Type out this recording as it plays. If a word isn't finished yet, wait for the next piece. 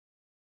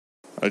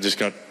I just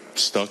got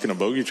stuck in a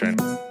bogey train.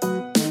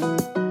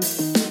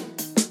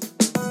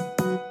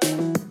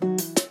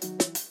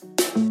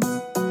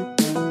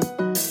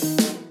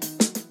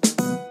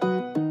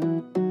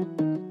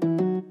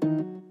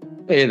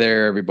 Hey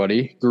there,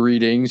 everybody.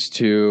 Greetings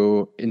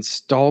to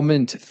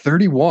installment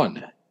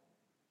 31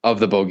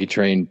 of the Bogey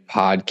Train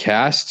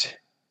podcast.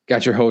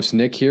 Got your host,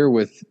 Nick, here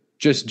with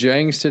just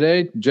Jengs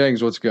today.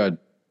 Jengs, what's good?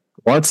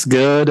 What's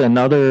good?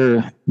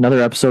 Another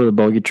episode of the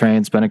Bogey Train.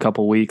 It's been a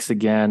couple weeks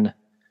again.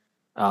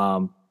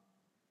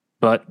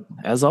 But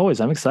as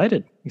always, I'm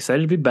excited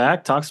to be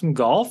back, talk some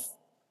golf.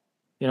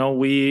 You know,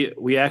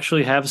 we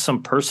actually have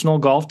some personal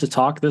golf to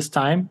talk this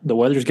time. The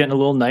weather's getting a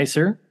little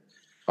nicer.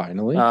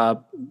 Finally.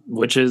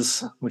 Which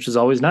is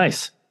always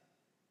nice.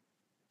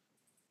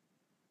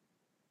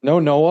 No,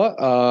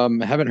 Noah.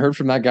 Haven't heard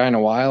from that guy in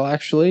a while,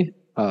 actually.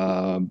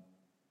 But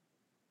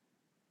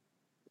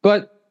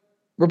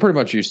we're pretty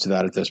much used to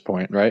that at this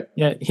point, right?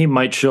 Yeah, he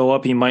might show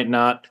up, he might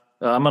not.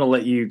 I'm going to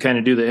let you kind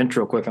of do the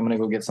intro quick. I'm going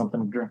to go get something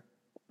to drink.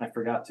 I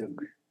forgot to.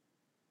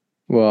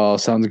 Well,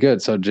 sounds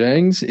good. So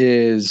Jengs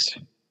is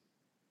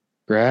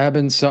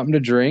grabbing something to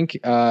drink.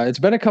 It's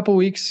been a couple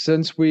weeks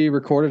since we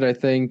recorded. I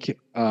think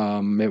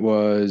it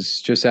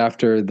was just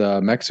after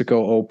the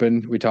Mexico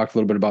Open. We talked a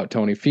little bit about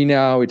Tony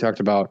Finau. We talked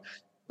about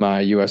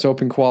my U.S.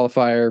 Open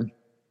qualifier.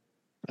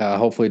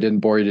 Hopefully didn't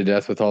bore you to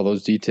death with all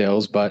those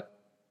details. But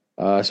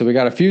so we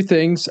got a few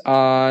things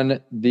on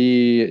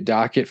the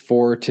docket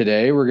for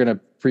today. We're going to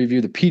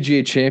preview the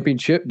PGA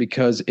Championship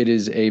because it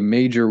is a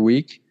major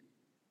week.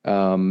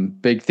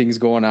 Big things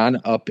going on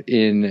up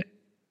in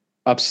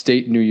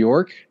upstate New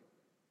York.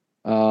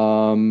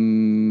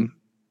 There's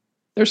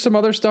some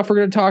other stuff we're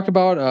going to talk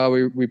about.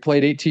 We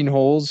played 18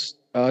 holes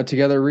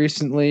together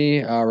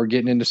recently. We're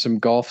getting into some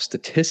golf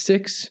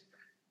statistics,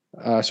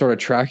 sort of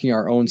tracking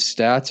our own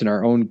stats and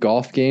our own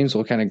golf games.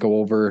 We'll kind of go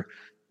over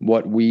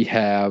what we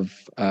have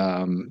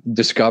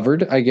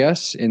discovered, I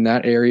guess, in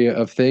that area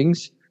of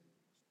things.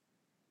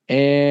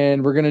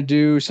 And we're going to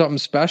do something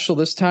special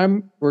this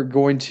time. We're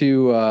going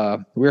to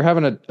we were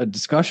having a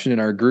discussion in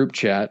our group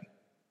chat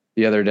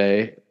the other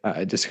day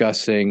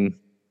discussing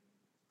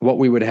what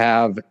we would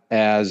have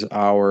as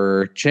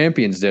our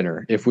champions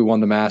dinner if we won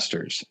the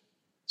Masters.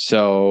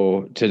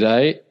 So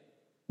today,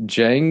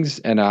 Jengs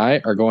and I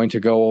are going to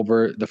go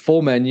over the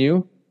full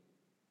menu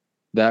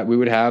that we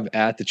would have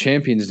at the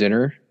champions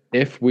dinner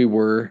if we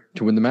were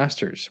to win the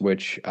Masters,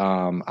 which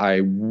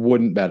I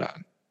wouldn't bet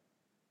on.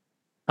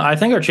 I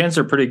think our chances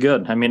are pretty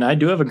good. I mean, I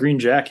do have a green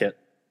jacket.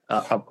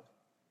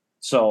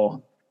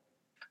 So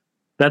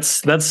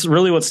that's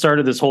really what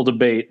started this whole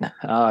debate.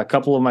 A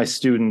couple of my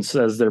students,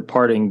 as their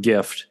parting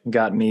gift,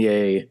 got me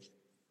a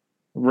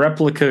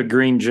replica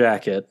green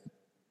jacket.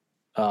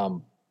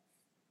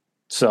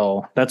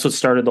 So that's what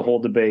started the whole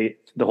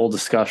debate, the whole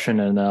discussion,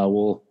 and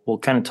we'll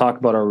kind of talk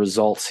about our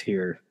results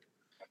here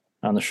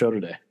on the show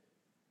today.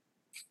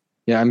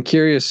 Yeah, I'm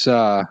curious.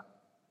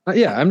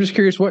 I'm just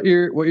curious what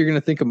you're going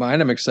to think of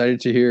mine. I'm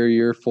excited to hear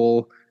your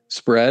full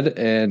spread,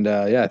 and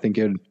I think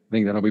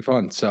that'll be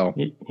fun. So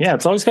yeah,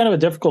 it's always kind of a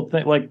difficult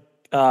thing. Like,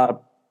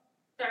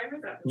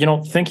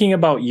 thinking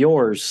about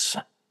yours.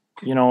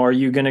 Are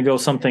you going to go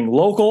something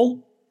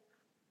local,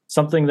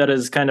 something that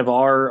is kind of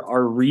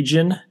our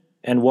region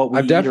and what we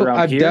eat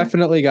around here? I've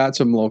definitely got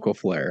some local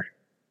flair.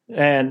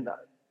 And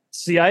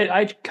see,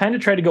 I kind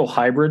of tried to go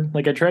hybrid.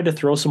 Like I tried to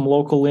throw some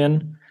local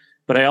in,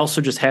 but I also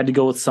just had to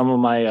go with some of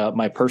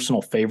my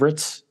personal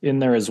favorites in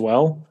there as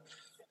well.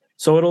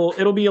 So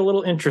it'll be a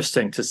little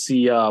interesting to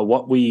see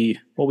what we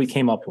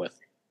came up with.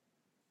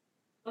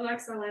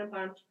 Alexa lamp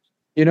on.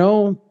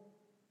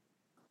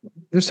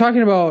 Just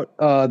talking about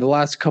the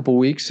last couple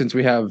weeks since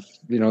we have,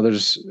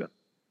 there's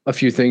a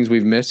few things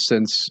we've missed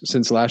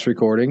since last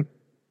recording.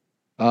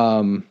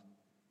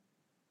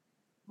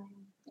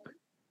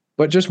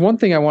 But just one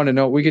thing I want to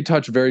know, we could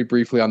touch very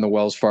briefly on the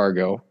Wells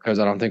Fargo because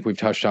I don't think we've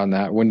touched on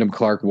that. Wyndham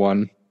Clark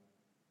won.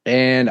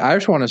 And I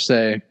just want to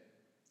say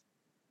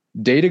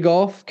Data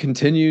Golf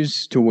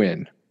continues to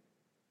win.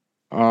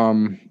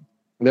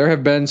 There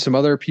have been some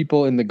other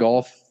people in the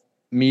golf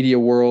media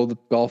world,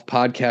 golf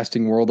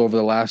podcasting world over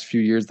the last few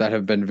years that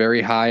have been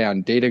very high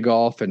on Data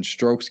Golf and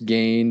strokes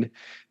gained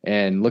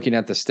and looking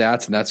at the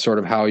stats. And that's sort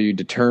of how you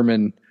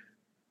determine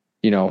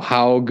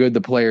how good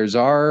the players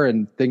are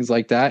and things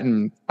like that.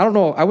 And I don't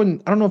know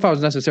if I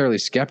was necessarily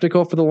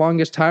skeptical for the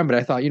longest time, but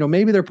I thought,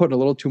 maybe they're putting a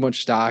little too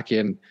much stock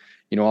in,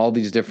 all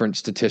these different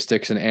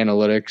statistics and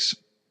analytics.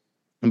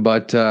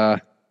 But, I'm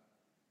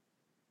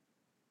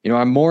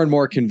more and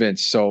more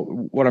convinced.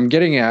 So what I'm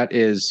getting at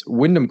is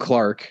Wyndham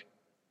Clark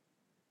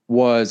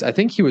I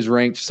think he was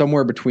ranked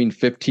somewhere between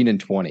 15 and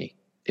 20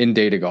 in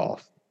Data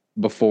Golf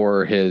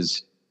before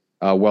his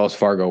Wells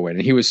Fargo win.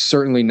 And he was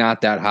certainly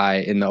not that high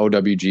in the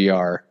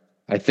OWGR.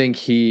 I think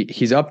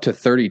he's up to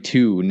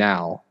 32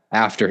 now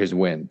after his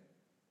win.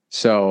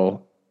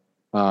 So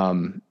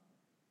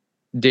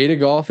Data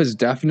Golf is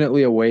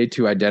definitely a way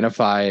to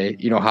identify,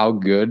 how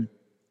good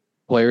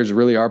players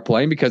really are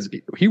playing because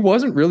he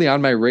wasn't really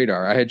on my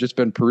radar. I had just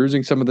been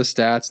perusing some of the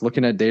stats,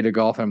 looking at Data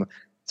Golf. I'm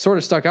sort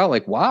of stuck out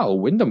like, wow,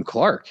 Wyndham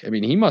Clark. I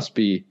mean, he must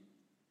be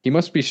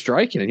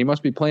striking and he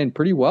must be playing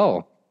pretty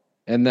well.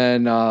 And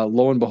then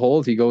lo and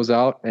behold, he goes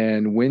out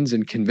and wins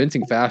in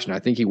convincing fashion. I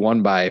think he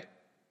won by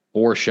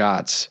 4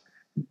 shots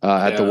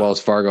at the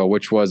Wells Fargo,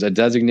 which was a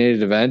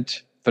designated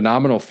event,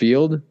 phenomenal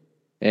field.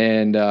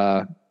 And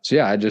so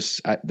yeah,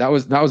 that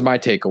was my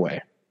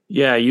takeaway.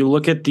 Yeah, you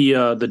look at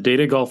the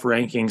Data Golf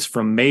rankings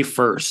from May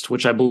 1st,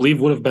 which I believe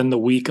would have been the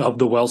week of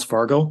the Wells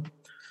Fargo,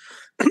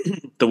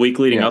 the week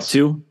leading up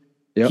to.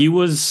 Yep. He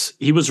was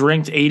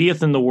ranked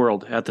 80th in the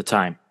world at the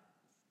time,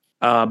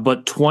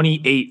 but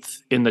 28th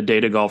in the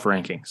Data Golf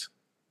rankings.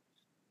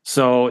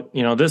 So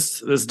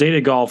this Data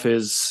Golf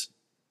is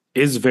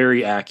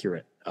very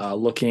accurate.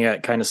 Looking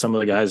at kind of some of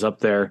the guys up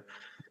there,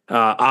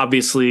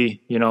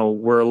 obviously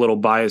we're a little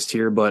biased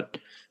here, but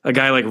a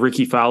guy like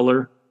Ricky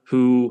Fowler,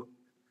 who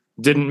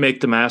didn't make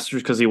the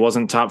Masters because he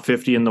wasn't top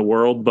 50 in the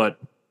world, but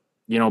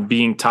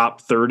being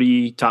top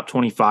 30, top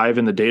 25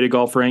 in the Data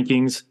Golf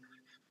rankings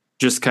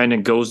just kind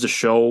of goes to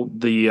show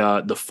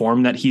the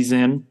form that he's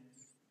in.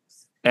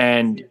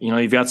 And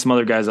you've got some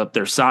other guys up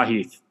there,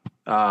 Sahith,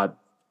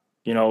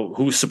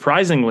 who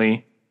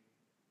surprisingly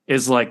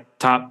is like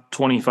top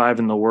 25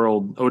 in the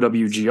world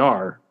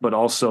OWGR, but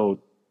also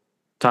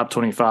top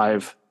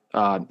 25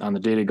 on the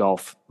Data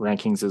Golf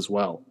rankings as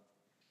well.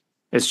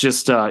 It's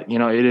just,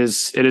 it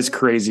is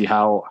crazy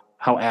how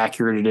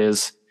accurate it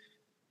is.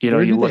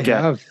 Where you look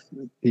at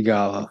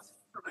Igala.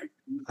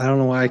 I don't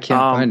know why I can't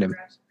find him.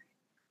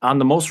 On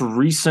the most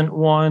recent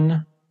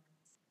one,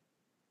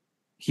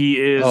 he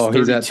is. Oh, 32.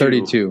 He's at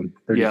 32.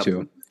 32.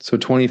 Yep. So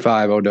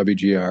 25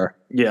 OWGR.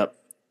 Yep.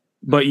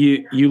 But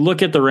you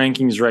look at the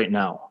rankings right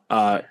now.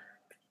 The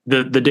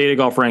Data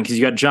Golf rankings.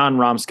 You got John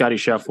Rahm, Scotty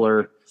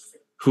Scheffler,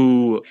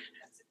 who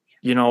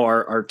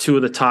are two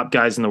of the top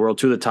guys in the world,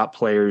 two of the top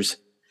players.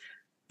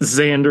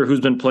 Xander,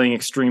 who's been playing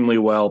extremely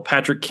well.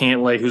 Patrick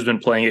Cantlay, who's been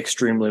playing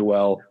extremely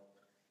well.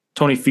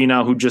 Tony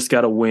Finau, who just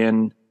got a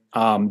win.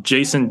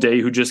 Jason Day,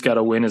 who just got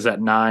a win, is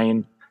at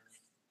 9.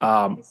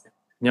 A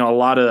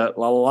lot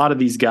of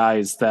these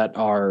guys that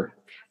are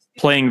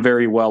playing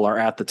very well are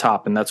at the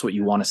top, and that's what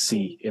you want to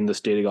see in this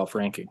Data Golf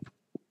ranking.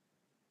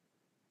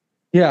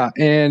 Yeah,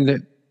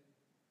 and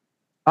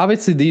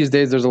obviously these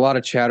days there's a lot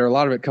of chatter, a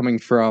lot of it coming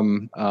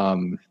from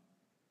the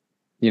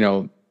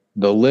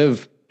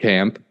LIV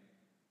camp,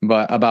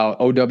 but about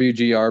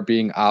OWGR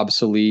being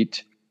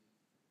obsolete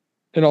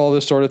and all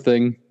this sort of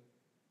thing.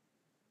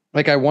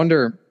 Like, I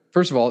wonder,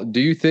 first of all, do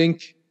you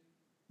think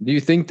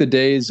the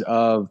days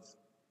of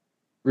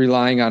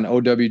relying on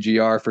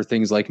OWGR for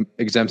things like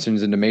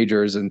exemptions into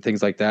majors and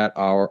things like that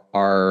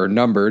are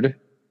numbered?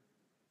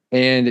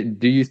 And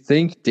do you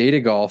think Data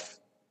Golf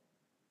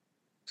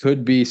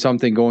could be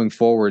something going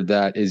forward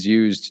that is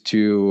used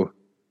to,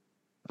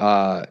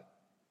 I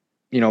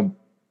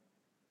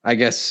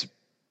guess,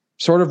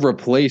 sort of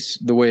replace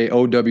the way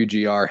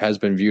OWGR has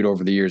been viewed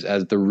over the years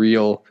as the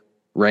real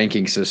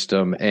ranking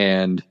system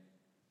and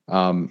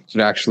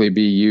should actually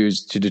be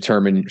used to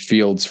determine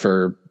fields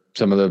for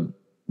some of the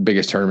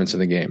biggest tournaments in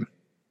the game?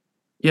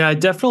 Yeah, I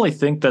definitely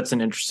think that's an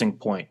interesting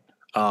point.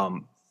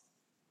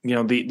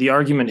 The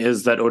argument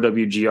is that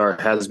OWGR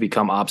has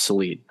become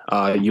obsolete.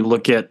 You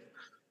look at,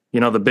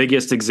 the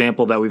biggest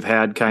example that we've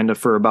had kind of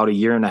for about a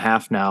year and a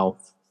half now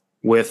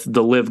with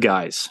the LIV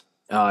guys.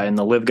 And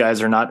the LIV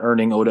guys are not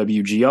earning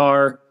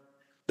OWGR.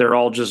 They're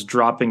all just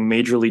dropping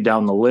majorly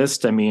down the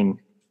list. I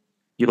mean,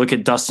 you look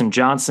at Dustin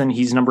Johnson,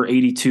 he's number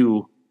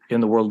 82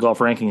 in the world golf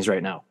rankings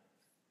right now.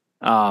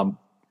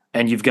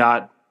 And you've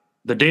got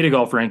the Data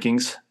Golf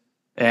rankings,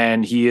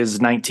 and he is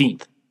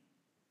 19th.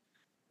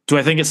 Do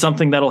I think it's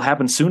something that'll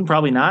happen soon?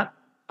 Probably not.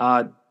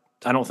 I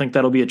don't think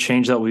that'll be a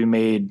change that will be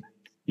made,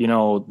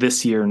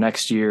 this year,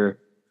 next year.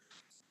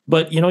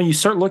 But, you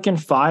start looking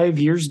 5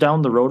 years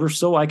down the road or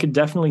so, I could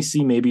definitely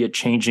see maybe a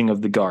changing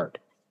of the guard.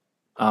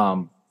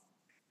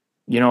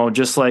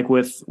 Just like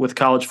with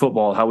college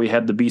football, how we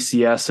had the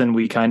BCS and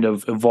we kind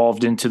of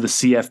evolved into the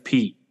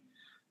CFP.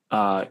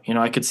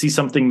 I could see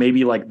something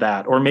maybe like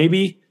that. Or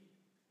maybe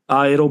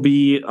it'll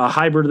be a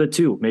hybrid of the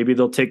two. Maybe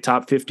they'll take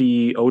top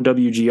 50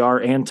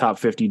 OWGR and top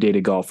 50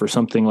 Data Golf or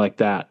something like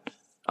that.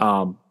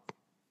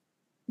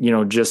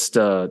 Just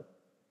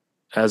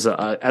as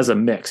a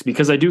mix,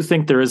 because I do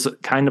think there is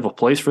kind of a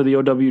place for the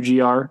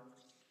OWGR.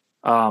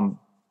 And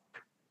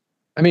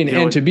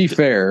to be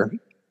fair,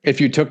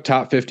 if you took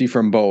top 50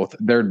 from both,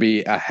 there'd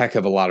be a heck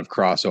of a lot of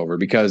crossover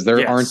because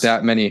there aren't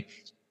that many,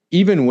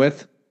 even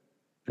with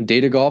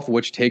Data Golf,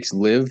 which takes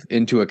LIV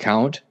into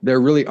account,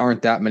 there really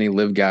aren't that many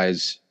LIV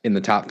guys in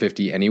the top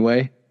 50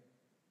 anyway.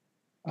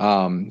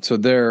 So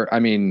there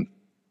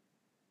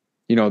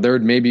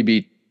would maybe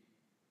be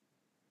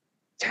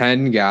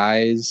 10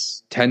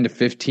 to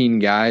 15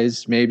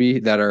 guys maybe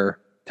that are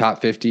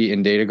top 50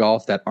 in Data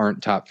Golf that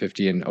aren't top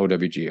 50 in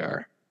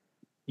OWGR.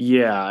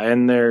 Yeah,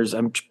 and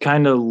I'm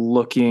kind of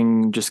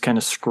looking, just kind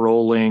of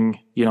scrolling,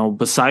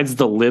 besides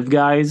the LIV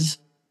guys,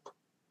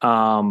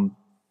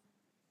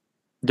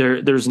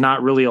 there's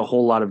not really a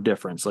whole lot of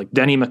difference. Like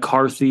Denny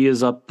McCarthy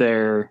is up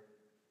there.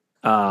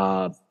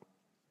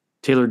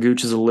 Taylor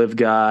Gooch is a live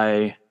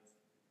guy.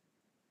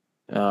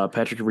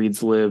 Patrick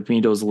Reed's live.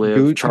 Mito's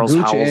live. Charles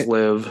Howell's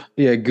live.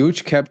 Yeah,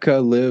 Gooch,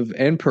 Koepka, live,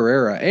 and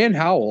Pereira, and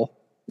Howell.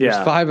 There's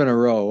 5 in a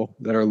row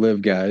that are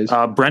live guys.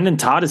 Brendan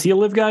Todd, is he a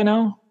live guy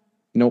now?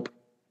 Nope.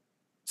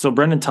 So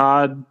Brendan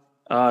Todd,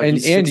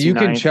 and you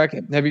can check.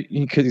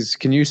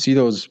 Can you see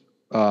those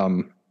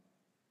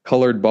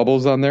colored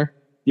bubbles on there?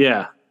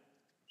 Yeah.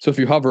 So if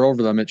you hover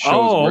over them, it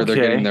shows where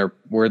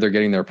they're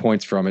getting their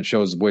points from. It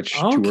shows which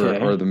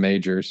tour are the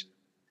majors.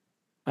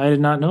 I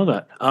did not know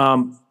that.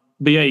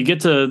 But yeah, you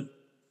get to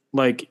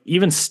like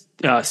even is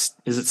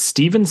it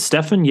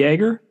Stefan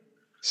Jaeger?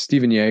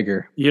 Steven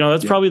Jaeger.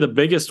 That's probably the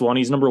biggest one.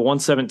 He's number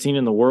 117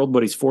 in the world,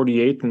 but he's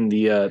 48th in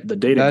the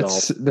data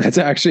golf. That's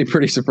actually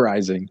pretty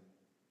surprising.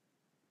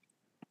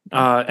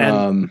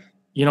 Kind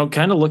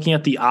of looking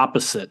at the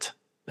opposite.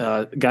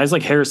 Guys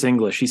like Harris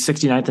English, he's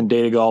 69th in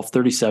data golf,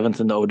 37th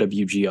in the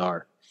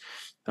OWGR.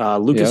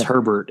 Lucas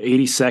Herbert,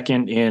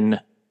 82nd in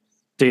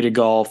data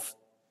golf,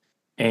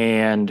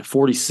 and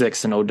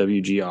 46th in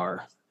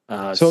OWGR.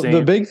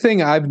 The big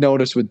thing I've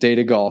noticed with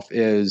data golf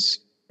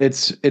is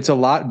it's a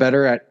lot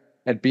better at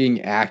being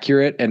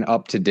accurate and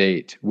up to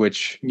date,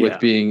 with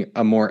being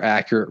a more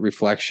accurate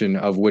reflection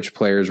of which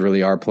players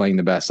really are playing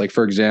the best. Like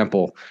for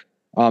example,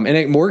 and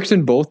it works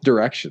in both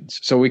directions.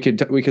 So we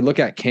could look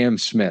at Cam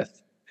Smith.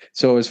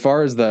 So as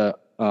far as the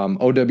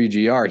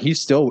OWGR, he's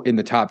still in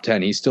the top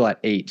 10. He's still at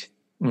 8.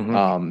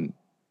 Mm-hmm.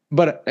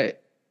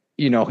 But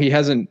he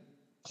hasn't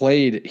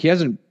played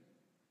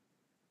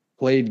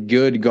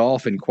good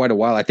golf in quite a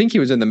while. I think he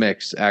was in the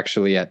mix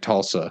actually at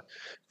Tulsa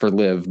for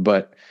live,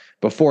 but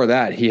before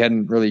that, he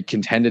hadn't really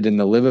contended in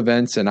the live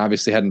events and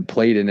obviously hadn't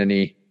played in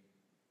any,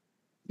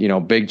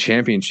 big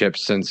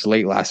championships since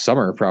late last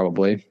summer,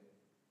 probably.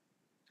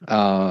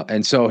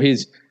 And so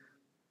he's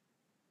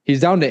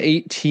down to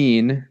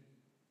 18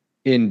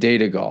 in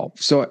data golf.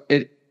 So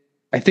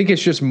I think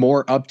it's just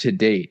more up to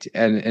date,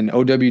 and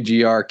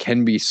OWGR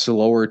can be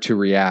slower to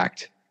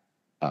react,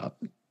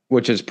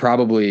 which is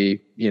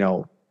probably,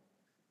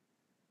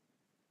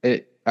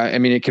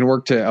 it can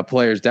work to a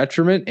player's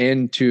detriment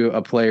and to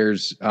a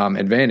player's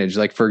advantage.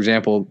 Like for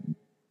example,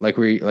 like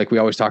we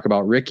always talk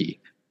about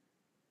Ricky.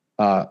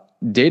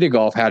 Data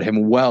golf had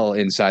him well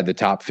inside the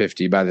top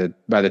 50 by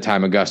the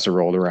time Augusta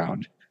rolled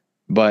around,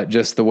 but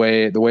just the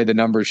way the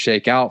numbers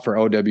shake out for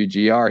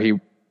OWGR,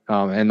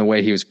 and the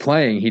way he was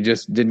playing, he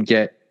just didn't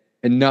get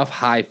enough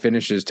high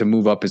finishes to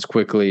move up as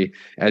quickly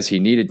as he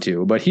needed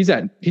to. But he's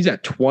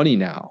at 20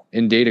 now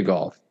in data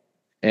golf.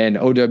 And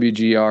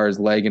OWGR is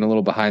lagging a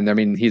little behind there. I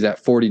mean, he's at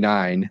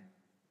 49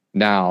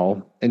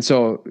 now. And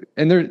so,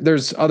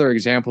 there's other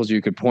examples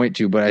you could point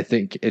to, but I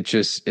think it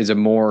just is a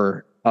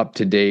more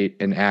up-to-date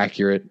and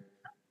accurate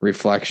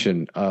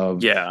reflection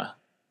of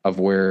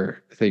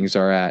where things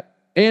are at.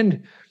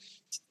 And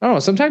I don't know,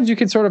 sometimes you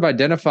can sort of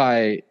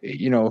identify,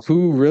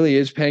 who really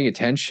is paying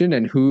attention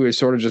and who is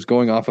sort of just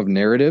going off of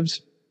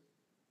narratives.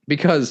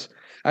 Because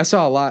I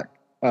saw a lot,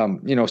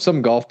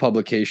 some golf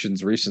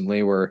publications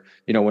recently where,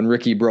 when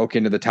Ricky broke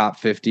into the top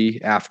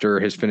 50 after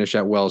his finish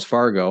at Wells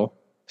Fargo,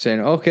 saying,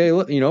 okay,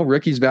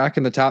 Ricky's back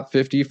in the top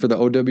 50 for the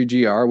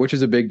OWGR, which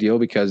is a big deal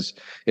because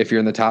if you're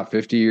in the top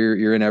 50,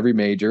 you're in every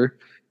major.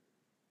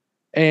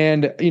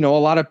 And,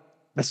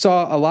 I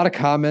saw a lot of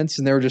comments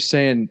and they were just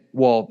saying,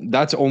 well,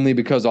 that's only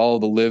because all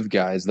of the live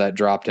guys that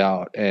dropped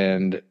out,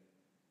 and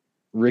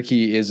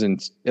Ricky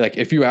isn't, like,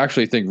 if you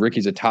actually think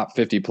Ricky's a top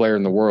 50 player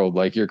in the world,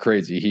 like, you're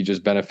crazy. He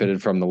just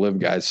benefited from the live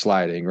guys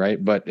sliding,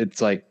 right? But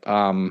it's like,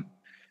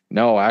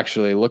 no,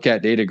 actually look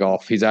at data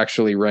golf. He's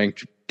actually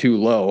ranked too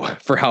low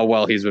for how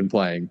well he's been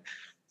playing.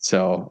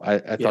 So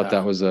I thought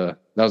that was a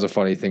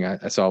funny thing.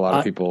 I saw a lot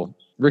of people,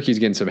 Ricky's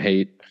getting some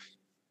hate.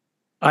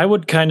 I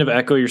would kind of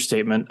echo your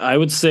statement. I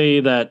would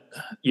say that,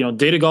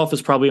 data golf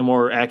is probably a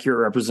more accurate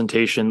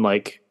representation,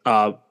 like,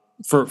 for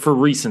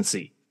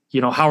recency.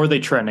 How are they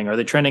trending? Are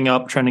they trending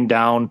up, trending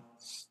down?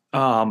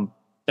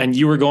 And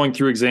you were going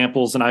through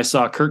examples, and I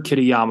saw Kurt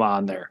Kitayama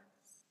on there.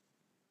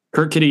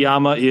 Kurt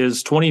Kitayama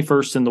is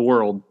 21st in the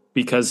world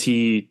because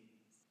he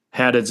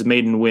had his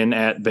maiden win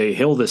at Bay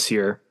Hill this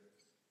year,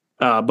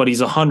 but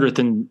he's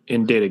 100th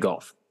in data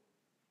golf.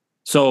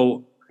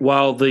 So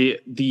while the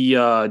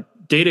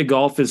data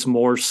golf is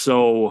more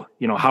so,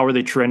 how are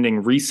they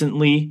trending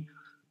recently?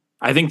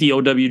 I think the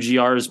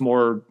OWGR is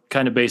more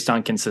kind of based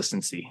on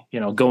consistency,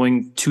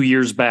 going 2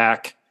 years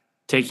back,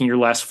 taking your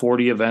last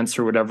 40 events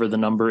or whatever the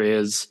number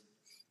is.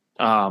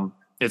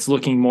 It's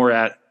looking more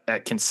at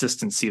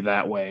consistency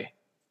that way.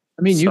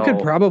 I mean, you could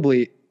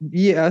probably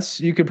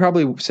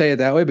say it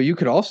that way, but you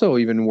could also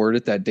even word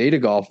it that data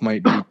golf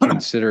might be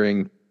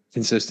considering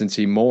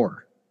consistency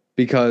more,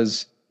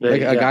 because a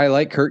guy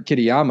like Kurt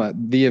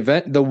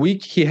Kitayama, the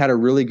week he had a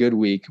really good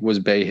week was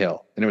Bay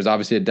Hill, and it was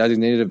obviously a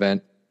designated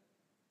event.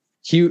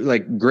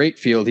 Great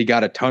field. He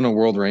got a ton of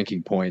world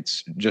ranking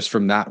points just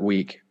from that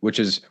week, which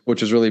is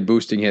really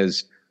boosting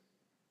his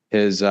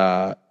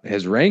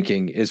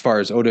ranking as far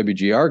as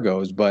OWGR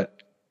goes.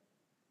 But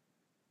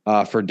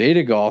For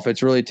data golf,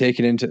 it's really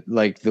taken into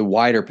like the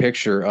wider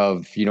picture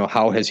of,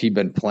 how has he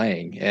been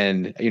playing?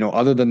 And,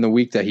 other than the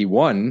week that he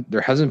won,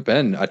 there hasn't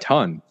been a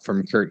ton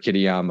from Kurt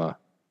Kitayama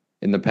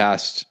in the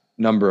past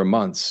number of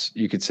months.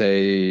 You could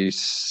say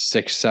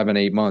 6, 7,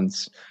 8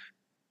 months.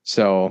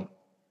 So,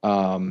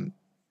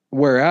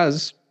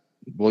 whereas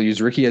we'll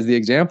use Ricky as the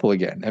example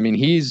again. I mean,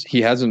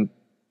 he hasn't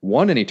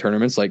won any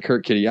tournaments like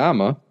Kurt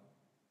Kitayama,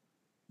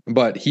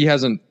 but he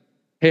hasn't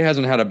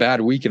had a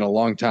bad week in a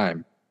long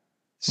time.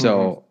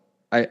 So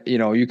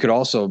you could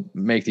also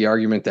make the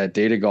argument that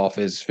data golf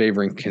is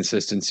favoring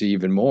consistency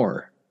even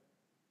more.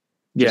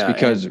 Just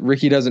because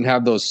Ricky doesn't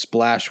have those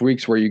splash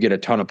weeks where you get a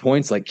ton of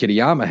points like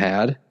Kitayama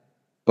had,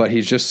 but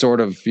he's just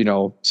sort of,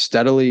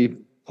 steadily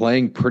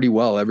playing pretty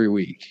well every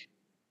week.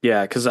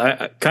 Yeah, because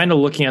I kind of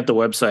looking at the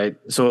website,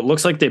 so it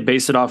looks like they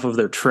base it off of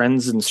their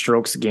trends and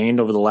strokes gained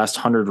over the last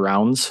 100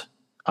 rounds,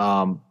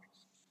 and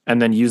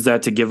then use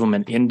that to give them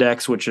an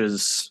index, which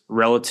is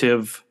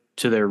relative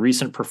to their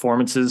recent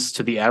performances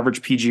to the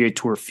average PGA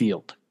Tour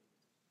field.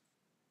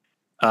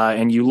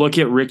 And you look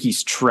at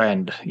Ricky's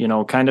trend,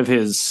 kind of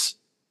his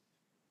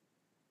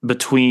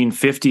between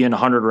 50 and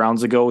 100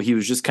 rounds ago, he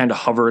was just kind of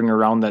hovering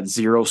around that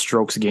 0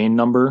 strokes gain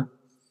number.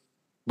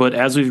 But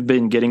as we've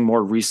been getting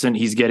more recent,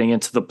 he's getting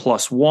into the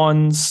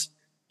 +1s.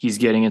 He's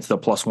getting into the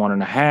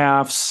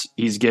 +1.5s.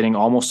 He's getting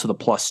almost to the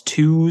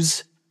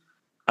 +2s.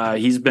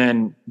 He's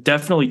been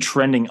definitely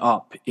trending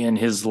up in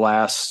his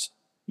last,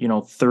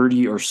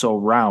 30 or so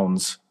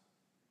rounds,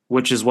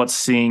 which is what's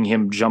seeing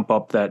him jump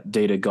up that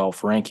data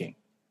golf ranking.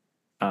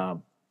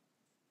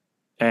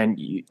 And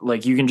you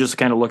can just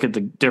kind of look at the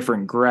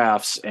different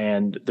graphs,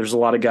 and there's a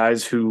lot of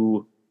guys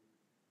who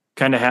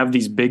kind of have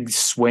these big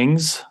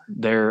swings.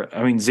 Xander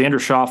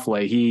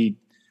Schauffele,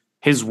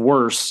 his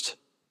worst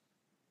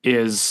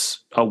is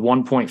a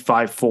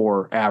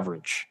 1.54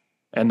 average,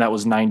 and that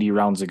was 90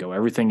 rounds ago.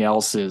 Everything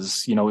else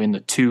is, in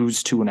the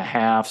 2s,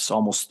 2.5s,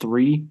 almost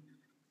 3.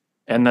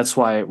 And that's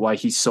why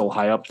he's so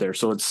high up there.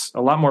 So it's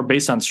a lot more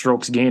based on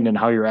strokes gained and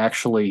how you're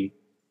actually,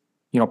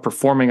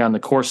 performing on the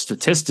course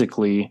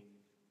statistically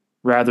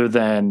rather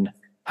than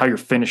how you're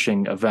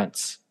finishing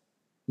events,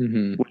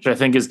 which I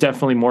think is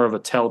definitely more of a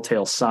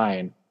telltale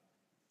sign,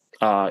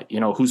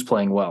 who's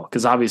playing well.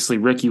 Because obviously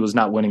Ricky was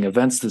not winning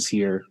events this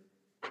year,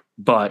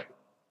 but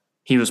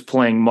he was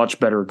playing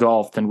much better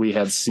golf than we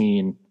had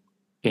seen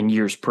in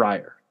years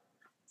prior.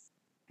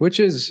 Which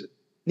is,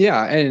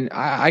 yeah, and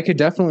I could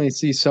definitely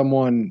see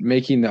someone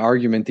making the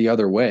argument the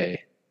other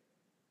way,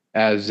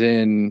 as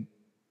in,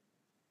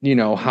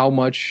 how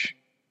much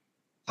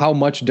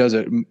does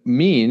it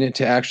mean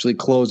to actually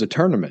close a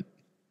tournament,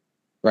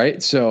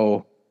 right?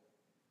 So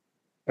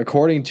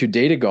according to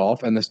data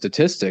golf and the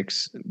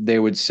statistics, they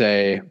would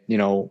say,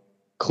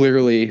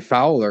 clearly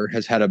Fowler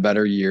has had a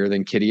better year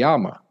than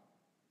Kitayama.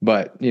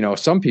 But,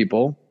 some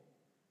people,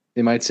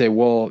 they might say,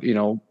 well,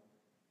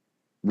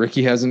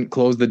 Ricky hasn't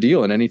closed the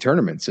deal in any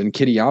tournaments, and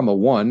Kitayama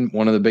won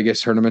one of the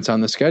biggest tournaments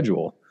on the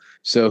schedule.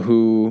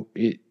 So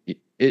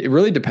it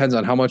really depends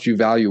on how much you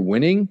value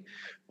winning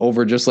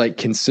over just like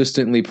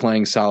consistently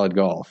playing solid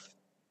golf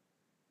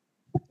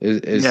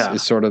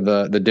is sort of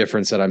the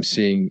difference that I'm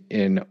seeing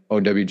in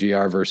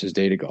OWGR versus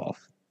data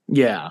golf.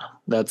 Yeah,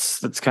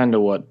 that's kind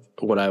of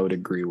what I would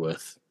agree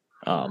with.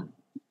 And,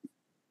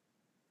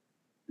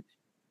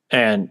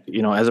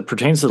 as it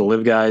pertains to the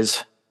live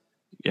guys,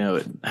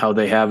 how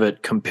they have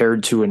it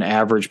compared to an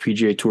average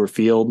PGA Tour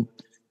field,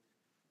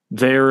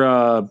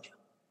 their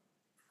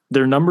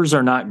numbers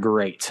are not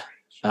great.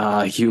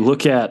 You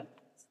look at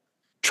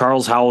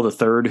Charles Howell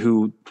III,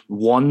 who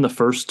won the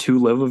first 2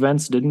 live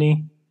events, didn't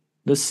he,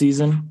 this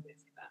season?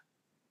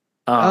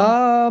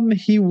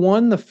 He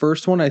won the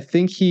first one. I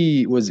think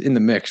he was in the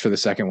mix for the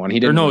second one. He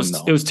didn't win,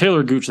 though. It was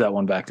Taylor Gooch that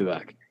won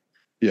back-to-back.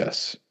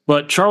 Yes.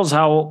 But Charles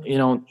Howell,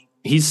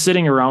 he's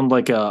sitting around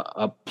like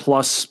a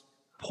plus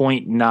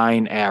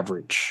 0.9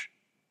 average,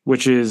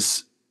 which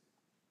is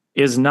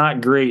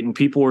not great. And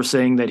people were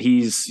saying that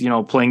he's,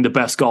 playing the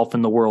best golf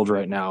in the world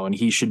right now, and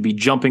he should be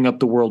jumping up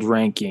the world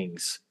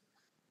rankings.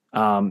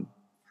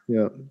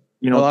 Yeah.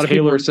 A lot of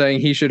people were saying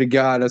he should have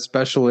got a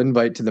special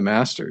invite to the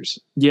Masters.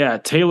 Yeah,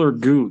 Taylor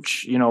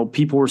Gooch,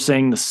 people were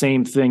saying the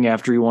same thing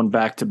after he won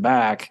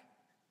back-to-back,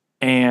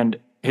 and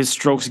his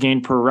strokes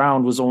gained per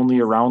round was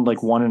only around like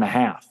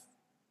 1.5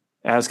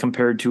 as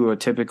compared to a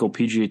typical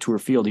PGA Tour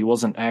field. He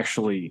wasn't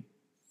actually,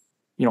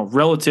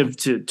 relative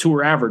to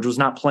tour average, was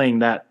not playing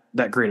that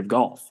great of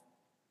golf.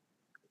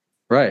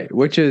 Right,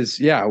 which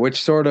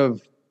sort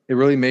of, it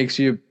really makes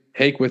you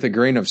take with a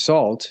grain of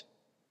salt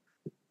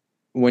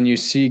when you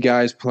see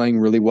guys playing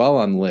really well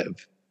on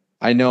live.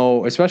 I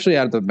know, especially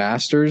at the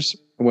Masters,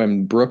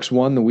 when Brooks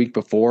won the week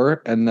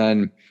before and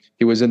then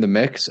he was in the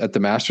mix at the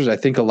Masters, I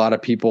think a lot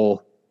of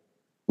people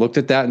looked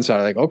at that and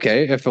said, like,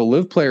 okay, if a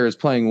live player is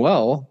playing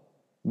well,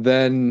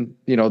 then,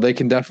 they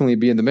can definitely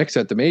be in the mix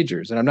at the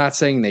majors. And I'm not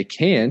saying they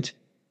can't.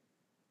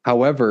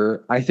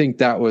 However, I think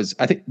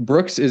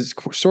Brooks is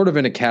sort of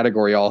in a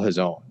category all his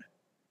own,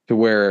 to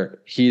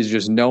where he's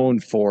just known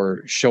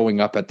for showing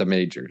up at the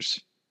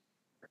majors.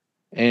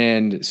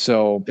 And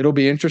so it'll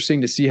be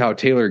interesting to see how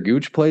Taylor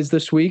Gooch plays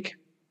this week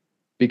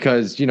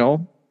because, you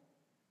know,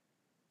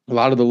 a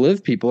lot of the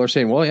live people are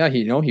saying, well, yeah,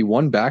 he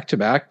won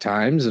back-to-back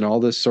times and all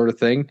this sort of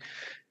thing.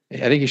 I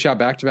think he shot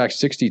back-to-back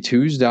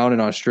 62s down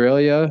in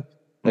Australia.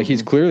 Like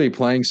he's clearly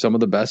playing some of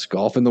the best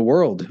golf in the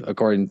world,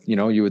 according, you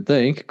know, you would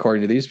think,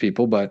 according to these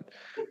people. But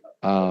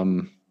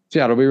so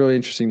yeah, it'll be really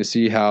interesting to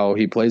see how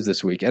he plays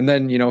this week. And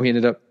then, you know, he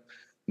ended up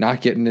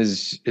not getting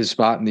his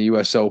spot in the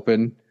US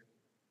Open,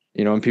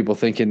 you know, and people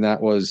thinking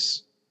that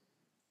was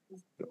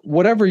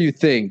whatever you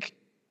think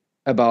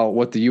about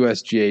what the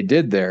USGA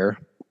did there.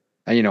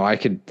 And, you know, I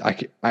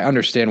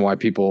understand why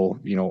people,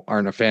 you know,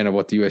 aren't a fan of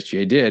what the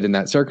USGA did in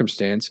that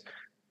circumstance.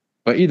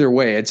 But either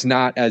way, it's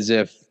not as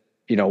if,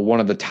 you know, one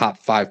of the top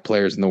 5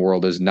 players in the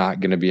world is not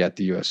going to be at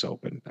the US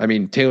Open. I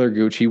mean, Taylor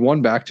Gooch, he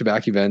won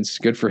back-to-back events.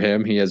 Good for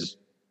him. He has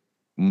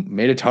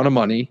made a ton of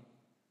money,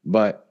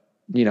 but,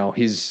 you know,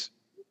 he's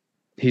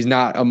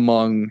not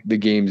among the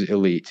game's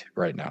elite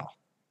right now.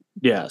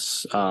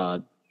 Yes.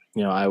 You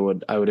know, I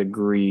would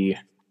agree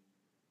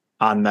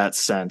on that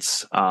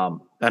sense.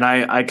 And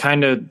I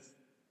kind of,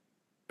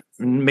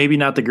 maybe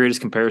not the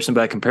greatest comparison,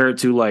 but I compare it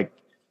to, like,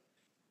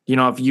 you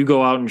know, if you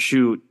go out and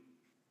shoot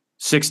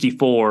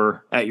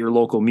 64 at your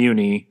local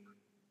muni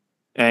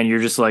and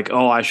you're just like,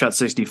 oh, I shot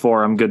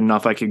 64, I'm good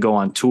enough, I could go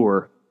on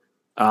tour.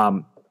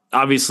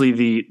 Obviously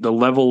the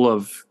level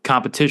of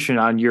competition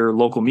on your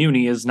local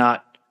muni is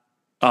not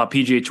a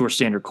PGA Tour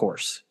standard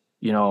course.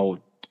 You know,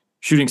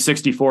 shooting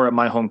 64 at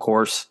my home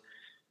course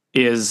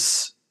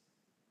is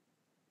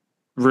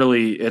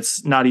really,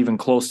 it's not even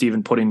close to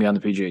even putting me on the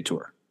PGA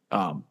Tour.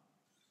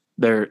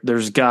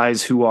 There's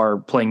guys who are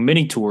playing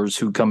mini tours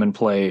who come and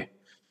play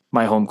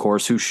my home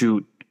course who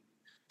shoot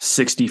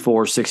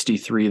 64,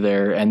 63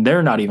 there, and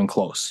they're not even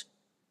close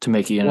to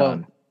making it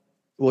on.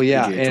 Well,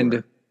 yeah, PGA and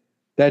Tour.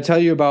 did I tell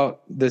you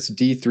about this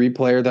D3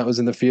 player that was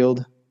in the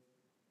field?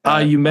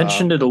 You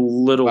mentioned it a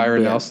little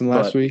Byron bit. Nelson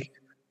last week.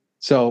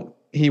 So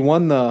he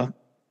played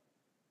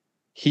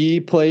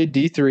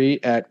D3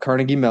 at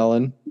Carnegie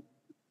Mellon.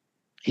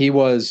 He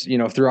was, you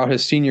know, throughout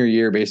his senior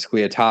year,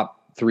 basically a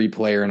top 3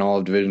 player in all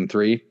of Division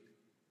III.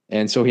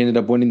 And so he ended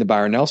up winning the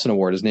Byron Nelson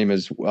Award. His name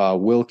is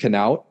Will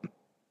Knaut.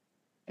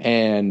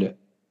 And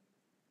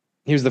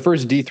he was the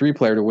first D3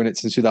 player to win it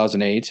since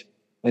 2008.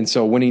 And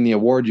so winning the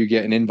award, you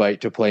get an invite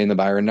to play in the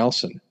Byron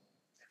Nelson.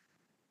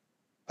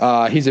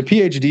 He's a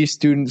PhD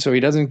student, so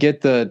he doesn't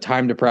get the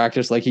time to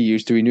practice like he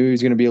used to. He knew he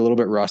was going to be a little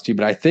bit rusty,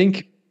 but I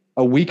think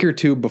a week or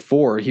two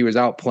before he was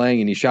out playing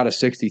and he shot a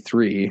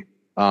 63.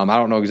 I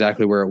don't know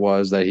exactly where it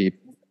was that he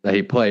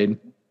played.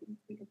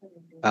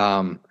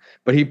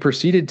 But he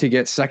proceeded to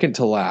get second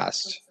to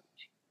last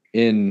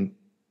in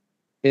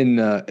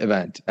the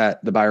event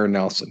at the Byron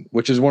Nelson,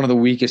 which is one of the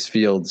weakest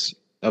fields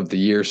of the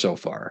year so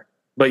far.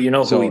 But you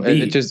know who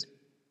he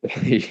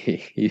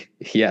beat.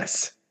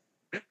 Yes,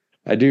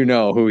 I do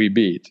know who he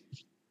beat.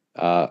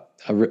 A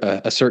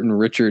certain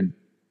Richard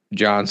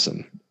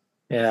Johnson.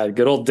 Yeah,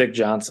 good old Dick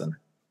Johnson.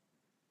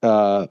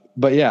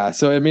 But yeah,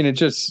 so I mean, it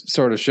just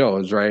sort of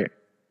shows, right?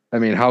 I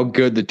mean, how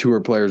good the tour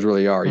players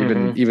really are,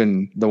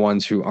 even the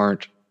ones who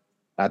aren't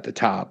at the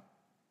top.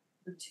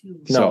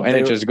 So, and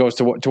it just goes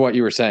to what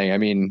you were saying. I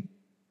mean,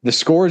 the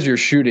scores you're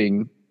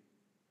shooting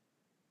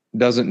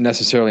doesn't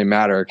necessarily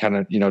matter. It kind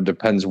of, you know,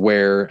 depends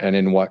where and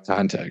in what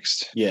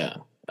context. Yeah.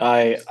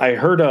 I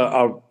heard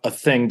a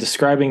thing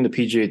describing the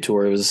PGA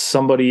Tour. It was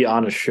somebody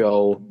on a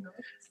show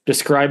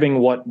describing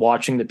what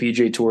watching the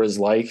PGA Tour is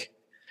like.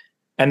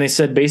 And they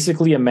said,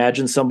 basically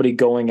imagine somebody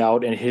going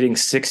out and hitting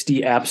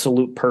 60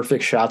 absolute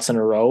perfect shots in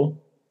a row,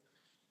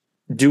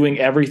 doing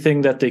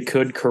everything that they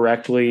could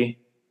correctly,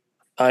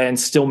 and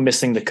still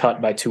missing the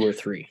cut by 2 or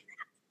 3.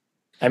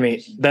 I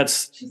mean,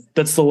 that's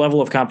the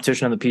level of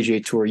competition on the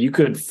PGA Tour. You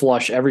could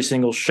flush every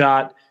single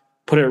shot,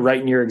 put it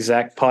right in your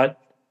exact putt,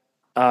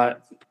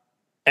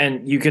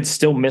 and you could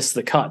still miss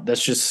the cut.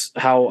 That's just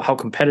how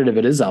competitive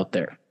it is out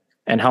there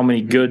and how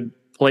many good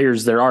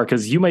players there are,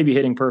 because you may be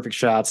hitting perfect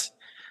shots.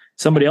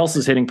 Somebody else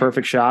is hitting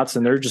perfect shots,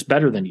 and they're just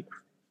better than you.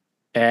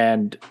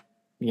 And,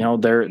 you know,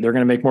 they're going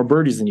to make more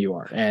birdies than you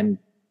are. And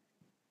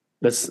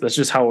that's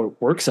just how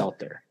it works out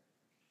there.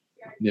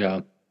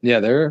 Yeah. Yeah,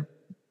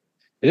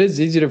 it is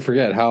easy to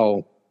forget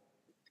how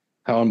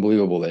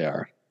unbelievable they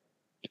are.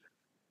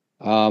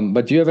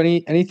 But do you have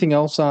anything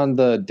else on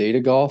the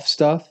data golf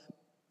stuff?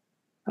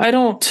 I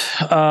don't.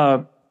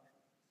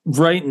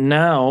 Right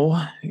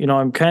now, you know,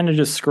 I'm kind of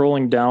just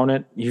scrolling down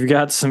it. You've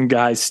got some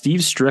guys,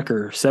 Steve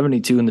Stricker,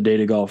 72 in the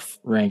data golf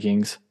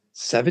rankings.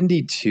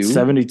 72?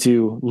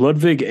 72.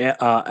 Ludwig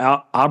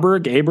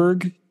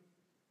Aberg.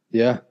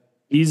 Yeah.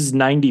 He's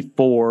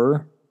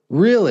 94.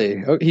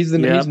 Really? Oh, he's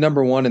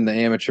number 1 in the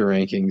amateur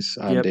rankings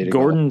on data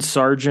Gordon golf.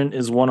 Sargent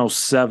is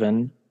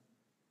 107.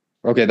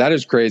 Okay, that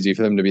is crazy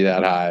for them to be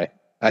that high.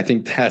 I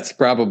think that's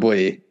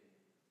probably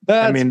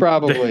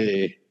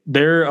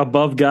they're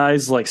above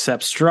guys like Sepp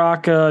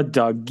Straka,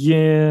 Doug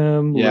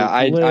Yim,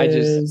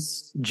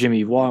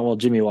 Jimmy Walker. Well,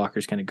 Jimmy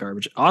Walker's kind of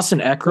garbage. Austin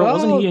Eckroat,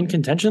 wasn't he in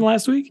contention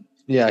last week?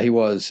 Yeah, he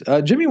was.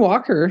 Jimmy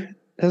Walker,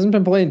 hasn't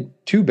been playing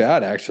too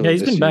bad actually. Yeah,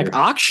 he's this been back. year.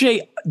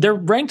 Akshay, they're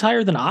ranked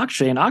higher than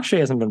Akshay, and Akshay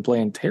hasn't been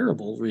playing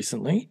terrible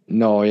recently.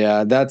 No,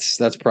 yeah, that's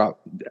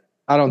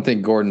I don't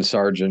think Gordon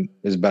Sargent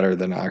is better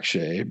than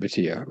Akshay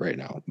Bhatia right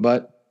now.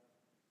 But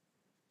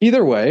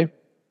either way,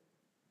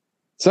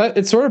 so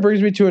it sort of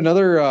brings me to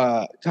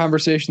another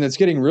conversation that's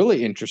getting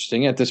really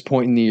interesting at this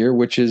point in the year,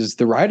 which is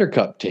the Ryder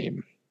Cup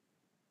team,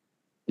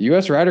 the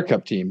U.S. Ryder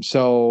Cup team.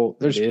 So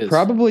there's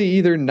probably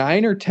either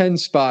 9 or 10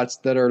 spots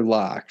that are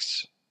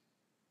locks.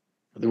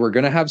 We're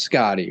going to have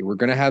Scotty. We're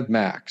going to have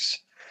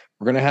Max.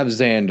 We're going to have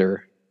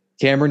Xander,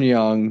 Cameron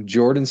Young,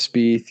 Jordan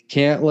Spieth,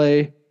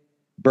 Cantlay,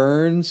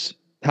 Burns,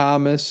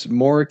 Thomas,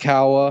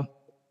 Morikawa,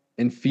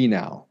 and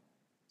Finau.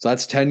 So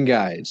that's 10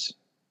 guys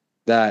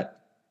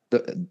that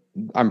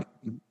I'm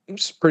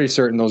pretty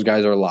certain those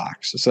guys are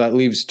locks. So that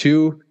leaves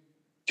two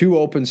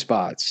open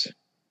spots.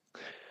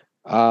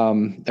 I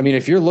mean,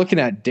 if you're looking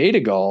at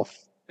data golf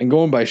and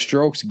going by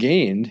strokes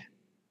gained,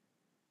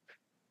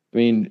 I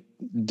mean,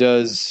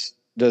 does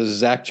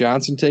Zach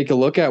Johnson take a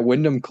look at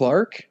Wyndham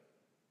Clark?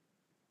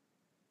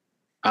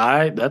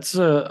 That's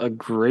a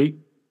great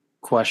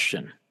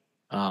question.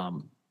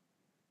 Who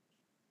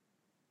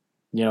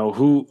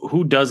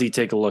does he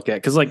take a look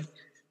at? Because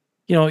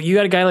you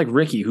got a guy like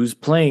Ricky who's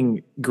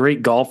playing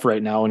great golf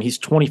right now, and he's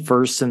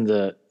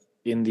 21st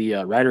in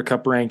the Ryder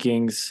Cup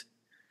rankings.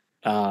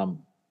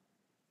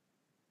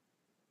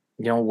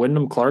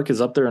 Wyndham Clark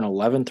is up there in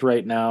 11th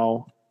right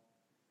now.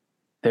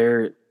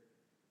 There's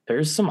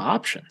some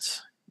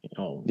options.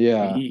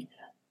 Yeah.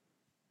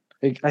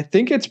 I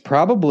think it's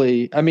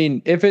probably, I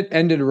mean, if it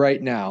ended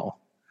right now,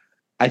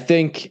 I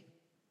think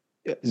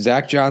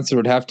Zach Johnson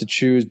would have to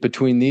choose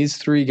between these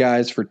 3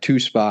 guys for 2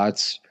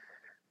 spots: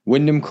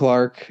 Wyndham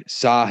Clark,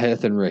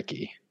 Sahith, and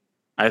Ricky.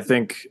 I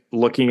think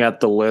looking at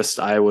the list,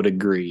 I would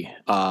agree.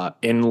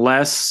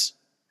 Unless,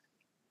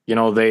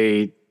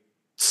 they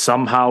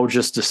somehow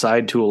just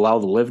decide to allow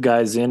the live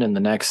guys in the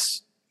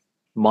next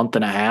month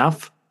and a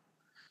half,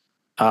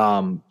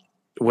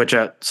 which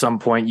at some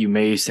point you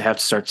may have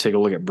to start to take a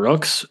look at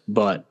Brooks.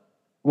 But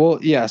well,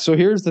 yeah. So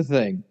here's the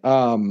thing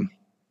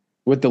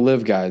with the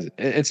live guys.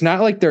 It's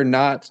not like they're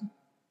not.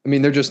 I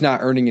mean, they're just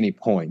not earning any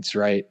points,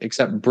 right?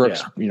 Except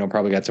Brooks,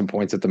 probably got some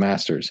points at the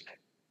Masters,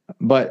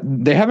 but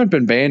they haven't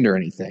been banned or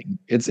anything.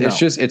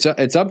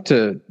 It's up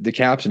to the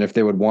captain if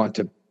they would want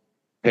to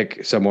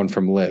pick someone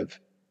from live.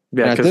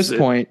 Yeah, and at this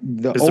point,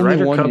 the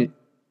only one Cup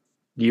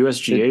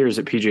USGA or is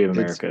it PGA of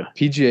America?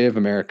 PGA of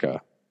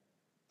America.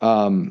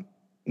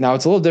 Now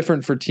it's a little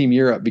different for Team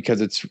Europe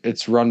because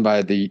it's run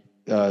by the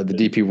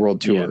DP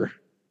World Tour. Yeah.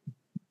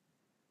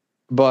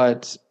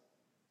 But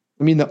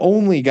I mean, the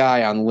only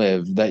guy on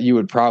live that you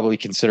would probably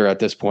consider at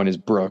this point is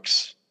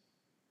Brooks.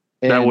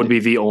 And that would be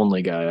the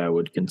only guy I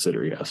would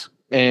consider, yes.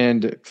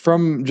 And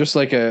from just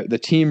like the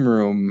team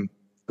room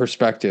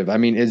perspective, I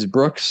mean, is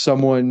Brooks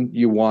someone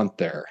you want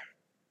there?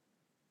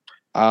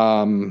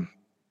 I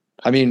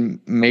mean,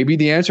 maybe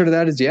the answer to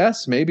that is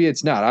yes. Maybe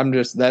it's not. I'm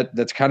just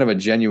that's kind of a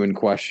genuine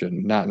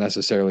question, not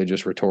necessarily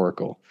just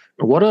rhetorical.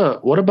 What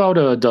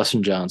about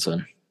Dustin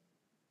Johnson?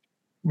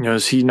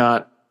 Is he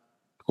not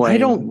playing? I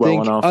don't well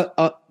think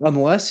enough?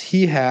 Unless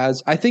he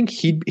has. I think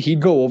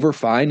he'd go over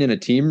fine in the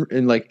team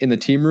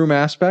room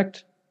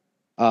aspect.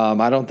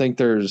 I don't think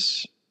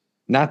there's.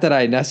 Not that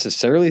I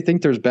necessarily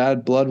think there's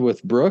bad blood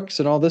with Brooks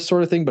and all this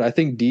sort of thing, but I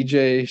think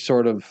DJ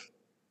sort of,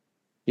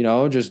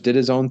 just did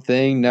his own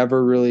thing,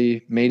 never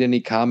really made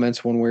any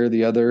comments one way or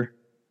the other.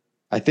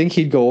 I think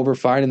he'd go over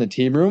fine in the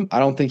team room. I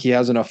don't think he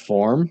has enough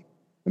form.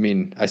 I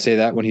mean, I say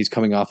that when he's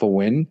coming off a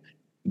win,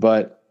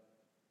 but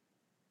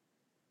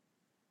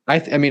I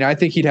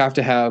think he'd have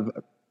to have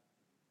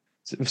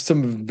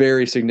some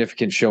very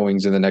significant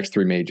showings in the next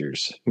 3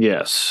 majors.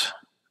 Yes.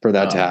 For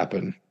that to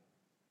happen.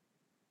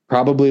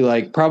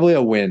 Probably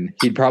a win.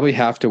 He'd probably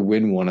have to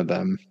win one of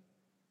them.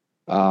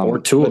 Or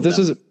 2 of them. This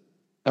is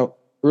a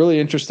really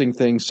interesting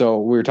thing. So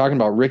we were talking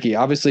about Ricky.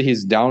 Obviously,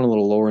 he's down a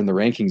little lower in the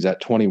rankings at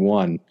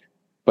 21.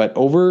 But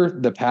over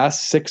the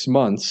past 6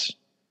 months,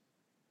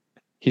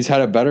 he's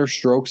had a better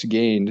strokes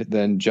gained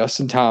than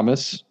Justin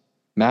Thomas,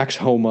 Max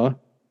Homa,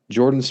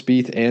 Jordan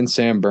Spieth, and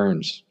Sam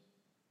Burns.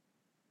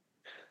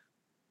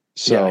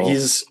 So yeah,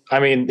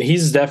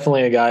 he's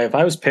definitely a guy. If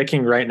I was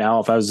picking right now,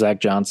 if I was Zach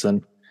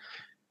Johnson,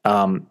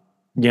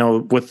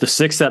 with the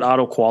 6 that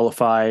auto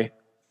qualify,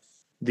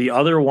 the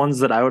other ones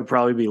that I would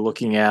probably be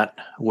looking at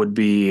would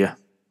be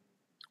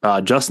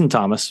Justin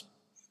Thomas,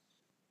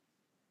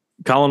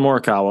 Colin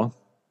Morikawa,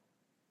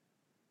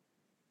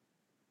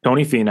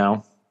 Tony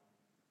Finau.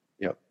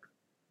 Yep.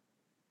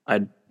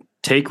 I'd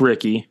take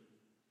Ricky.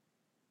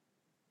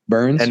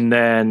 Burns. And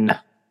then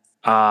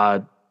you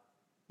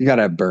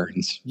gotta have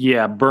Burns.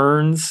 Yeah,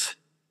 Burns.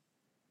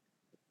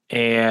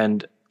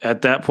 And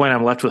at that point,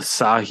 I'm left with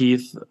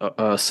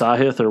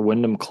Sahith or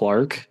Wyndham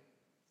Clark.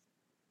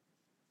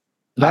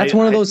 That's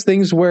one of those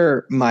things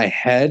where my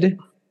head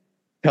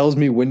tells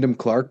me Wyndham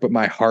Clark, but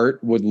my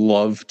heart would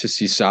love to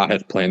see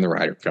Sahith play in the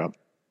Ryder Cup.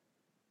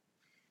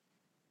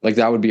 Like,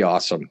 that would be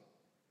awesome.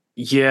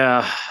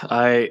 Yeah,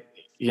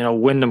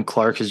 Wyndham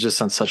Clark is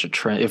just on such a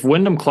trend. If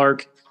Wyndham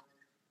Clark,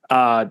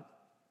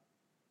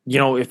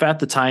 if at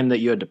the time that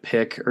you had to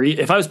pick, or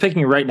if I was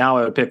picking right now,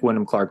 I would pick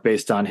Wyndham Clark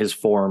based on his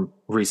form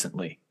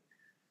recently.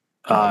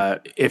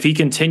 If he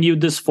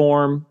continued this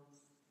form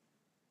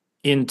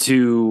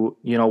into,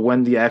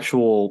 when the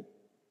actual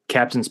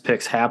captain's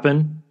picks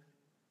happen,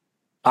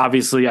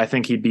 obviously I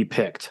think he'd be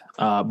picked.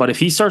 But if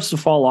he starts to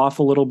fall off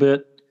a little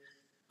bit,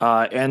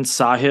 and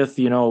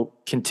Sahith,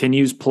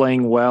 continues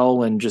playing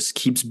well and just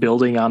keeps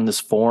building on this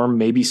form,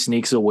 maybe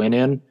sneaks a win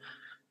in,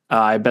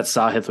 I bet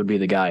Sahith would be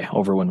the guy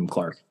over Wyndham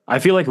Clark. I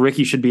feel like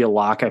Ricky should be a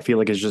lock. I feel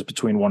like it's just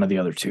between one of the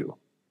other two.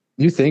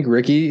 You think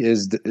Ricky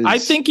is I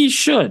think he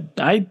should.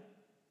 I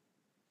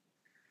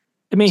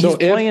mean, so he's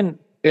playing.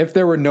 If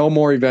there were no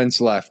more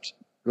events left,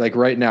 like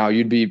right now,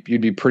 you'd be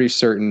pretty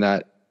certain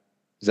that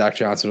Zach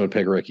Johnson would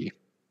pick Ricky.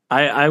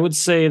 I would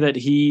say that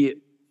he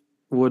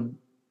would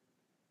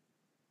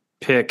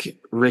pick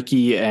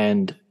Ricky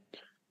and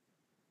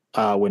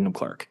Wyndham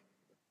Clark.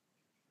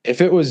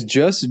 If it was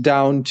just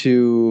down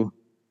to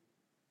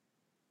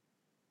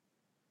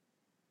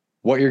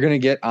what you're going to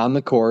get on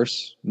the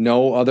course,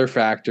 no other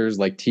factors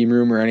like team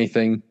room or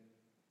anything,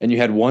 and you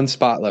had one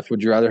spot left,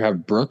 would you rather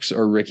have Brooks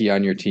or Ricky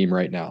on your team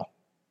right now?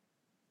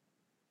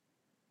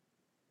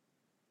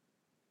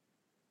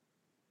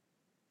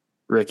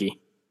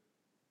 Ricky.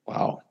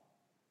 Wow.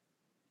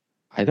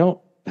 I don't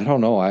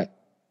know. I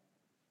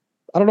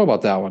don't know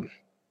about that one.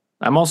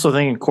 I'm also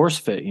thinking course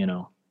fit,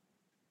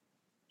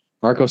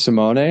 Marco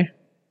Simone.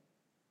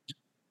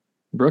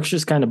 Brooks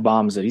just kind of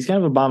bombs it. He's kind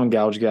of a bomb and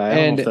gouge guy. I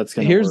don't know if that's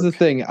going to work. Here's the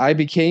thing. I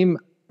became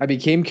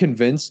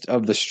convinced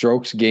of the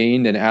strokes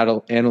gained and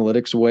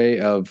analytics way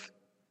of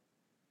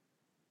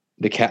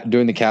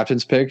doing the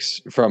captain's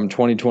picks from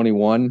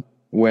 2021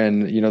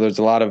 when, there's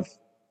a lot of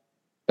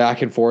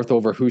back and forth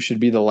over who should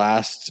be the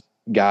last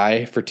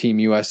guy for Team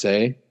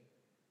USA.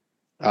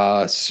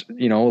 A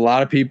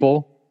lot of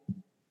people,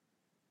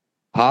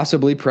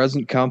 possibly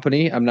present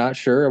company, I'm not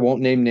sure, I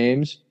won't name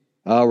names,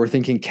 we're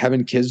thinking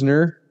Kevin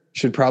Kisner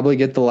should probably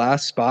get the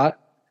last spot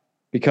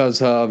because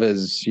of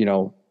his,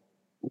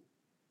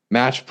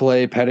 match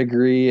play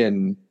pedigree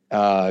and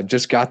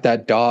just got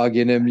that dog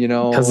in him,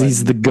 because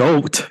he's the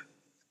GOAT.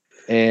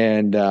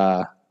 And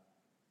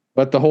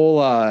but the whole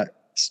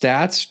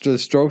stats, the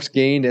strokes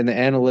gained, and the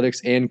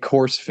analytics and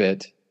course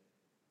fit,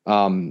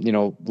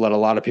 led a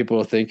lot of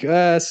people to think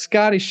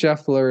Scotty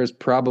Scheffler is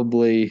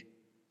probably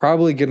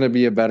going to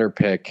be a better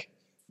pick,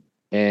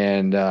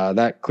 and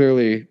that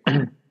clearly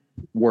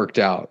worked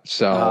out.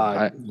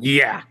 So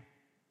yeah,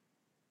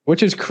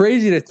 which is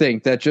crazy to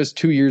think that just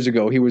 2 years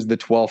ago he was the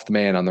 12th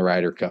man on the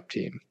Ryder Cup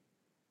team.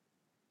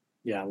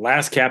 Yeah,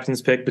 last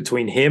captain's pick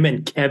between him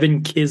and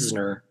Kevin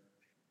Kisner.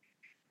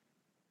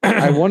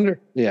 I wonder.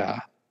 Yeah,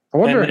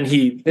 and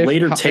he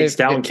later takes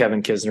down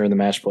Kevin Kisner in the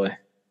match play.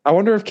 I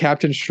wonder if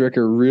Captain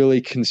Stricker really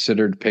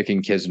considered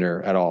picking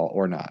Kisner at all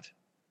or not.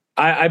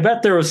 I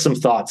bet there was some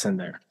thoughts in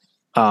there.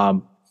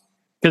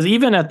 Because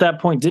even at that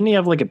point, didn't he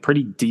have like a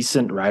pretty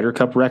decent Ryder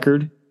Cup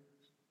record?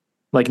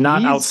 Like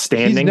not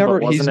outstanding. He's never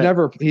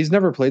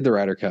played the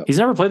Ryder Cup. He's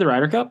never played the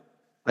Ryder Cup?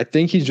 I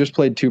think he's just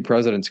played 2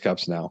 President's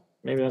Cups now.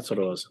 Maybe that's what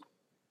it was.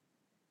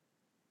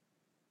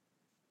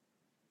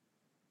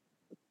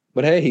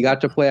 But hey, he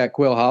got to play at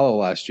Quail Hollow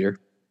last year.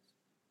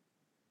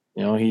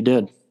 He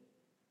did.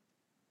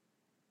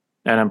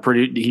 And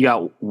he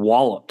got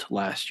walloped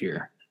last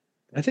year.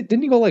 I think,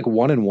 didn't he go like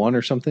 1-1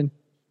 or something?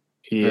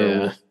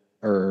 Yeah.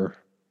 Or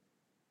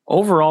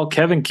overall,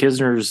 Kevin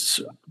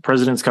Kisner's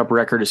President's Cup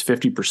record is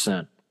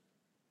 50%.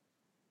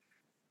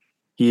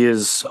 He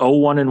is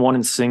 0-1-1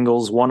 in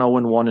singles,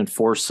 1-0-1 in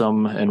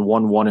foursome, and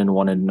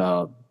 1-1-1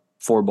 in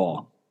four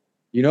ball.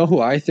 You know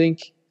who I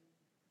think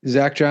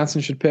Zach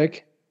Johnson should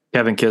pick?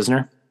 Kevin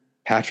Kisner.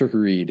 Patrick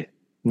Reed.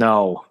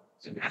 No.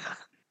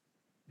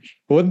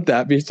 Wouldn't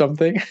that be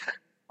something?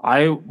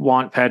 I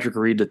want Patrick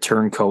Reed to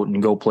turncoat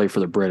and go play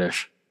for the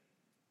British.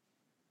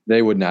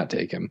 They would not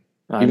take him.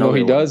 Even though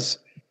he does.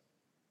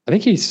 I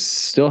think he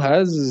still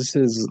has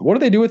his. What do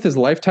they do with his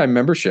lifetime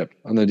membership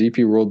on the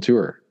DP World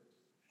Tour?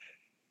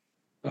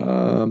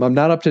 I'm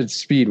not up to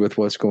speed with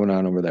what's going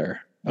on over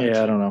there.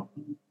 Yeah, I don't know.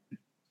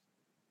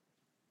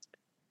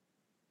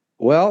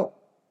 Well,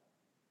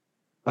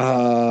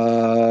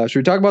 should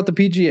we talk about the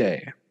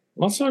PGA?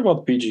 Let's talk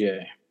about the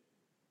PGA.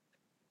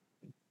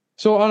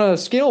 So on a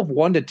scale of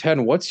 1 to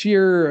 10, what's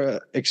your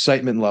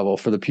excitement level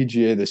for the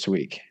PGA this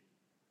week?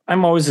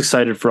 I'm always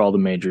excited for all the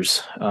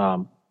majors.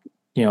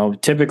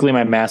 Typically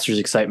my Masters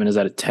excitement is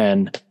at a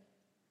 10.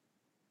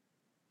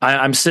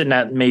 I'm sitting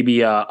at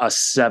maybe a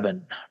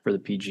 7 for the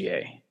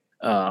PGA.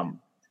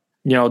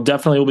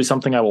 Definitely will be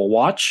something I will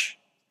watch,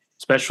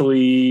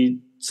 especially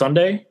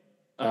Sunday.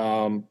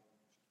 Coming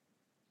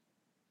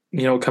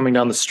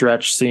down the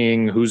stretch,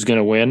 seeing who's going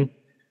to win.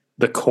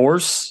 The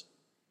course,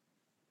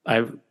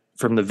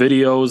 from the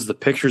videos, the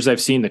pictures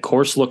I've seen, the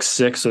course looks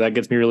sick, so that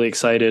gets me really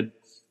excited.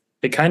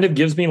 It kind of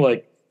gives me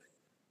like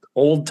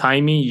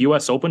old-timey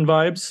US Open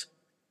vibes.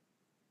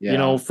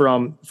 Yeah.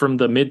 From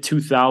the mid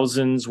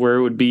 2000s where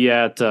it would be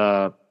at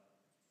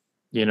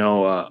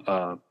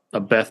a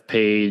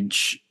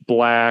Bethpage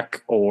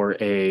Black or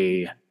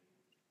a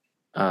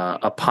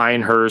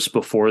Pinehurst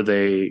before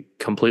they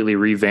completely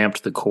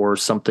revamped the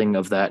course, something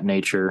of that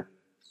nature.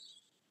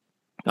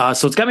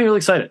 So it's got me really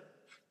excited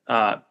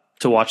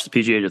to watch the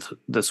PGA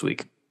this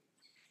week.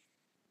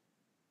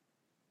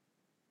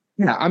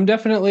 Yeah, I'm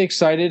definitely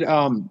excited.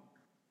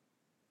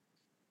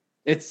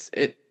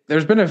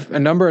 There's been a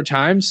number of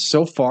times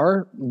so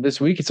far this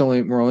week.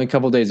 We're only a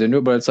couple days into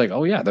it, but it's like,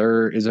 oh yeah,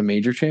 there is a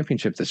major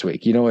championship this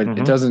week. It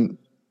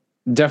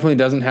definitely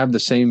doesn't have the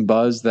same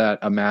buzz that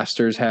a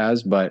Masters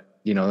has, but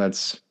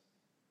that's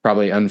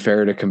probably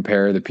unfair to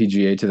compare the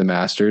PGA to the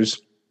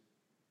Masters.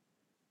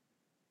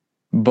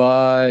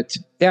 But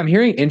yeah, I'm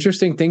hearing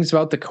interesting things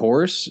about the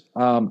course.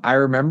 I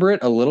remember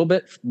it a little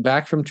bit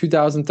back from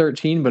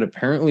 2013, but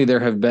apparently there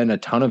have been a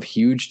ton of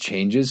huge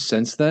changes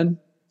since then.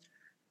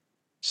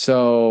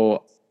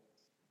 So,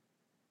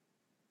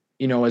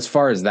 as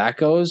far as that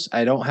goes,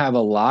 I don't have a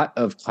lot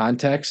of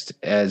context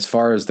as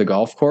far as the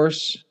golf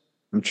course.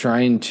 I'm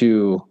trying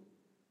to,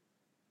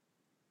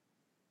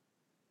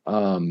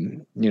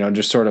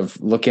 just sort of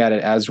look at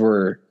it as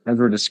we're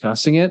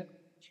discussing it.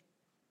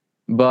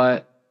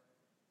 But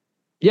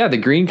yeah, the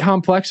green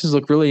complexes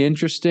look really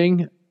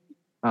interesting.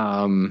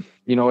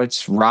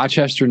 It's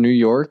Rochester, New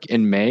York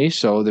in May,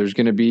 so there's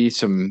going to be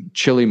some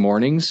chilly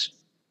mornings,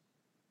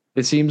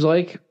 it seems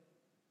like.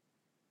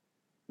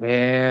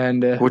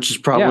 And which is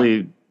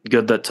probably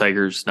good that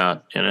Tiger's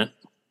not in it.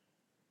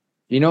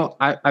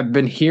 I've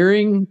been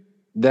hearing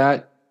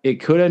that it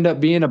could end up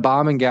being a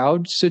bomb and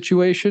gouge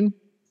situation.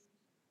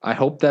 I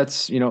hope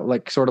that's,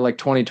 like sort of like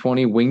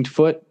 2020 winged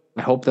foot.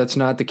 I hope that's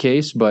not the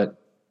case,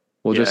 but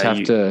we'll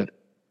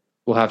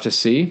have to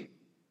see.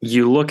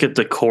 You look at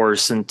the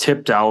course and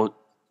tipped out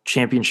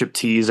championship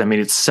tees. I mean,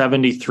 it's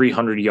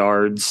 7,300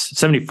 yards,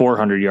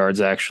 7,400 yards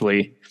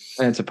actually.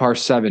 And it's a par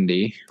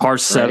 70. Par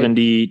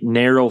 70, right?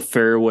 Narrow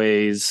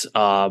fairways,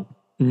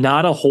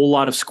 not a whole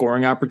lot of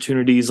scoring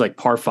opportunities like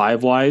par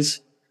 5 wise.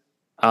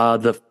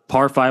 The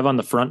par 5 on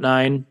the front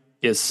nine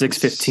is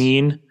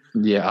 615.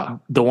 Yeah.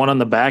 The one on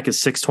the back is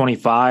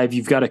 625.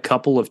 You've got a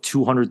couple of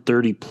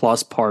 230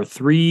 plus par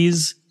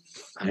 3s.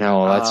 I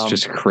know, that's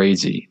just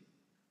crazy.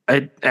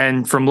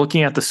 And from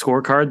looking at the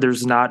scorecard,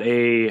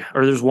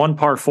 there's one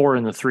par 4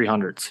 in the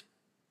 300s.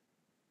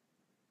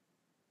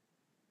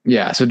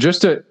 Yeah, so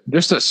just a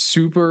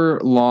super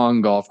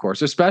long golf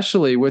course,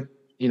 especially with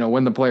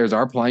when the players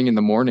are playing in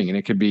the morning, and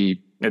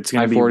it's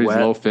high 40s, wet.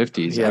 Low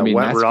 50s. Yeah,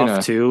 wet,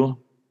 rough too.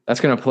 That's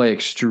gonna play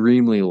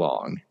extremely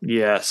long.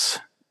 Yes.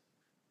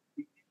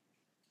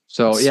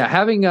 So yeah,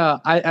 having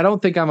I don't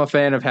think I'm a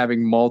fan of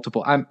having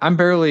multiple. I'm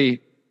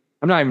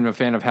not even a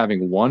fan of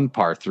having one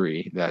par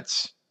 3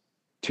 that's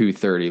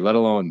 230, let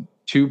alone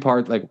two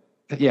part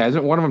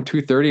isn't one of them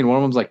 230 and one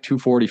of them's like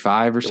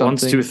 245 or something?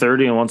 One's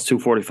 230 and one's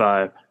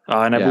 245.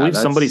 And I believe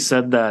somebody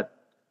said that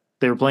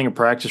they were playing a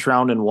practice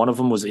round and one of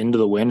them was into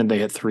the wind and they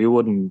hit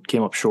 3-wood and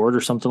came up short or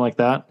something like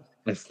that.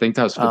 I think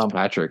that was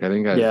Fitzpatrick. I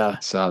think I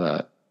saw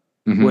that.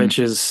 Mm-hmm. Which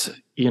is,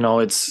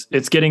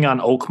 it's getting on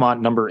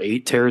Oakmont number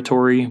 8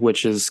 territory,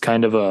 which is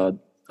kind of a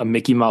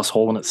Mickey Mouse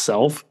hole in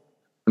itself.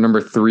 Number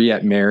 3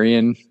 at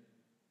Marion.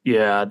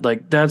 Yeah,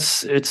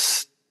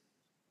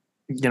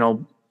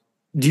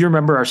 do you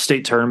remember our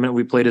state tournament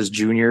we played as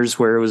juniors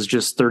where it was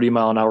just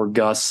 30-mile-an-hour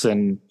gusts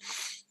and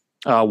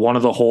one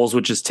of the holes,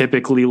 which is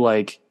typically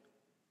like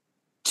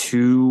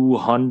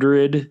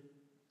 200,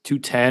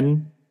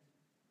 210,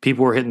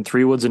 people were hitting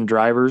 3-woods and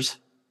drivers.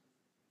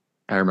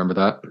 I remember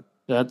that.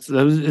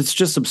 It's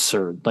just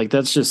absurd. Like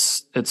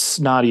it's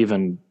not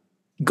even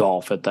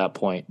golf at that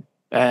point.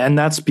 And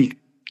that's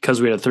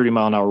because we had a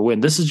 30-mile-an-hour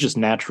wind. This is just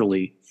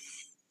naturally,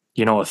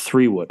 a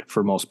 3-wood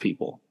for most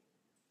people.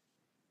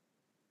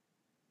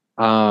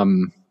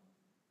 And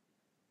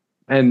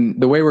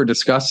the way we're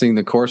discussing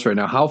the course right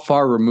now, how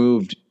far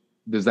removed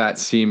does that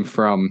seem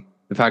from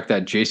the fact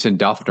that Jason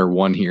Duffner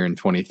won here in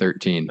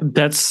 2013?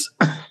 That's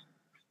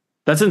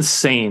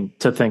insane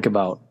to think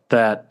about.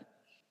 That,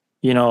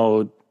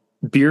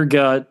 beer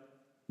gut,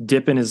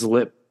 dip in his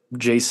lip,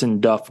 Jason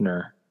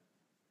Duffner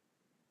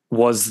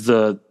was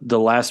the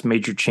last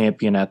major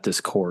champion at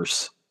this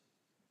course.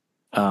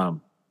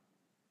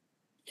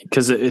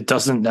 Because it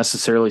doesn't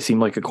necessarily seem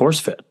like a course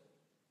fit.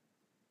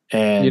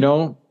 And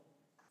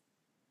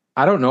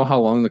I don't know how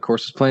long the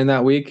course was playing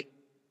that week,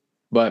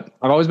 but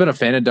I've always been a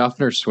fan of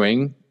Duffner's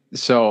swing.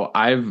 So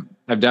I've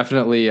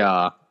definitely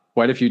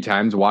quite a few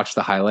times watched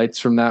the highlights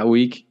from that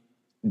week.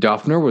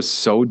 Duffner was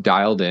so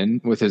dialed in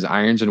with his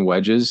irons and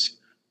wedges.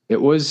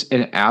 It was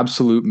an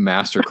absolute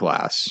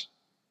masterclass.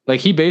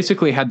 Like he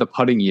basically had the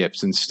putting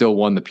yips and still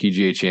won the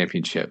PGA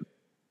Championship.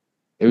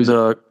 It was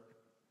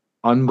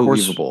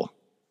unbelievable.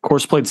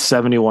 Course played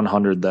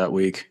 7,100 that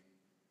week.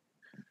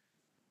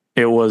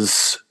 It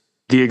was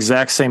the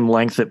exact same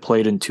length it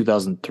played in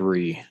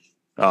 2003.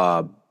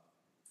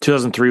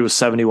 2003 was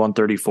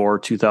 7134.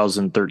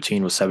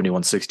 2013 was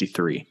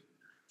 7163.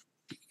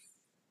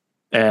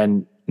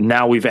 And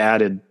now we've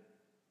added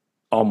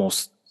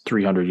almost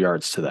 300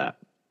 yards to that.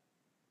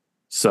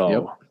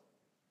 So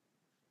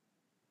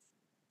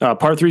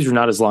Par threes were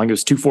not as long. It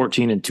was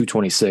 214 and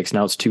 226.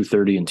 Now it's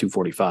 230 and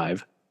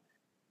 245.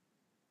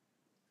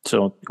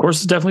 So the course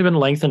has definitely been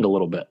lengthened a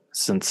little bit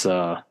since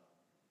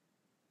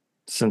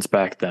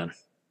back then.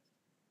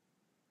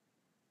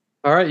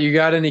 All right, you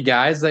got any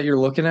guys that you're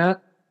looking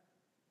at?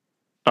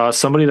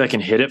 Somebody that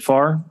can hit it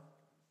far.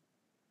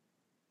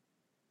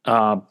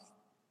 If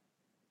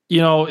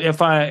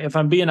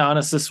I'm being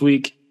honest this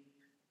week,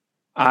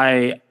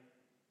 I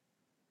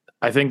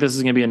think this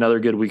is going to be another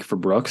good week for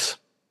Brooks.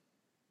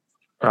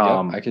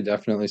 I could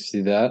definitely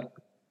see that.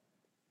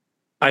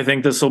 I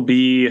think this will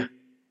be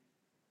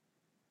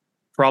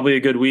probably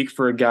a good week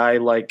for a guy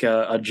like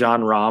a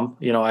John Rahm.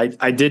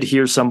 I did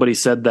hear somebody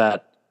said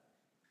that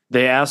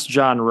they asked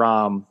John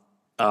Rahm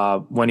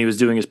when he was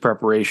doing his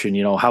preparation,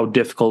 how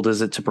difficult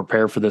is it to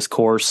prepare for this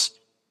course?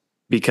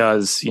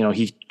 Because,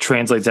 he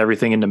translates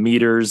everything into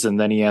meters and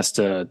then he has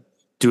to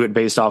do it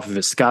based off of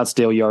his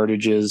Scottsdale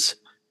yardages.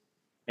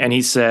 And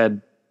he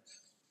said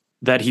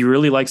that he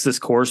really likes this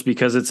course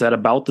because it's at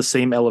about the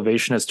same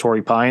elevation as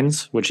Torrey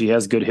Pines, which he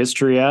has good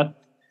history at.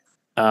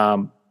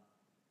 John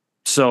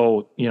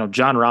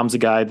Rahm's a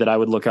guy that I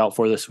would look out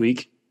for this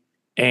week.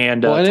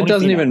 And it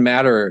doesn't even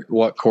matter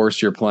what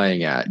course you're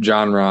playing at.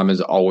 John Rahm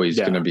is always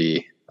going to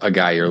be a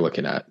guy you're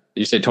looking at.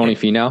 You say Tony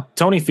Finau?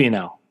 Tony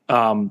Finau.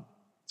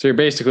 So you're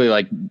basically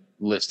like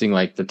listing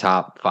like the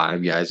top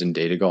 5 guys in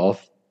data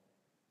golf.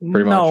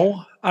 Pretty much.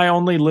 No, I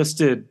only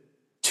listed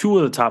 2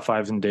 of the top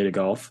 5s in data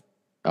golf.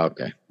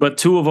 Okay. But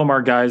 2 of them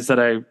are guys that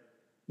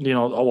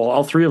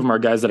all 3 of them are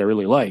guys that I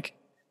really like.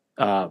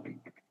 I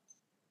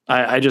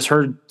just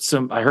heard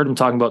him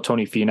talking about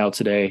Tony Finau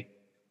today,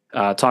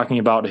 talking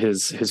about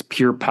his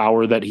pure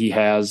power that he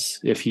has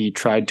if he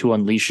tried to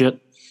unleash it.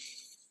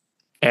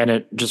 And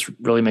it just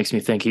really makes me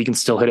think he can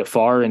still hit it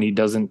far and he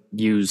doesn't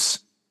use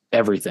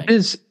everything.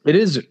 It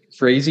is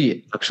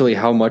crazy actually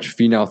how much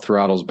Finau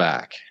throttles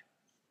back.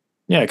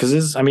 Yeah, because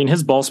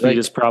his ball speed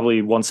is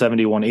probably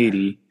 170,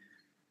 180.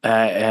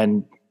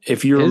 And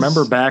if you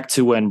remember back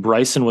to when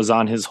Bryson was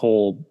on his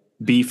whole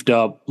beefed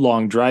up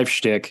long drive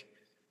shtick,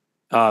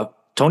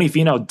 Tony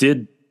Finau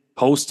did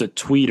post a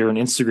tweet or an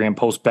Instagram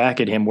post back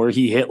at him where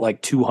he hit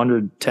like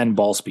 210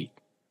 ball speed.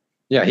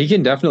 Yeah, he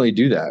can definitely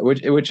do that,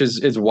 which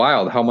is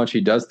wild how much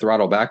he does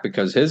throttle back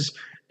because his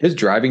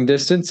driving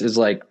distance is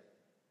like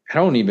I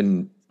don't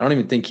even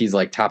think he's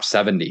like top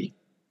 70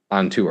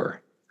 on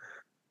tour,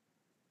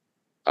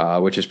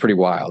 which is pretty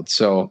wild.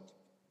 So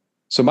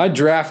my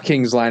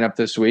DraftKings lineup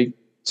this week.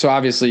 So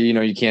obviously,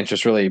 you can't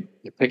just really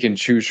pick and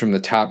choose from the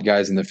top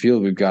guys in the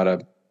field. We've got a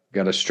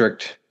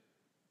strict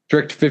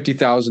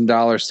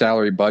 $50,000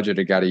 salary budget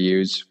I got to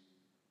use.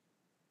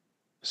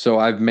 So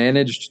I've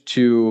managed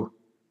to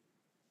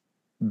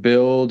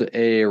build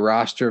a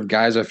roster of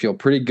guys I feel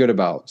pretty good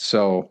about.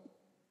 So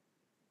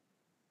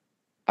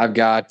I've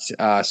got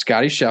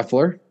Scotty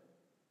Scheffler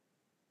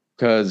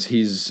because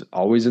he's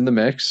always in the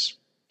mix.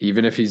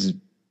 Even if he's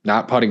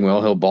not putting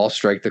well, he'll ball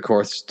strike the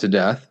course to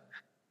death.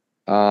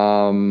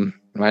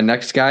 My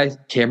next guy,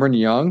 Cameron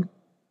Young,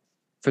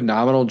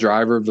 phenomenal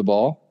driver of the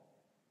ball.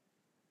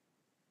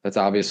 That's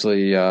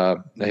obviously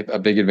a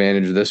big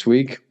advantage this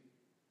week.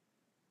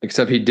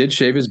 Except he did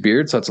shave his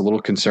beard, so that's a little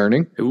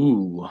concerning.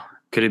 Ooh,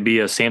 could it be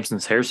a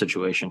Samson's hair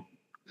situation?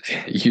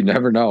 You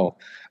never know.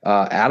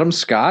 Adam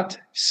Scott,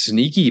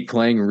 sneaky,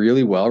 playing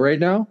really well right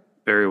now.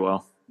 Very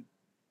well.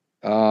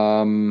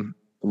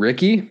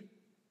 Ricky.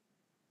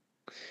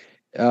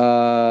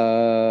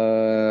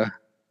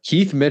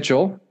 Keith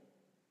Mitchell,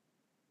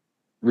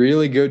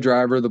 really good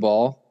driver of the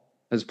ball.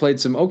 Has played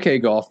some okay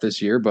golf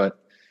this year, but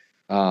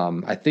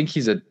I think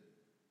he's a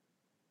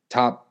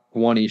top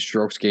 20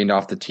 strokes gained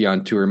off the tee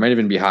on tour. Might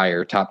even be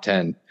higher, top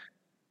 10.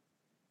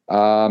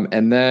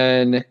 And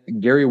then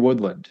Gary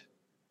Woodland.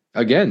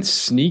 Again,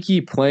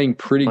 sneaky, playing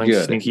pretty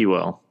good. Sneaky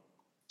well.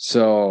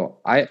 So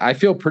I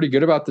feel pretty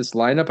good about this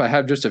lineup. I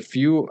have just a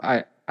few.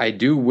 I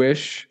do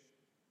wish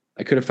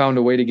I could have found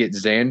a way to get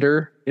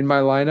Xander in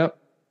my lineup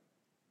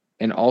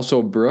and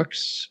also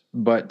Brooks.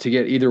 But to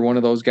get either one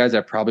of those guys,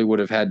 I probably would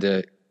have had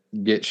to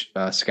get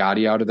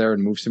Scotty out of there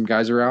and move some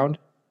guys around.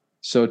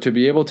 So to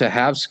be able to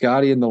have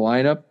Scotty in the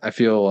lineup, I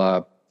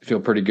feel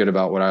pretty good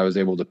about what I was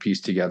able to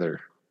piece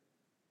together.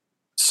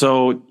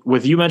 So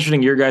with you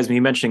mentioning your guys, me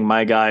mentioning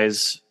my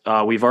guys,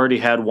 we've already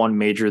had one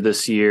major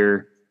this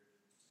year.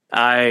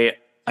 I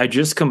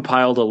just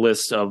compiled a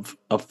list of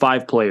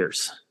 5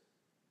 players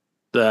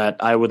that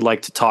I would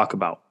like to talk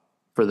about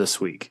for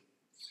this week.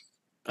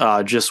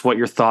 Just what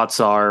your thoughts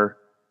are,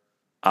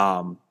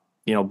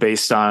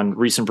 based on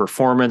recent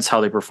performance,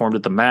 how they performed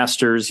at the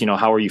Masters,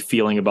 how are you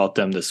feeling about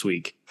them this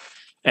week?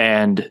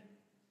 And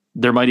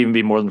there might even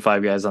be more than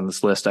 5 guys on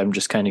this list. I'm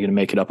just kind of going to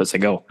make it up as I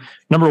go.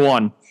 Number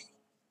 1,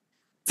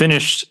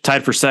 finished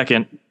tied for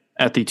second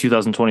at the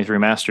 2023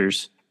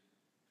 Masters.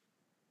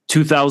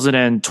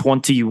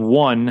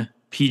 2021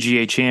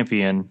 PGA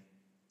champion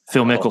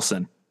Phil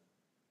Mickelson.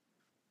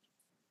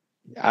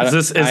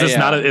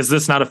 Is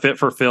this not a fit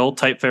for Phil?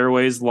 Tight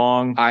fairways,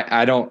 long.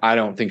 I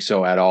don't think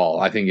so at all.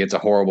 I think it's a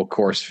horrible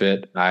course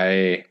fit.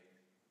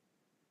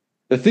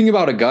 The thing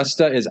about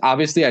Augusta is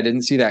obviously I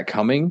didn't see that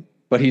coming,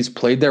 but he's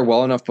played there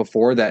well enough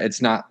before that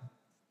it's not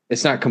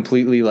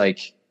completely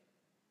like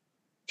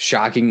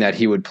shocking that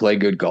he would play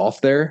good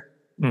golf there.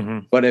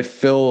 Mm-hmm. But if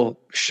Phil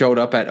showed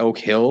up at Oak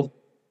Hill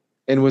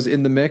and was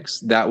in the mix,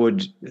 that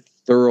would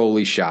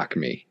thoroughly shock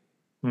me.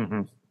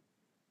 Mm-hmm.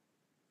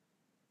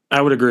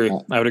 I would agree.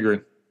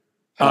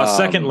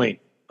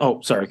 Secondly,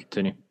 sorry,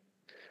 continue.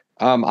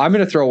 I'm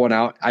going to throw one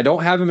out. I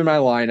don't have him in my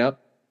lineup.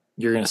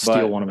 You're going to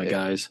steal one of my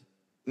guys.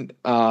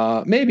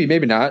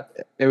 Maybe not.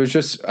 It was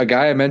just a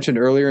guy I mentioned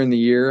earlier in the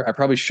year. I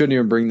probably shouldn't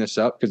even bring this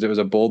up because it was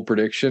a bold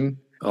prediction.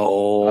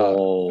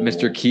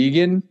 Mr.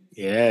 Keegan.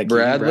 Yeah,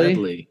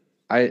 Bradley.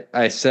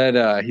 I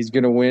said he's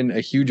going to win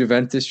a huge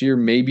event this year,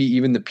 maybe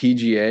even the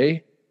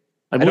PGA.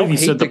 I believe you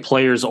said the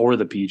Players or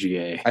the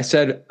PGA.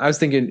 I was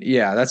thinking,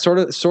 yeah, that's sort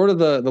of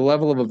the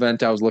level of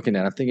event I was looking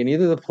at. I'm thinking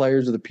either the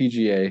Players or the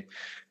PGA.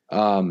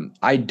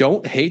 I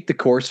don't hate the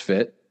course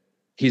fit.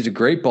 He's a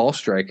great ball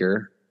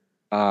striker.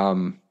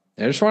 I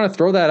just want to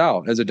throw that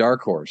out as a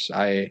dark horse.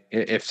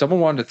 If someone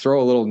wanted to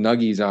throw a little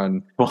nuggies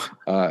on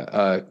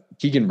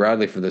Keegan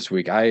Bradley for this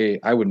week,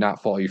 I would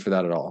not fault you for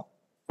that at all.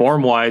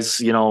 Form wise,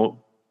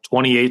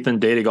 28th in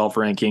data golf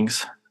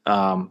rankings,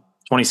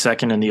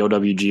 22nd in the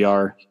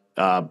OWGR,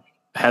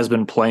 has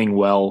been playing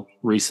well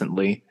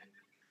recently.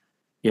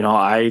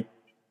 I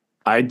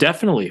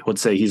definitely would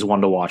say he's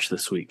one to watch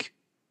this week.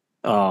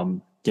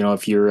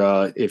 If you're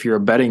a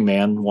betting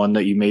man, one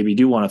that you maybe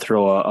do want to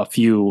throw a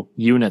few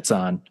units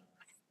on.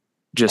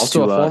 Just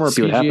also to, a former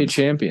see PGA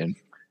champion.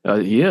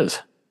 He is.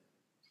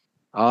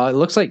 It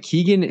looks like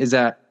Keegan is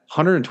at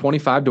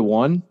 125 to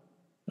 1.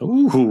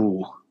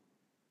 Ooh.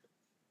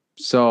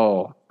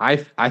 So I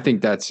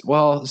think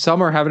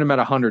some are having him at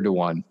 100 to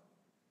 1.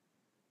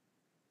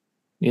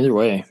 Either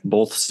way,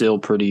 both still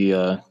pretty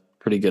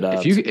good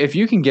odds. If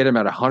you can get him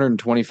at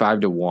 125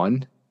 to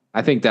 1,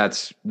 I think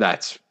that's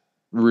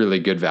really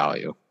good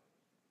value.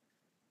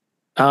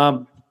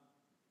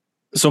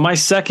 So my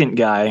second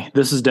guy,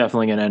 this is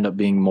definitely going to end up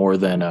being more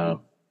than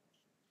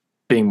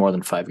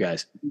 5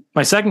 guys.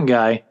 My second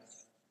guy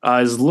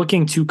is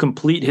looking to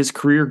complete his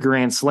career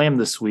Grand Slam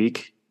this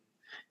week.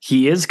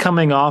 He is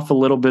coming off a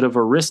little bit of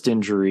a wrist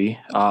injury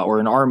or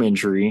an arm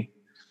injury.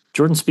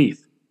 Jordan Spieth.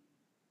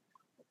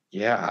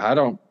 Yeah,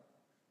 Do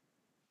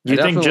you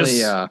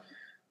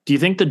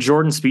think the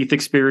Jordan Spieth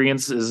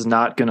experience is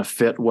not going to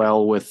fit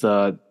well with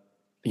a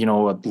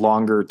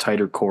longer,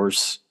 tighter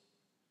course?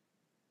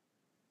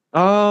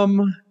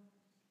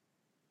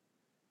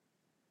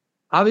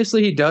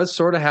 Obviously he does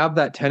sort of have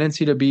that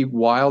tendency to be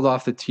wild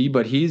off the tee,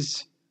 but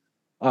he's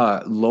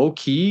low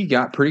key,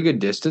 got pretty good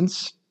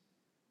distance.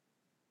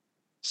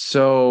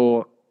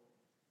 So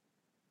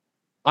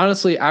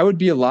honestly, I would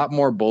be a lot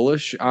more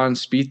bullish on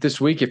Spieth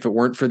this week if it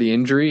weren't for the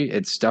injury.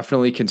 It's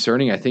definitely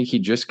concerning. I think he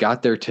just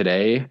got there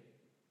today,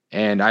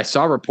 and I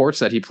saw reports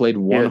that he played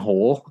one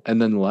hole and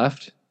then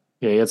left.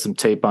 Yeah, he had some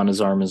tape on his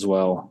arm as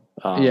well.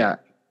 Yeah.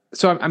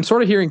 So I'm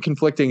sort of hearing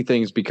conflicting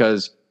things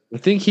because I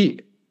think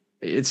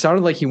it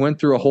sounded like he went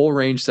through a whole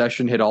range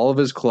session, hit all of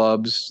his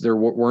clubs. There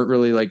weren't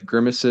really like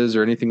grimaces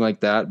or anything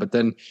like that. But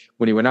then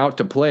when he went out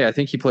to play, I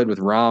think he played with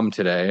Rahm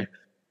today.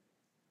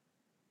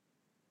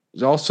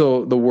 There's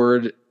also the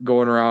word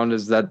going around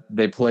is that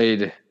that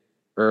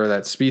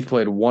Spieth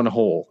played one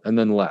hole and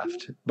then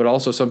left. But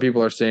also some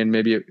people are saying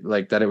maybe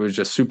like that it was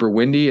just super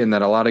windy and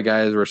that a lot of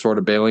guys were sort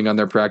of bailing on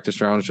their practice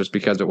rounds just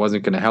because it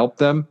wasn't going to help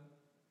them.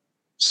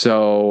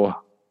 So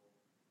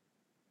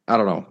I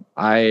don't know.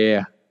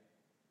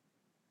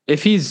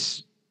 If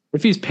he's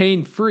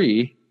pain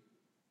free,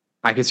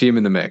 I could see him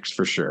in the mix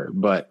for sure,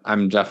 but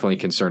I'm definitely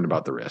concerned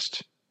about the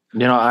wrist.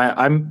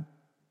 I'm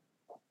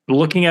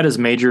looking at his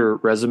major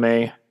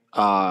resume,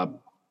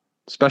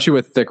 especially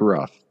with thick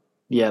rough.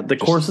 Yeah, the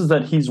courses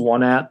that he's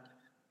won at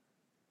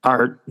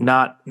are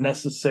not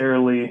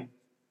necessarily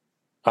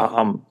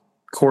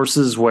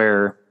courses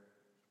where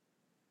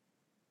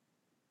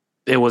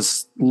it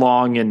was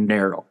long and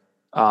narrow.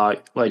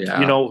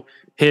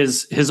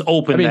 His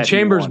open. I mean,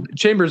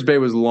 Chambers Bay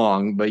was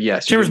long, but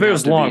yes, Chambers Bay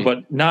was long,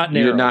 but not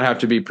narrow. You did not have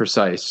to be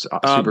precise,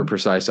 super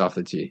precise off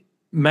the tee.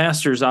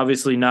 Masters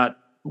obviously not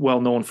well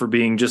known for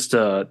being just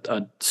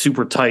a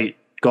super tight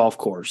golf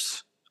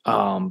course.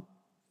 The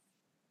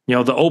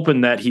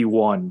Open that he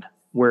won,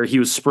 where he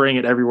was spraying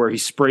it everywhere, he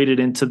sprayed it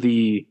into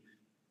the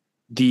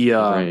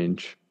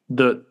range,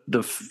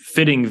 the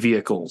fitting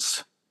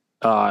vehicles.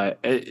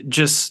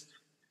 Just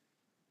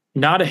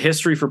not a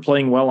history for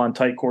playing well on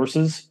tight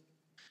courses.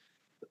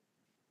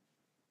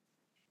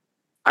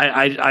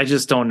 I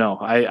just don't know.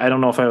 I don't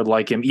know if I would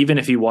like him, even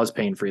if he was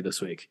pain free this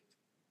week.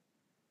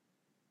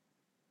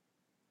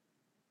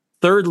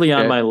 Thirdly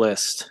on my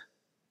list,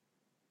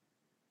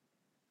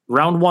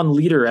 round one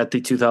leader at the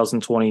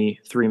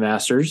 2023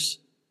 Masters,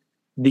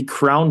 the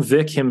Crown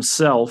Vic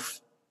himself,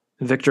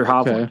 Victor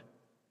Hovland. Okay.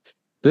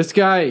 This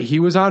guy, he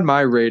was on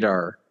my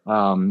radar.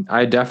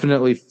 I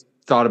definitely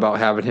thought about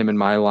having him in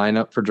my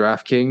lineup for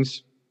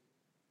DraftKings.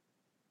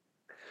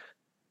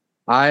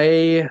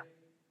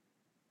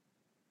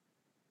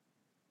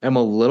 am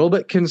a little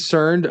bit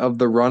concerned of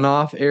the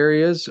runoff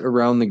areas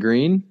around the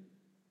green.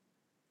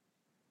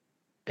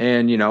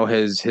 And,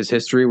 his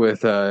history with,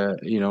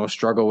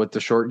 struggle with the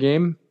short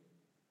game.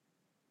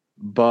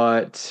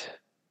 But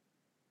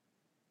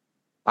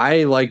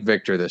I like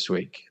Victor this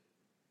week.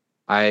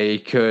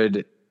 I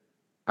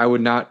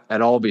would not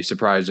at all be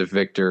surprised if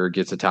Victor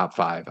gets a top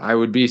 5.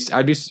 I'd be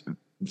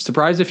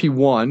surprised if he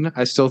won.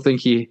 I still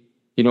think he,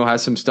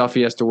 has some stuff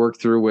he has to work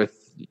through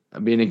with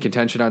being in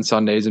contention on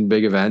Sundays and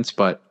big events.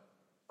 But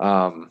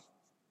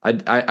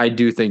I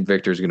do think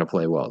Victor's going to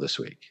play well this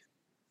week.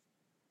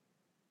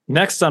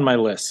 Next on my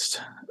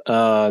list,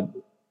 the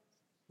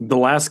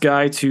last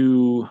guy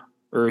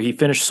he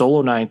finished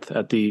solo 9th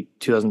at the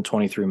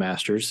 2023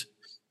 Masters,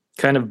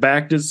 kind of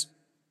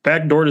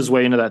backdoored his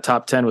way into that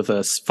top 10 with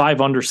a 5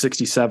 under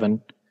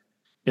 67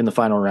 in the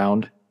final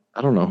round.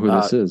 I don't know who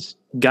this is.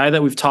 Guy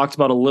that we've talked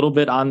about a little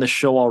bit on the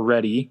show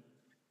already,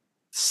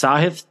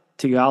 Sahith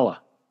Theegala.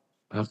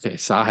 Okay,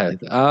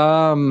 Sahith.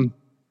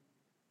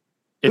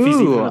 If he's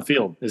even in the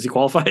field, is he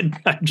qualified?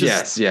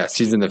 Yes,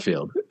 he's in the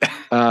field.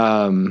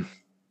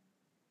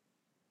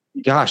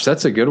 Gosh,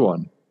 that's a good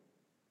one.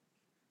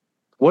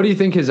 What do you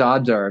think his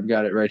odds are? I've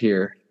got it right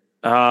here.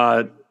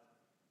 Never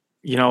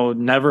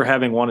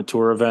having won a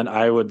tour event,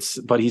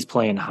 but he's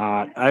playing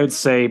hot. I would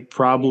say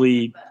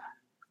probably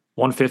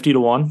 150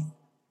 to 1.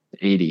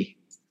 80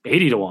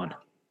 to 1.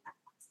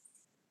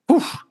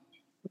 Whew.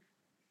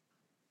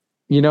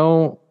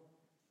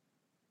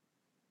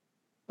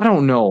 I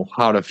don't know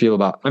how to feel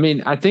about.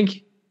 I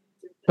think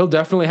he'll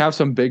definitely have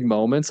some big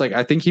moments. Like,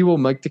 I think he will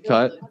make the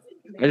cut.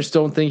 I just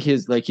don't think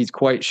he's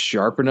quite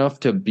sharp enough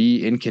to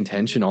be in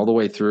contention all the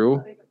way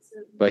through.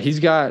 But he's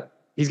got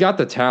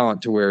the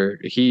talent to where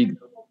he's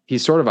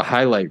sort of a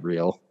highlight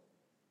reel.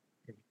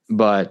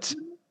 But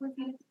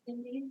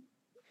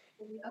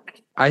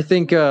I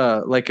think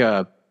like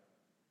a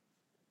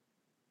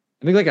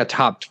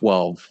top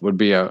 12 would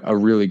be a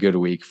really good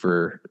week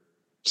for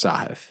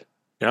Sahith.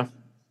 Yeah.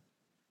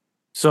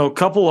 So a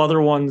couple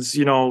other ones,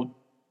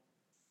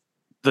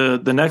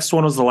 the next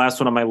one was the last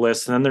one on my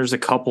list, and then there's a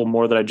couple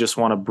more that I just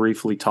want to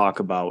briefly talk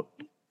about.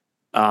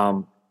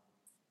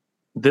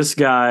 This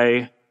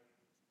guy,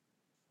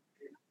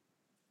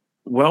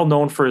 well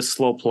known for his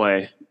slow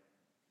play,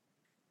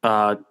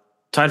 tied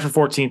for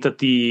 14th at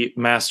the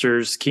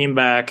Masters, came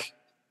back,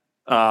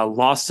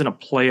 lost in a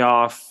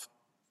playoff,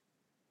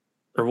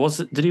 or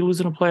did he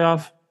lose in a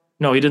playoff?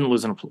 No, he didn't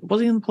lose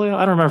was he in the playoff?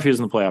 I don't remember if he was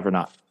in the playoff or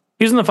not.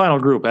 He was in the final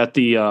group at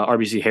the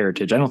RBC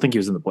Heritage. I don't think he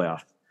was in the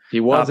playoff.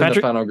 He was in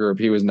the final group.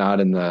 He was not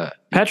in the...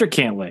 Patrick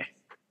Cantlay.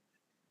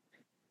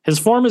 His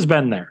form has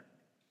been there.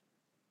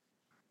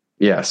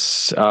 Yes.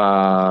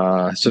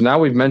 So now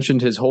we've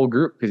mentioned his whole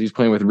group because he's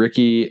playing with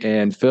Ricky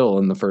and Phil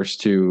in the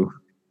first 2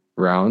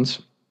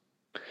 rounds.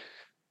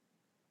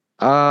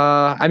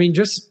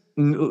 Just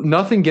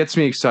nothing gets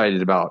me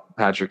excited about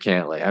Patrick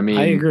Cantlay.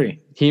 I agree.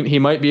 He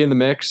might be in the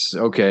mix.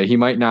 Okay. He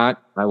might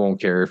not. I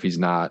won't care if he's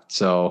not.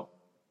 So,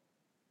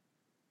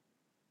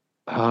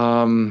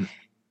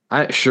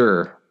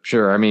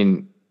 Sure. I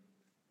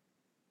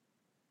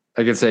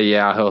could say,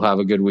 yeah, he'll have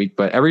a good week,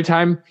 but every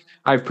time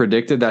I've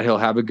predicted that he'll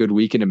have a good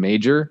week in a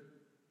major,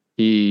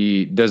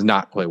 he does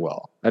not play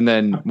well. And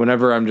then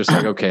whenever I'm just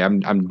like, okay,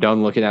 I'm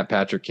done looking at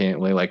Patrick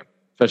Cantlay, like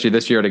especially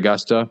this year at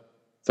Augusta,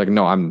 it's like,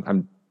 no,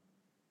 I'm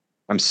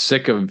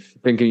sick of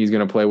thinking he's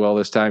going to play well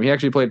this time. He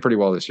actually played pretty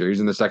well this year. He's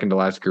in the second to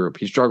last group.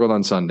 He struggled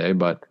on Sunday,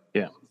 but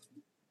yeah.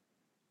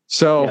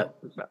 So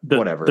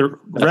whatever.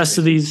 The rest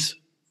of these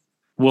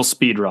we'll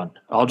speed run.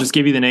 I'll just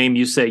give you the name.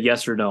 You say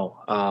yes or no.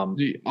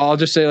 I'll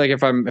just say like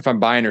if I'm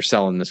buying or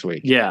selling this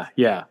week. Yeah.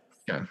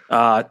 Okay.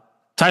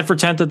 Tied for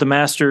 10th at the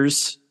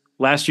Masters.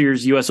 Last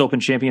year's U.S. Open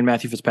champion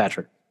Matthew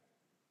Fitzpatrick.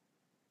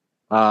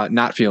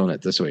 Not feeling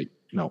it this week.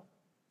 No.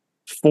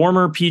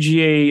 Former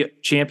PGA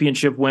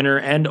Championship winner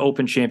and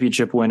Open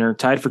Championship winner.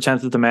 Tied for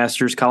 10th at the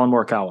Masters. Colin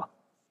Morikawa.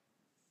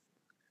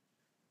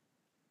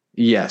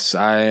 Yes,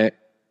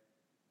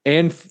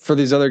 and for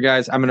these other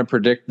guys, I'm going to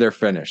predict their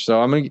finish.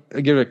 So I'm going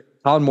to give it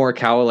Colin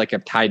Morikawa like a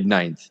tied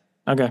 9th.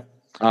 Okay.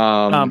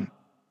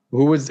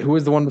 Who was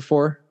the one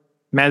before?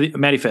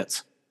 Matty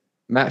Fitz.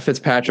 Matt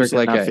Fitzpatrick,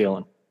 like not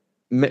feeling.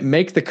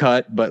 Make the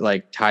cut, but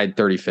like tied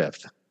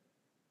 35th.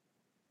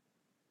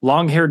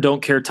 Long hair,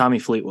 don't care. Tommy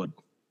Fleetwood.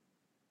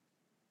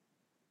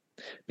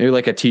 Maybe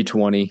like a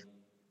T20.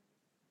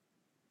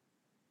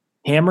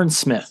 Cameron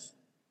Smith.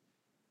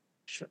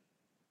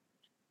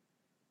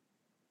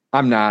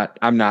 I'm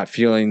not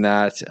feeling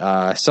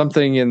that.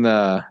 Something in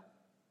the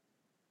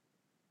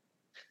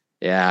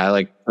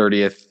like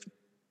 30th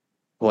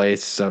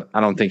place. So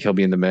I don't think he'll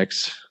be in the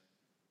mix.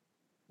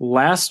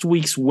 Last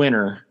week's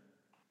winner,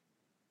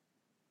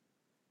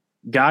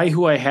 guy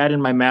who I had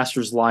in my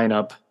Masters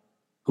lineup,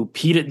 who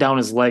peed it down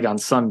his leg on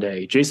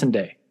Sunday, Jason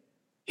Day.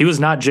 He was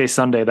not Jay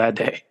Sunday that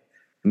day.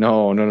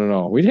 No.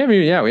 We haven't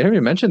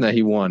even mentioned that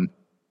he won.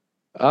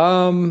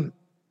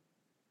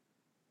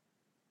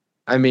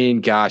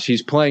 Gosh,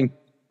 he's playing.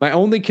 My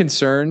only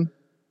concern,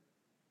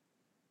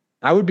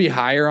 I would be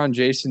higher on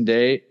Jason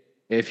Day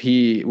if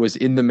he was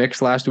in the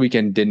mix last week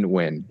and didn't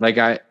win. Like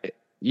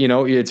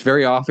it's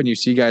very often you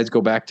see guys go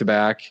back to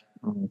back,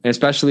 and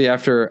especially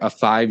after a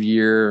 5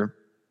 year,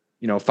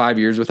 5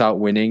 years without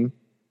winning,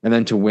 and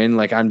then to win.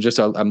 Like I'm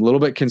a little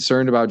bit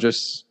concerned about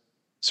just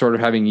sort of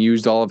having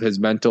used all of his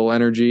mental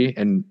energy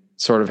and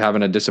sort of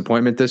having a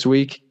disappointment this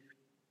week.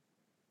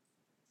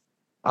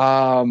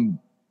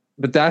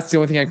 But that's the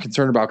only thing I'm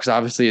concerned about, because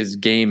obviously his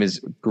game is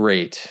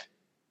great.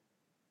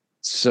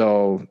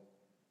 So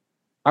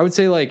I would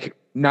say like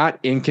not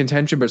in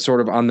contention, but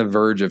sort of on the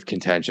verge of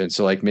contention.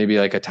 So like maybe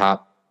like a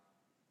top,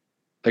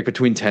 like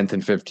between 10th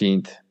and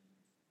 15th.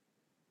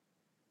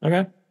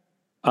 Okay.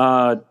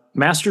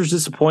 Masters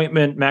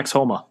disappointment, Max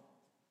Homa.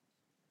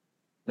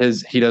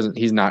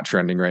 He's not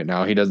trending right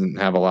now. He doesn't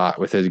have a lot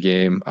with his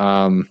game.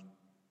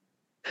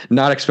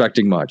 Not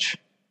expecting much.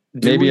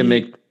 Maybe a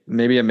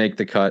make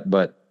the cut,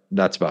 but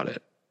that's about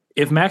it.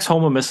 If Max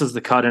Homa misses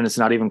the cut and it's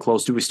not even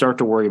close, do we start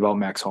to worry about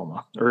Max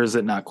Homa, or is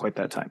it not quite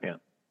that time yet?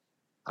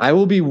 I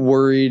will be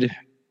worried.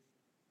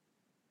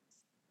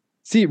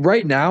 See,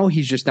 right now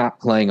he's just not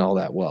playing all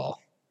that well.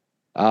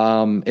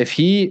 If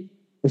he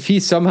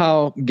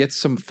somehow gets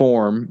some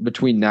form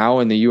between now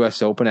and the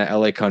U.S. Open at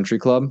LA Country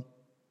Club,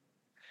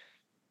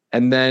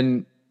 and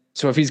then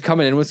so if he's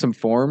coming in with some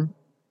form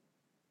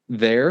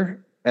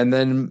there and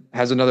then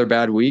has another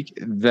bad week,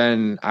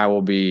 then I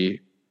will be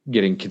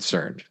getting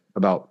concerned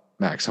about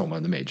Max Homa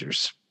in the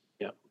majors.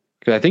 Yeah,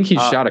 because I think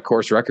he's shot a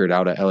course record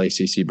out at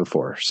LACC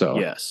before. So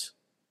yes.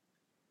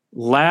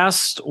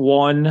 Last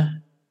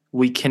one,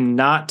 we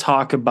cannot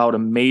talk about a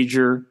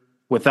major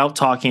without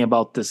talking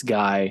about this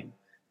guy.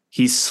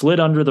 He's slid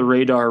under the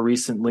radar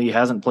recently,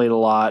 hasn't played a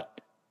lot,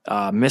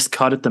 missed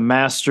cut at the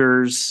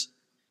Masters,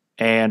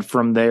 and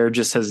from there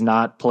just has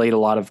not played a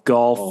lot of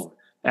golf.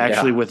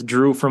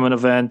 Withdrew from an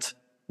event,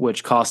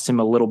 which cost him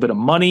a little bit of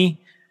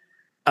money.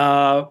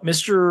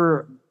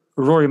 Mr.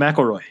 Rory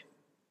McIlroy.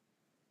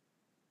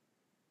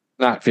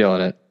 Not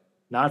feeling it.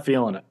 Not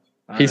feeling it.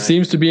 He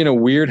seems to be in a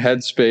weird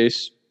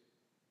headspace.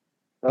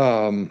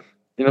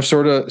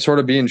 Sort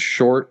of being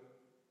short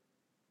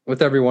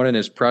with everyone in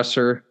his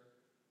presser.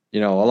 A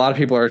lot of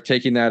people are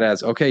taking that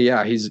as, okay,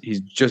 yeah, he's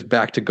just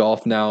back to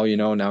golf now.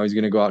 Now he's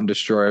going to go out and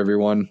destroy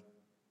everyone.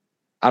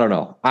 I don't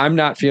know. I'm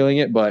not feeling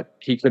it, but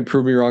he could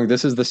prove me wrong.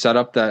 This is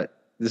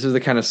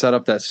the kind of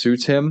setup that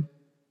suits him.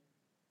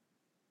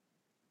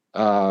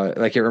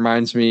 Like it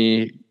reminds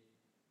me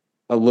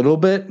a little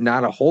bit,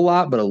 not a whole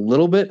lot, but a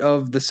little bit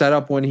of the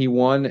setup when he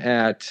won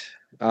at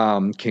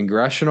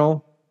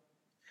Congressional.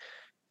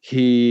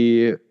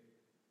 He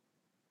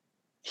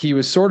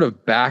was sort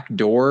of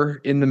backdoor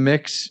in the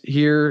mix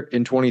here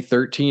in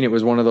 2013. It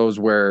was one of those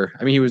where,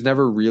 he was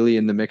never really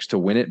in the mix to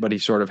win it, but he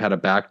sort of had a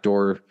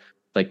backdoor,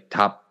 like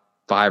top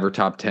 5 or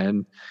top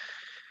 10.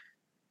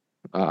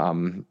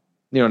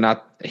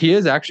 He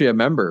is actually a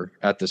member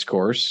at this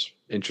course,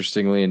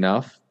 interestingly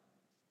enough.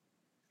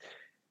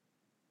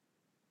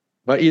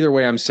 But either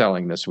way, I'm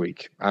selling this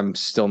week. I'm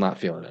still not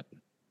feeling it.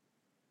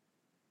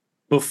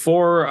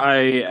 Before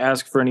I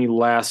ask for any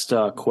last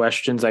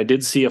questions, I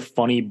did see a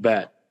funny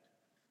bet,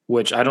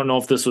 which I don't know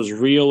if this was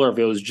real or if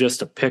it was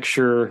just a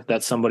picture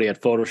that somebody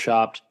had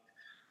photoshopped.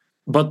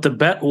 But the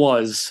bet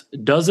was,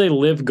 does a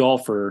live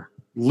golfer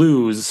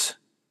lose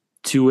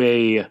to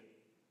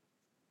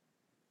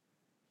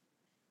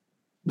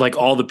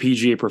all the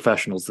PGA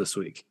professionals this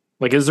week?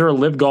 Like, is there a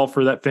live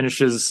golfer that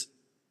finishes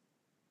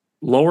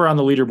lower on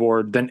the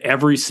leaderboard than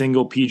every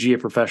single PGA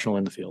professional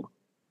in the field?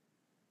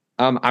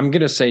 I'm going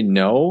to say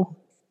no,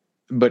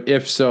 but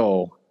if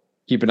so,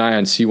 keep an eye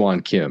on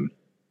Siwon Kim.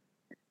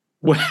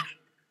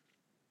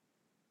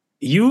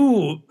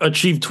 You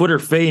achieved Twitter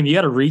fame. You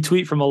got a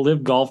retweet from a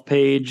live golf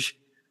page.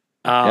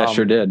 Yeah,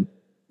 sure did.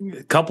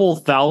 A couple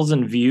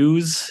thousand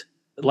views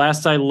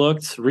last I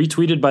looked.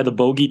 Retweeted by the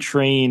Bogey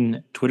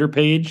Train Twitter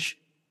page.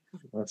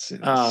 Let's see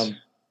this.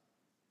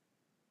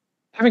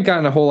 Haven't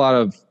gotten a whole lot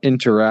of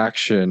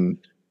interaction.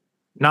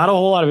 Not a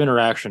whole lot of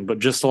interaction, but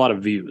just a lot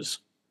of views.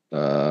 We've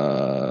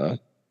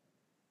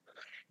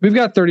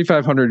got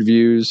 3,500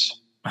 views.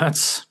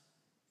 So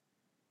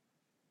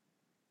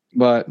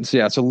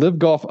Live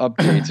Golf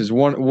Updates is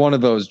one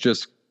of those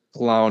just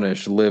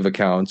clownish live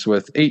accounts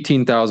with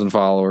 18,000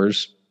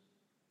 followers.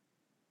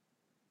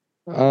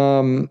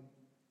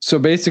 So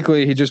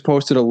basically he just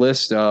posted a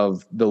list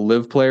of the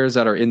live players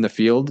that are in the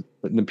field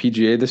in the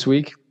PGA this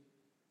week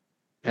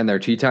and their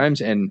tee times.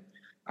 And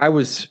I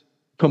was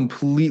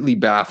completely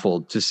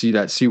baffled to see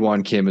that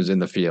Siwon Kim is in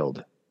the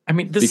field.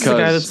 This is a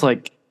guy that's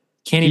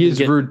can't even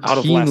get out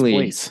of last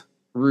place.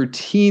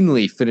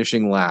 Routinely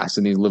finishing last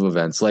in these live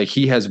events. Like,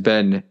 he has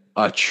been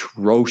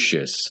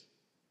atrocious.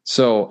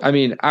 So,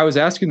 I was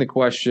asking the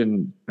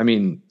question,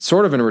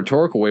 sort of in a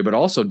rhetorical way, but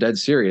also dead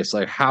serious.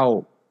 Like,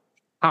 how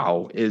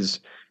is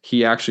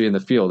he actually in the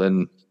field?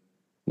 And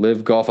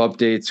Live Golf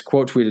Updates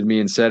quote tweeted me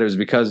and said it was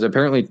because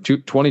apparently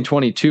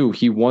 2022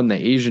 he won the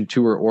Asian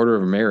Tour Order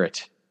of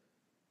Merit.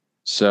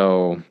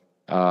 So,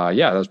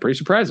 that was pretty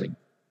surprising.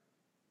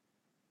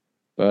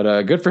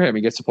 But good for him.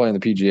 He gets to play in the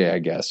PGA, I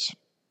guess.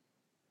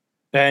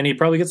 And he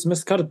probably gets a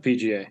missed cut at the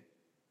PGA.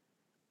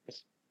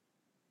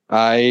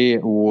 I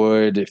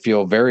would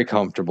feel very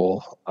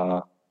comfortable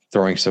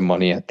throwing some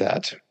money at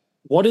that.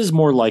 What is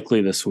more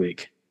likely this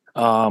week?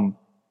 Siwon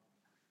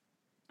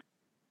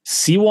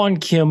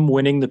Kim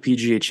winning the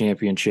PGA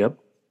Championship,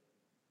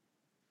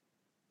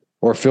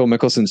 or Phil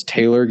Mickelson's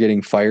Taylor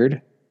getting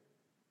fired,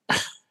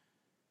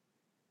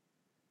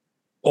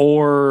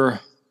 or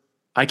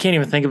I can't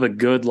even think of a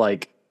good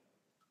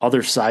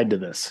other side to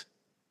this.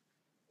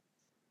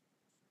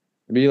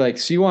 It'd be like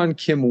Siwon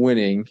Kim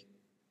winning,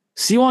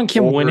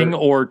 winning,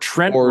 or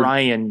Trent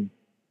Ryan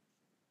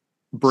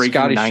breaking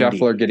Scotty 90.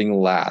 Scheffler getting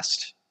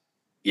last.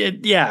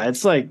 Yeah,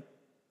 it's like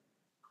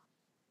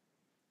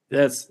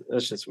that's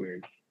just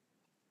weird.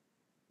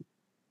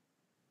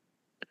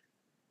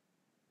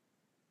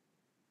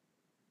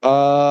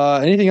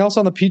 Anything else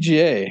on the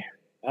PGA?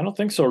 I don't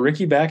think so.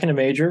 Ricky back in a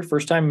major,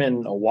 first time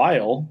in a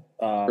while.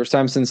 First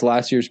time since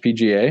last year's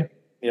PGA.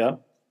 Yeah.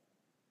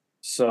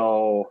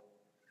 So,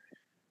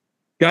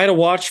 guy to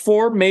watch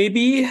for,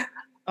 maybe.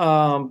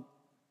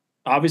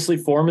 Obviously,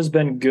 form has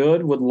been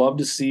good. Would love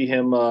to see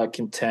him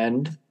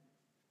contend.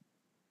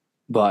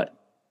 But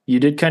you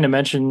did kind of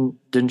mention,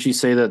 didn't you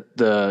say that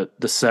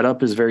the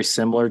setup is very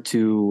similar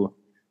to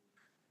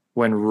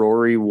when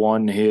Rory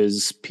won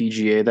his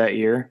PGA that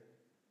year?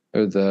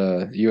 Or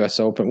the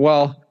U.S. Open.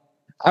 Well,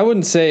 I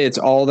wouldn't say it's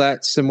all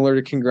that similar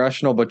to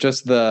Congressional, but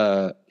just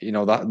the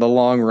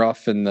long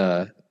rough and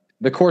the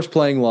course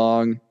playing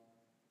long.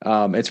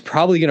 It's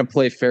probably going to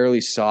play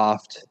fairly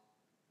soft.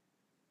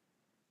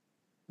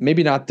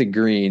 Maybe not the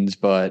greens,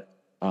 but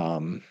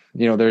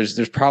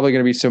there's probably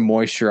going to be some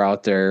moisture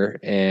out there,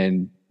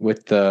 and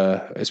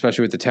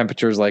especially with the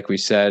temperatures, like we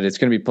said, it's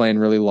going to be playing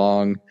really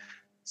long.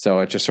 So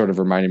it just sort of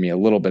reminded me a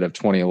little bit of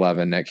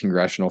 2011 at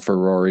Congressional for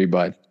Rory,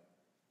 but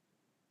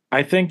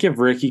I think if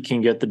Ricky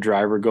can get the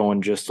driver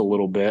going just a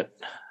little bit,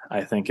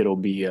 I think it'll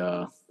be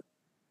a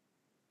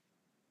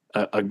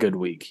good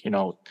week.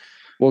 Well,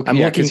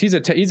 because he's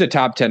a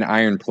top 10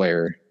 iron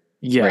player.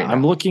 Yeah, right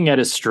I'm looking at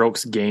his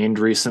strokes gained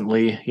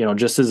recently.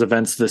 just his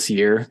events this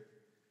year,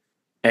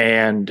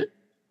 and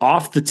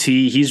off the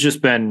tee, he's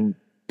just been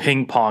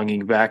ping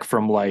ponging back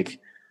from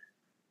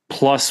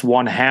plus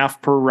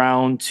 1/2 per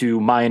round to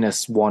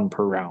 -1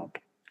 per round.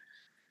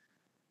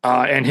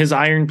 And his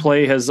iron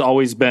play has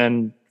always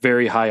been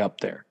very high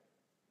up there.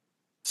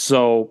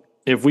 So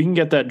if we can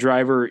get that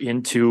driver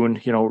in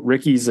tune,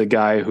 Ricky's a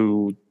guy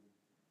who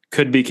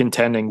could be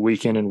contending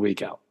week in and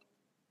week out.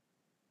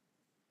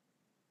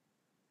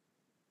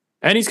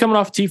 And he's coming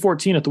off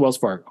T14 at the Wells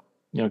Fargo.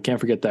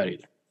 Can't forget that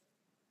either.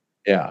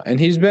 Yeah, and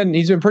he's been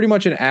pretty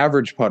much an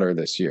average putter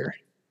this year.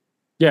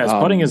 Yeah, his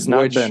putting has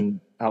not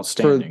been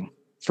outstanding.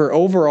 For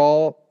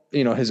overall,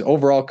 his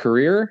overall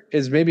career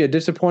is maybe a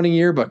disappointing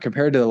year, but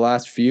compared to the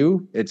last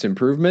few, it's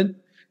improvement.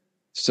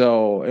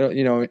 So,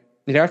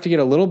 he'd have to get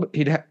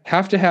he'd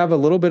have to have a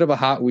little bit of a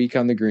hot week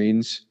on the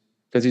greens,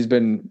 because he's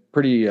been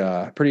pretty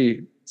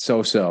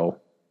so-so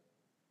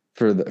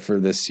for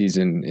this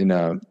season in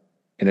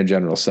a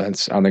general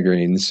sense on the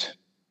greens.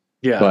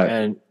 Yeah, but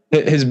and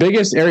his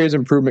biggest areas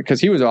of improvement,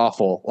 because he was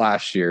awful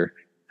last year.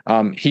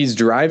 He's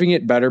driving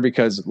it better,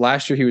 because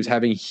last year he was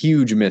having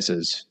huge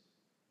misses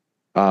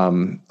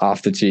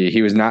off the tee.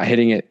 He was not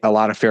hitting it a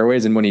lot of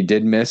fairways, and when he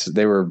did miss,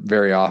 they were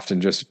very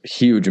often just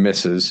huge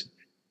misses.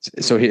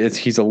 So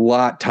he's a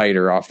lot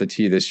tighter off the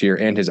tee this year,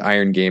 and his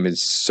iron game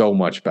is so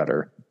much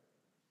better.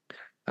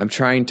 I'm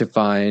trying to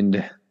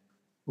find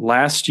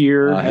last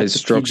year his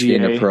stroke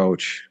gain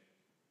approach.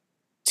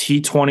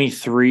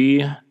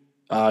 T23,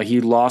 he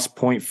lost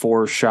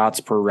 0.4 shots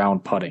per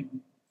round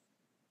putting.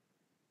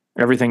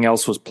 Everything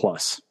else was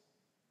plus.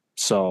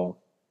 So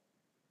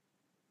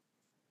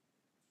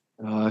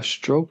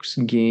strokes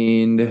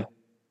gained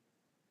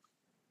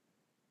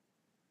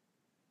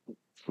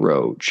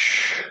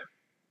approach.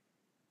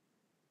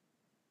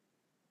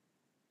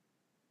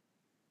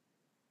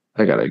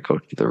 I gotta go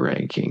to the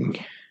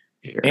ranking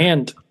here.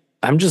 And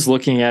I'm just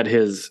looking at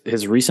his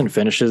recent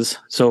finishes.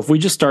 So if we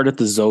just start at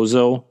the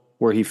Zozo,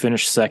 where he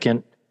finished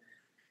second,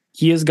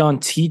 he has gone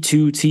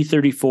T2,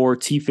 T34,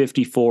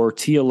 T54,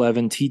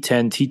 T11,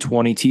 T10,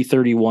 T20,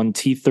 T31,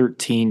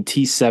 T13,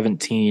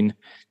 T17,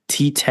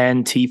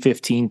 T10,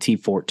 T15,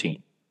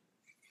 T14.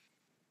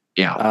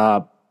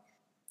 Yeah.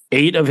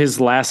 8 of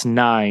his last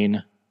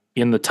 9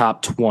 in the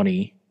top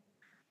 20.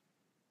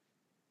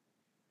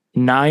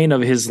 9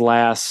 of his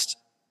last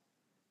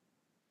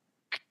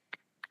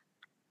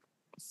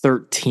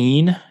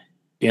 13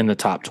 in the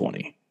top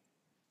 20.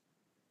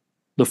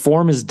 The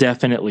form is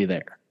definitely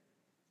there.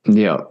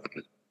 Yeah.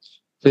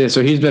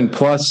 So he's been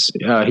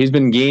he's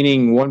been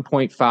gaining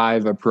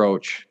 1.5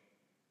 approach.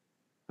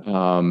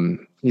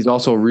 He's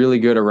also really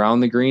good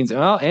around the greens.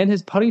 And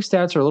his putting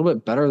stats are a little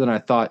bit better than I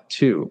thought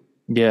too.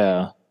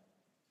 Yeah.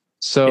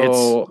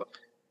 So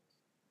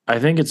I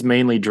think it's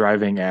mainly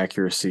driving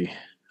accuracy.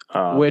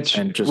 Which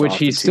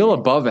he's still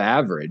above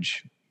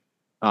average.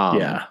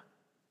 Yeah.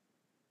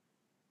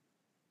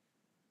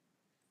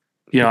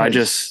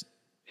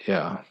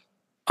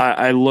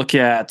 I look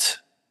at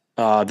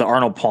the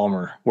Arnold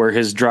Palmer, where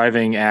his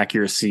driving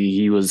accuracy,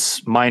 he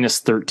was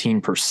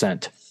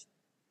 -13%.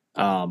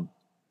 Minus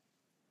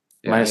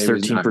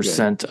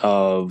 13%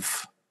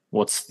 of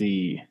what's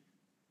the?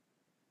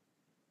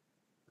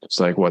 It's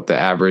like what the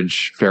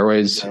average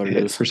fairways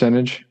hit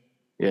percentage.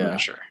 Yeah,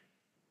 sure.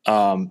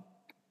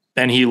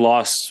 And he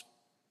lost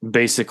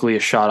basically a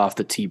shot off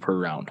the tee per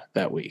round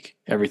that week.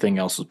 Everything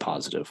else was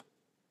positive.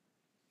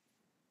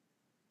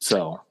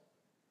 So,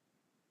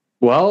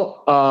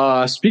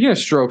 well, speaking of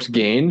strokes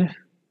gained,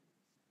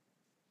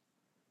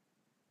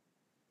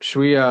 should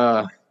we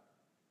talk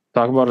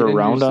about a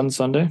round on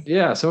Sunday?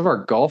 Yeah, some of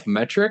our golf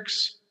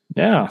metrics.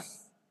 Yeah.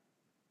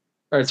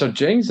 All right, so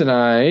Jengs and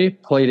I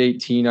played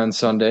 18 on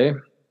Sunday,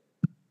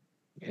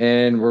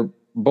 and we're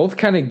both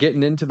kind of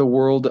getting into the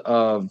world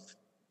of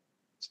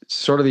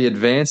sort of the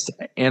advanced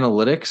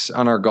analytics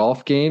on our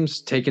golf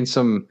games, taking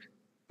some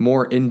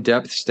more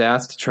in-depth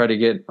stats to try to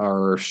get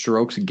our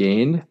strokes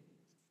gained.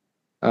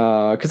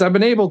 Because I've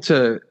been able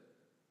to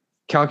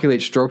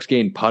calculate strokes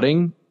gained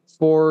putting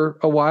for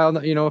a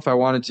while. You know, if I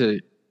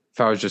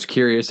was just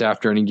curious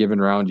after any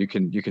given round, you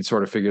can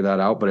sort of figure that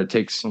out. But it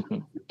takes a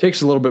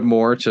little bit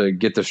more to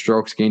get the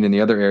strokes gained in the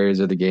other areas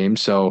of the game.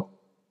 So,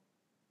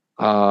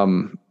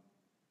 has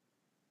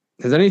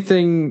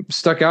anything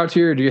stuck out to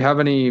you? Or do you have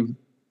any?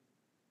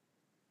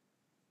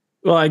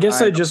 Well, I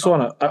guess I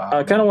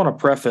kind of want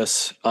to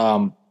preface.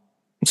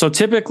 So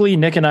typically,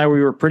 Nick and I, we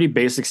were pretty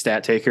basic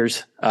stat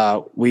takers.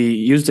 We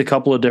used a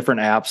couple of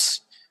different apps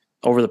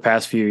over the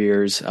past few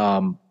years,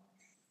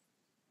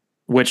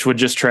 which would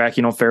just track,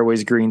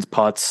 fairways, greens,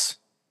 putts,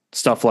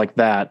 stuff like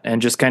that,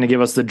 and just kind of give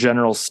us the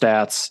general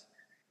stats.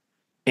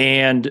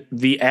 And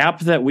the app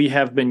that we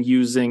have been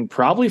using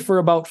probably for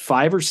about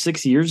 5 or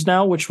 6 years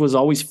now, which was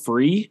always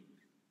free,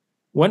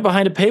 went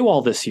behind a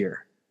paywall this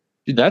year.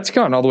 Dude, that's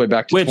gone all the way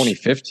back to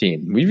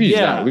 2015. We've used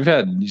that. We've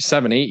had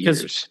 7-8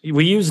 years.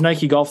 We used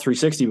Nike Golf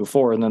 360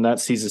 before, and then that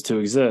ceases to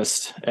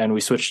exist, and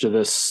we switched to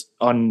this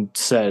unnamed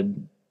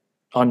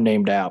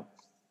app.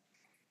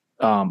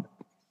 But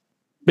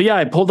yeah,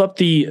 I pulled up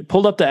the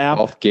app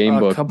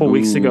a couple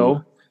weeks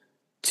ago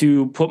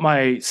to put my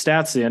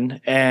stats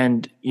in,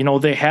 and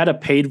they had a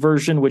paid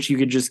version which you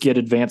could just get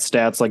advanced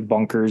stats like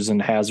bunkers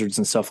and hazards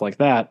and stuff like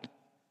that.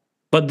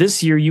 But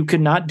this year you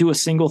could not do a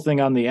single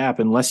thing on the app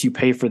unless you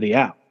pay for the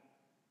app.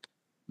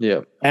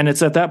 Yeah. And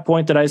it's at that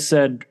point that I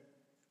said,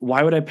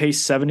 why would I pay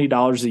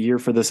 $70 a year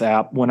for this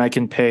app when I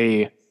can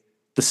pay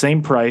the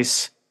same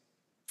price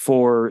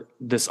for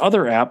this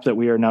other app that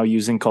we are now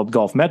using called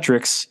Golf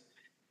Metrics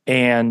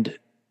and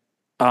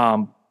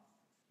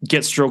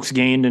get strokes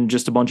gained and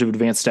just a bunch of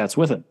advanced stats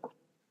with it?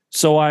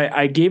 So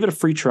I gave it a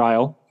free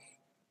trial.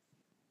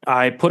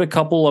 I put a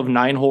couple of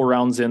 9-hole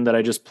rounds in that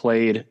I just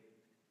played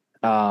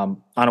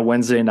on a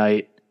Wednesday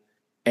night,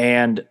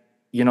 and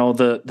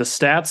the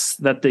stats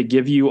that they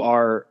give you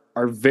are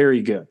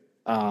very good.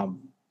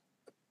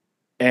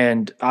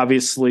 And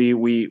obviously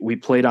we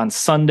played on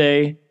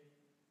Sunday,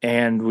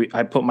 and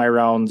I put my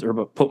rounds or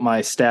put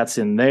my stats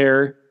in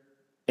there,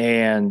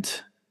 and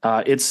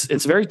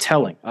it's very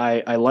telling.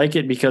 I like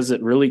it because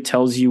it really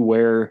tells you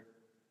where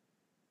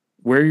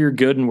you're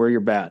good and where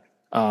you're bad.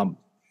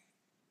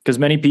 Because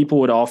many people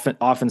would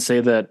often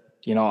say that,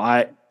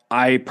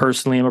 I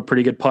personally am a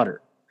pretty good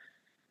putter.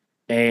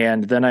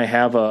 And then I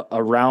have a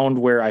round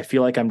where I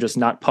feel like I'm just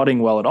not putting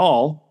well at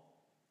all.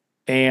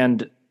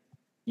 And,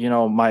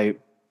 my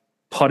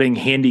putting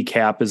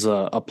handicap is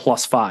a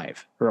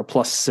 +5 or a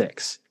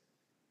 +6.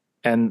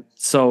 And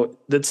so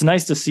it's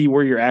nice to see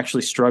where you're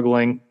actually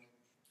struggling.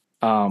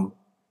 Driving,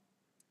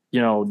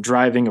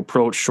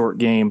 approach, short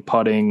game,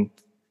 putting,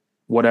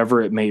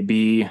 whatever it may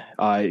be.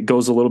 It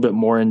goes a little bit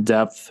more in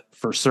depth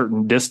for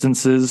certain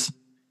distances.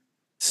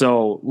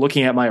 So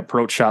looking at my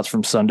approach shots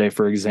from Sunday,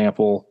 for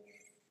example,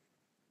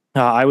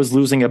 I was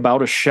losing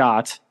about a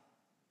shot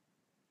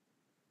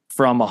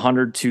from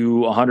 100 to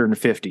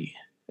 150.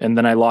 And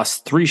then I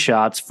lost 3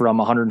 shots from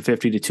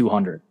 150 to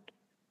 200.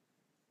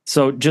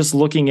 So just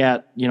looking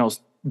at,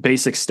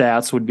 basic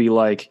stats would be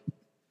like,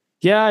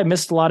 yeah, I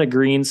missed a lot of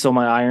greens, so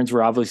my irons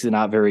were obviously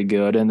not very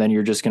good. And then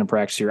you're just going to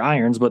practice your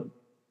irons. But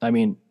I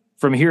mean,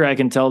 from here, I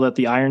can tell that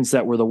the irons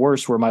that were the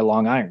worst were my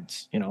long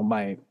irons.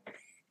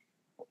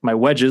 My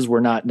wedges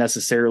were not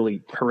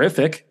necessarily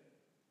horrific.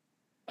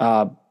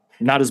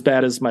 Not as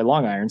bad as my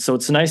long irons. So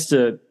it's nice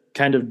to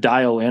kind of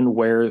dial in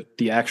where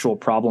the actual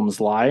problems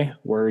lie,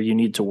 where you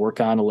need to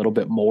work on a little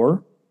bit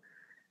more.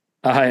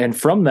 And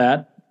from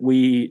that,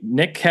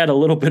 Nick had a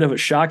little bit of a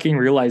shocking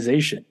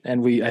realization,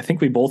 and I think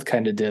we both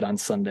kind of did on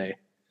Sunday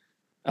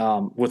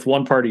with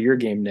one part of your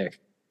game, Nick.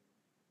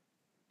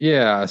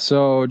 Yeah.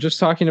 So just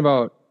talking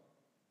about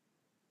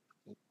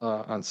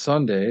on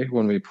Sunday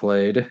when we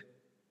played,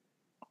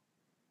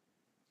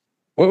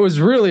 what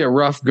was really a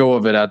rough go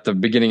of it at the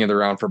beginning of the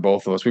round for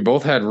both of us. We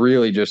both had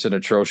really just an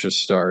atrocious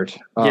start.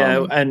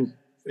 Yeah, and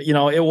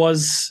it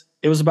was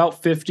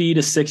about 50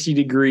 to 60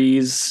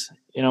 degrees.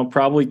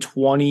 Probably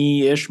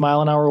 20-ish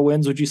mile an hour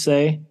winds. Would you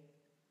say?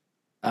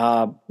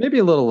 Maybe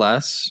a little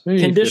less.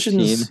 Maybe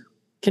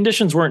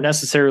conditions weren't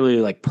necessarily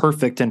like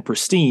perfect and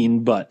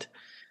pristine, but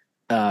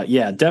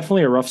yeah,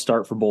 definitely a rough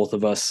start for both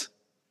of us.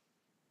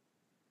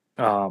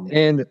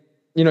 And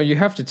you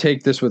have to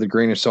take this with a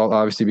grain of salt,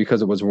 obviously,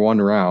 because it was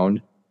one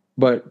round.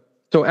 But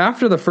so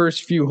after the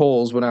first few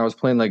holes, when I was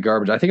playing like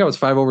garbage, I think I was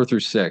 5 over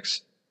through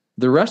 6.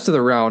 The rest of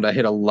the round, I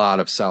hit a lot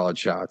of solid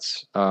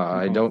shots.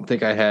 I don't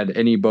think I had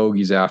any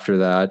bogeys after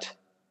that.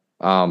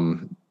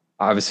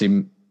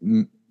 Obviously,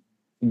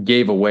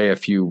 gave away a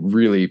few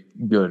really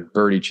good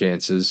birdie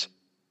chances.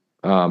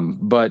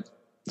 But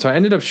so I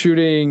ended up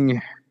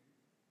shooting.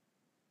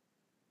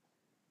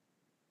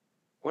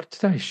 What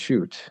did I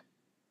shoot?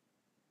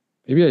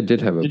 Maybe I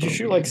did have a. Did you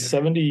shoot like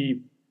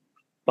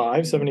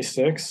 75,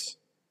 76?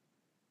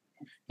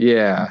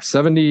 Yeah,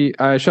 70.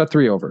 I shot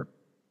 3 over.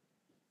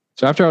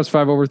 So after I was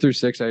 5 over through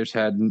 6, I just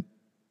had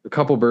a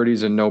couple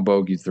birdies and no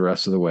bogeys the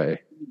rest of the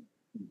way.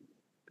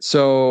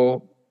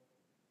 So,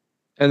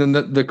 and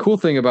then the cool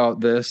thing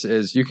about this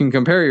is you can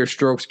compare your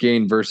strokes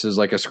gained versus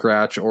like a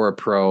scratch or a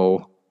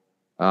pro.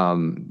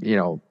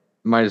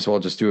 Might as well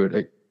just do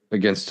it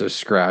against a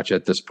scratch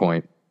at this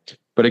point.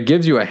 But it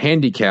gives you a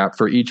handicap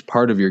for each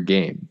part of your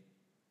game.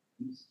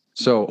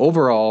 So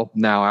overall,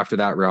 now after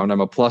that round, I'm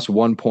a plus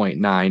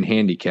 1.9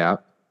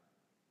 handicap.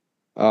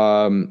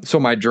 So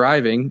my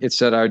driving, it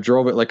said I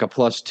drove it like a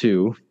plus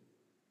 2,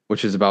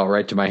 which is about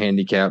right to my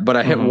handicap, but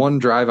I hit one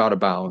drive out of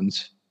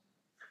bounds.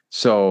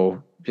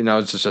 So,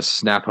 it's just a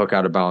snap hook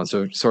out of bounds.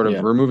 So sort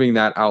of removing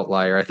that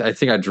outlier, I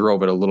think I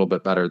drove it a little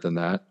bit better than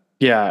that.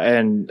 Yeah.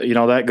 And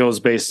that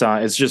goes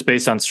it's just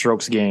based on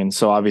strokes gained.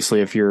 So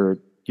obviously if you're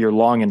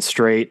long and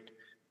straight,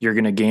 you're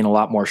going to gain a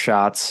lot more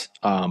shots.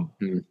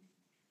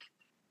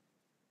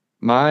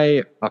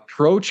 My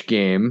approach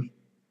game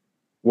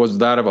was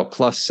that of a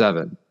plus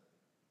 7.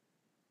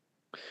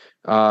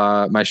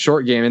 My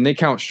short game, and they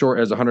count short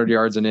as 100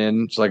 yards and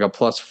in, it's like a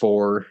plus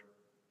 4.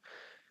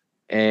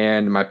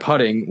 And my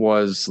putting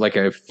was like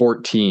a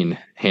 14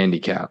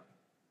 handicap.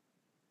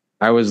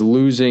 I was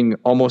losing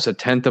almost a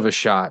tenth of a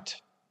shot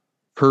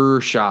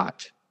per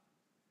putt.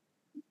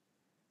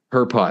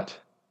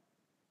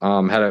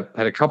 Had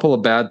a couple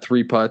of bad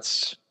 3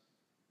 putts,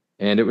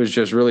 and it was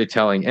just really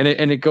telling. And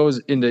it goes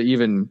into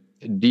even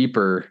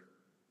deeper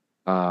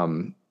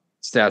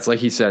stats, like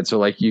he said. So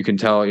like you can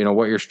tell,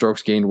 what your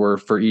strokes gained were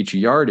for each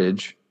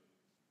yardage.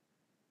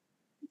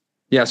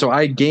 Yeah, so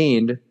I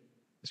gained,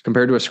 as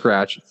compared to a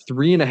scratch,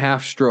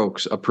 3.5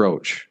 strokes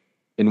approach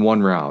in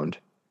one round,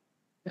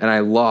 and I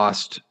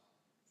lost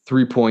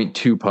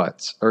 3.2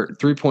 putts or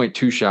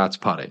 3.2 shots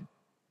putting.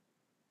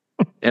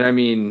 And I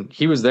mean,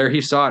 he was there,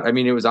 he saw it. I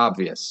mean, it was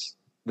obvious.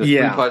 The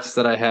 3 putts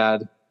that I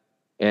had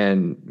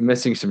and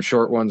missing some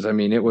short ones. I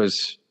mean, it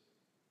was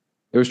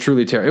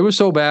truly terrible. It was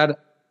so bad.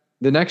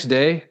 The next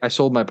day, I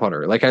sold my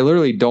putter. Like, I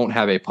literally don't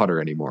have a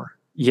putter anymore.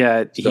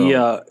 Yeah,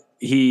 so.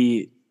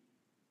 He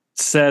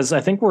says,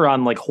 I think we're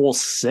on like hole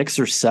 6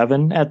 or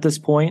 7 at this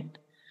point.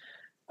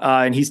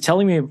 And he's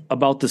telling me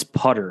about this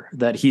putter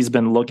that he's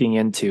been looking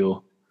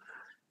into.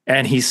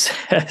 And he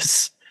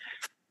says,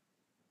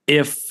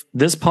 if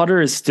this putter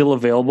is still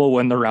available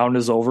when the round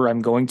is over,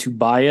 I'm going to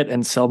buy it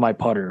and sell my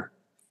putter.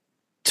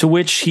 To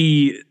which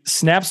he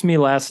snaps me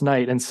last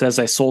night and says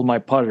I sold my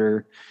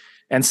putter,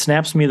 and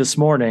snaps me this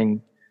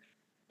morning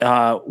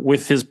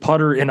with his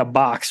putter in a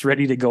box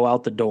ready to go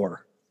out the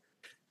door.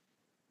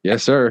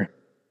 Yes, sir.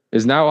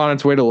 Is now on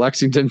its way to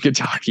Lexington,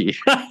 Kentucky.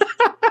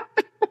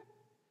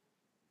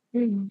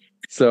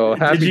 So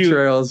happy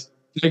trails.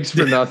 Thanks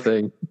for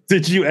nothing.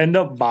 Did you end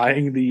up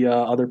buying the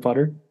other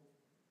putter?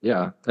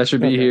 Yeah, that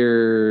should be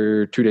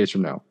here 2 days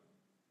from now.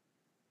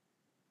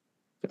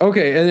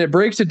 Okay, and it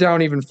breaks it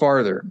down even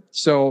farther.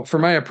 So for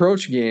my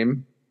approach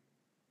game,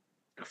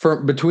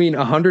 for between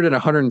 100 and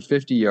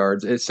 150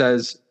 yards, it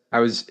says I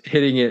was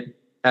hitting it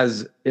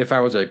as if I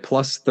was a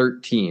plus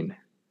 13.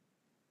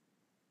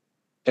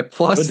 A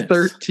plus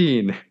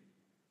 13.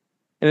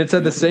 And it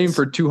said the same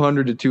for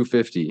 200 to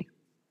 250.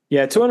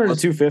 Yeah, 200 to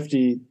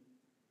 250.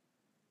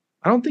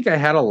 I don't think I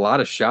had a lot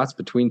of shots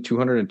between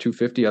 200 and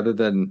 250 other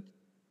than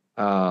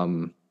our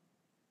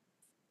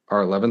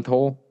 11th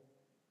hole.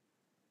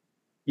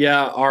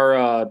 Yeah,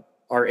 our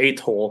 8th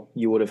hole,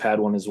 you would have had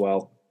one as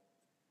well.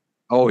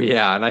 Oh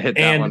yeah, and I hit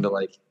that one to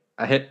like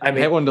I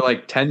hit one to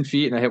like 10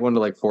 feet and I hit one to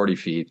like 40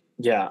 feet.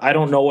 Yeah, I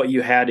don't know what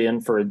you had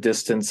in for a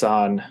distance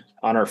on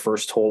our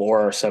first hole or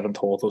our 7th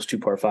hole, those 2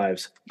 par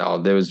 5s.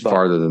 No, there was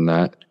farther than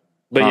that.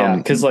 But yeah,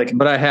 because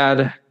but I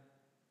had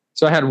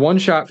one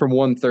shot from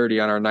 130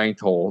 on our 9th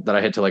hole that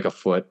I hit to like a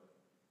foot.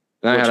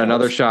 And I had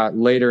another shot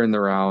later in the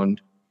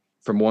round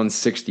from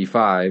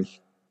 165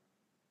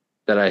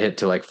 that I hit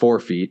to like 4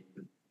 feet.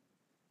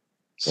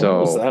 So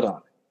what was that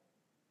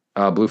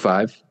on? Blue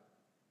 5.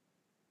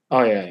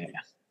 Oh yeah.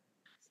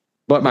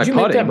 But my putting. Did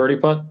you make that birdie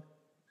putt?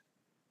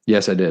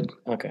 Yes, I did.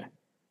 Okay.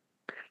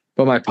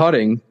 But my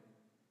putting,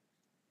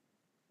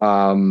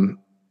 so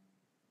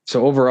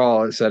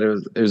overall, it said it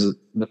was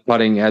the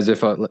putting as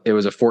if it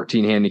was a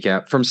 14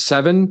 handicap. From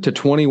 7 to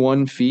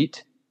 21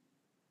 feet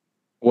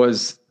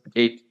was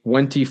a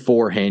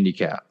 24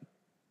 handicap.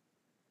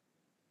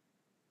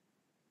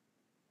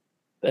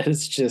 That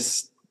is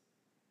just...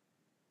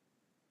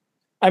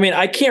 I mean,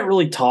 I can't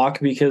really talk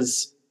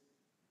because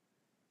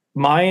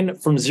Mine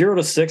from 0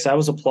 to 6, I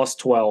was a plus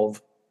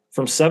 12.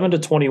 From 7 to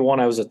 21,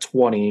 I was a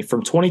 20.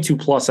 From 22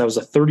 plus, I was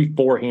a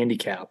 34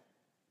 handicap.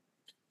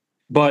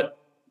 But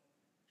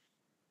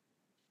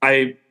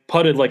I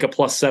putted like a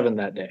plus 7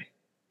 that day.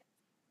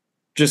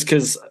 Just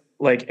because,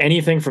 like,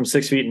 anything from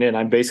 6 feet and in,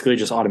 I'm basically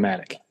just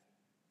automatic.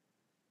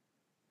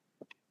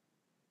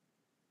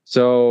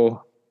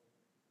 So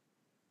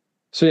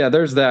yeah,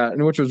 there's that,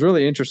 and which was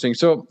really interesting.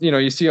 So,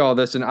 you see all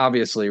this, and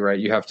obviously, right,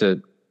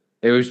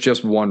 it was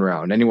just one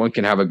round. Anyone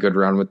can have a good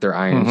round with their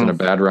irons and a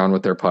bad round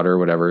with their putter,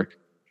 whatever.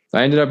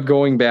 I ended up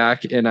going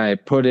back and I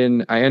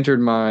entered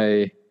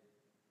my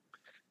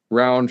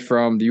round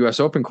from the US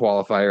Open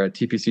qualifier at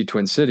TPC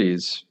Twin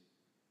Cities.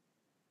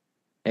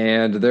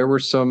 And there were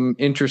some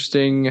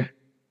interesting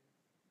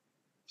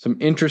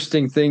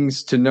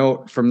things to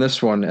note from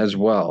this one as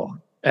well.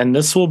 And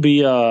this will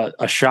be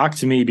a shock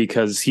to me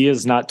because he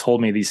has not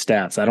told me these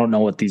stats. I don't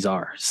know what these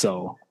are.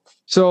 So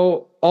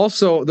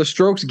also the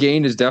strokes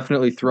gained is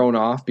definitely thrown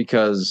off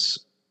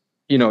because,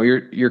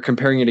 you're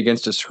comparing it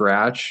against a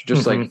scratch,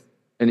 just like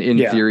an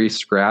theory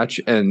scratch.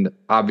 And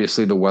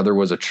obviously the weather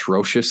was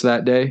atrocious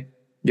that day.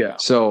 Yeah.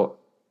 So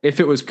if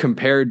it was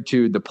compared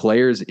to the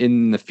players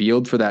in the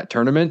field for that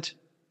tournament,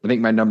 I think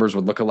my numbers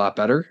would look a lot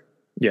better.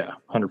 Yeah,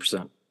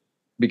 100%.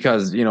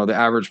 Because, the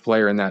average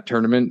player in that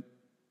tournament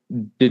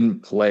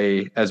didn't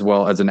play as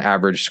well as an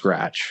average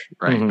scratch,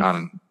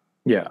 right?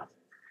 Yeah.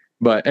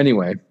 But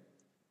anyway,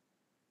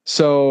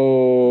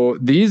 so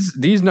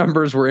these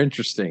numbers were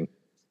interesting.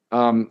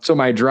 So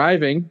my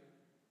driving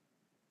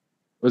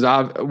was,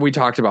 we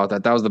talked about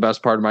that. That was the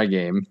best part of my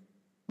game.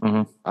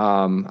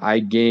 I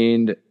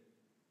gained,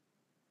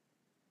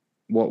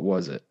 what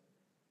was it?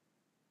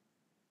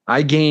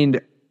 I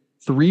gained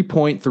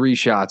 3.3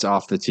 shots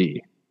off the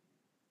tee.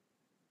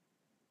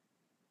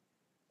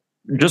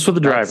 Just with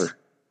the driver.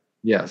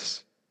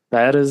 Yes.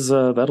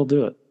 That'll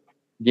do it.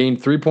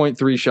 Gained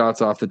 3.3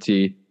 shots off the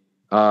tee.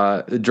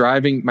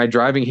 My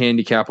driving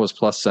handicap was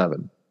plus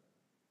 7.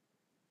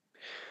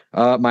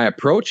 My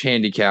approach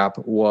handicap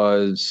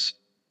was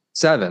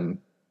 7.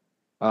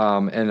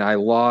 And I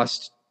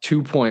lost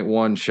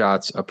 2.1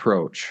 shots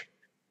approach.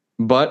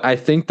 But I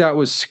think that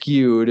was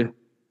skewed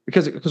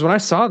because when I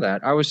saw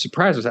that, I was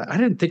surprised. I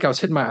didn't think I was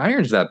hitting my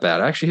irons that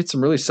bad. I actually hit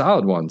some really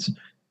solid ones.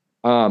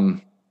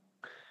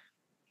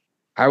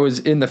 I was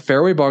in the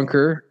fairway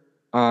bunker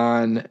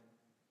on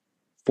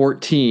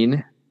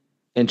 14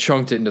 and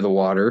chunked it into the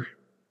water.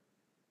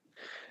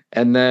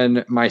 And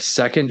then my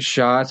second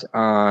shot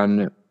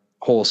on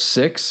hole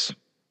 6,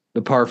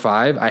 the par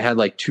 5, I had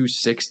like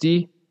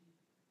 260.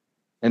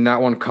 And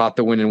that one caught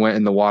the wind and went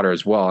in the water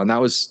as well. And I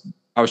was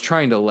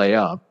trying to lay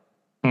up.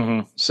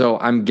 So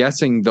I'm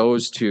guessing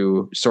those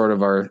two sort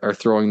of are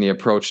throwing the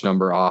approach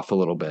number off a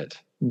little bit.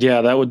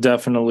 Yeah, that would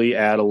definitely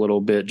add a little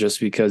bit just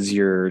because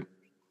you're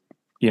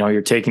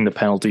taking the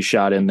penalty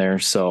shot in there.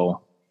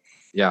 So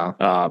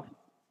yeah,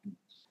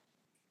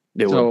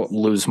 would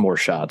lose more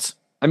shots.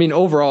 I mean,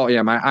 overall,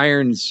 yeah, my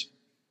irons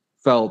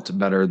felt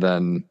better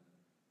than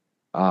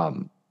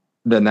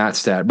that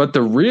stat. But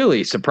the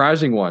really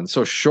surprising one,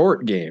 so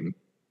short game,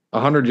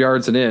 100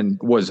 yards and in,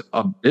 was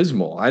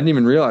abysmal. I didn't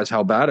even realize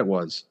how bad it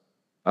was.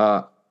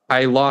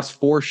 I lost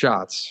 4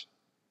 shots.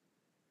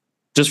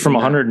 Just from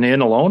 100 and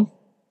in alone?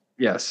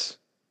 Yes.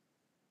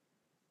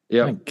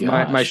 Yeah.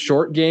 My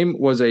short game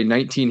was a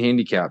 19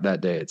 handicap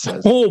that day, it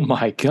says. Oh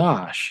my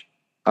gosh.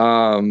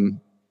 So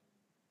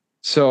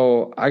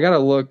I got to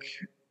look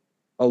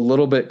a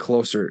little bit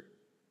closer.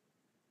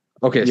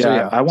 Okay.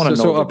 Yeah, I want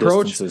to know the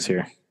approach distances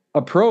here.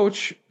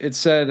 Approach, it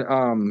said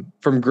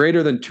from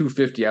greater than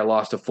 250, I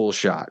lost a full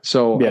shot.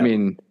 So, I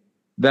mean,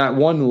 that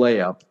one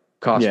layup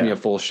cost me a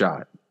full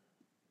shot.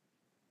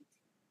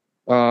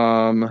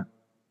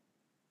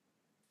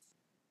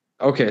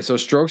 Okay, so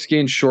strokes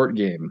gained short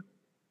game.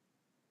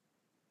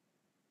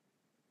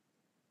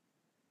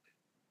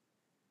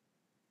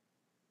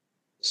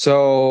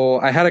 So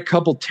I had a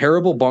couple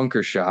terrible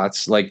bunker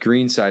shots, like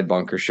greenside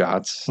bunker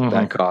shots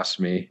that cost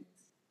me.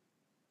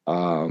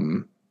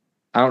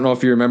 I don't know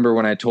if you remember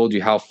when I told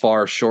you how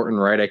far short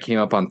and right I came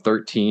up on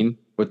 13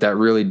 with that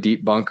really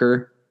deep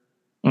bunker.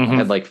 I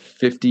had like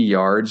 50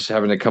 yards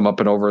having to come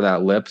up and over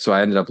that lip. So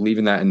I ended up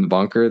leaving that in the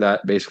bunker.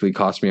 That basically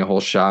cost me a whole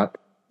shot.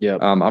 Yeah.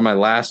 On my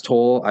last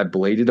hole, I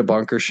bladed a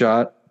bunker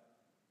shot.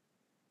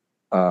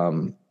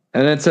 And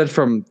it said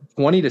from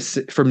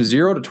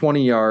 0 to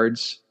 20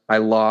 yards, I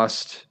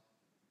lost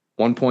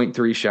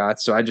 1.3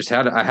 shots. So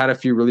I had a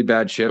few really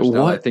bad chips.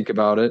 Now that I think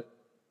about it.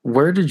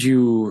 Where did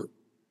you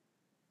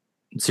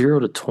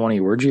 0 to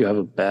 20? Where'd you have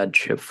a bad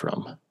chip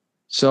from?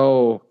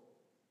 So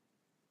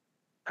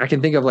I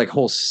can think of like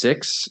hole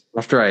 6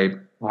 after I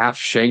half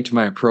shanked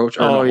my approach.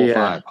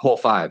 Hole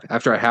 5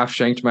 after I half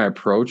shanked my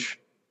approach.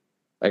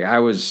 Like I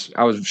was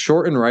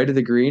short and right of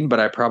the green, but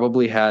I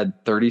probably had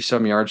 30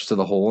 some yards to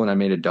the hole and I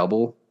made a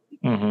double.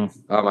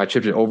 I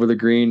chipped it over the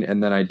green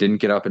and then I didn't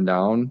get up and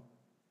down.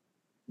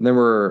 And there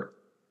were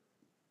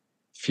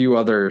a few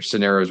other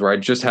scenarios where I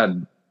just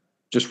had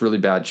really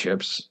bad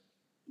chips.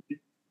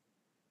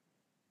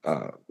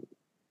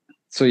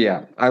 So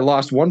yeah, I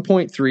lost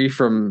 1.3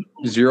 from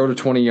 0 to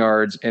 20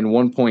 yards and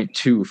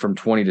 1.2 from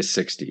 20 to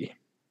 60.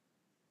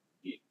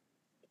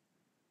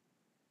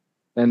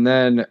 And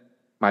then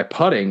my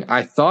putting,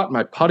 I thought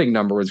my putting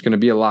number was going to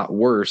be a lot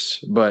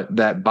worse, but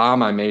that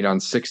bomb I made on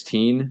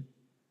 16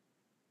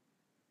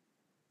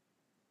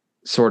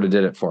 sort of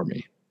did it for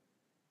me.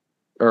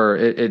 Or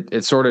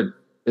it sort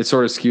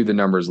of skewed the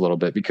numbers a little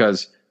bit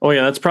because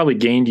that's probably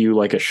gained you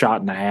like a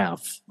shot and a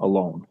half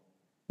alone.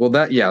 Well,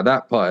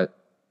 that putt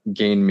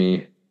gained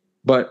me.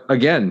 But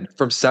again,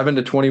 from 7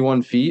 to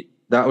 21 feet,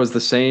 that was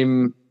the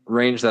same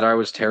range that I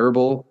was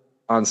terrible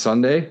on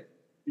Sunday.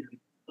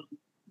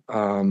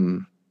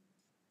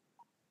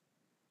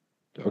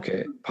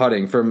 Okay,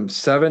 putting from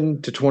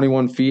 7 to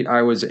 21 feet,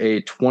 I was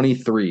a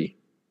 23.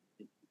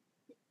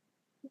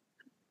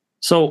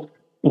 So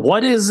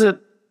what is it?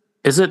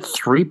 Is it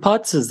 3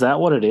 putts? Is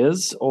that what it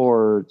is?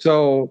 Or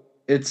so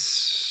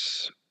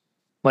it's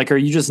like, are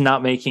you just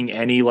not making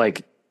any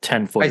like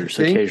 10 footers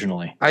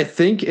occasionally? I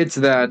think it's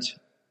that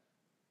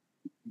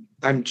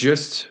I'm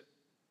just,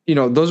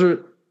 those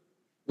are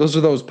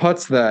those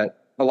putts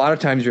that a lot of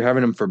times you're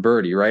having them for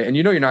birdie, right? And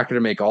you're not going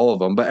to make all of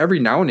them, but every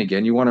now and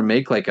again you want to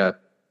make like a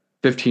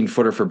 15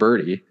 footer for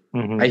birdie.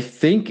 Mm-hmm. I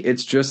think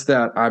it's just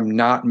that I'm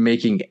not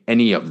making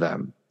any of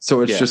them. So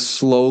it's just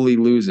slowly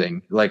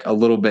losing like a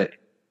little bit,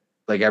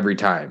 like every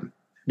time.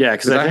 Yeah.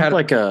 Cause I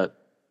think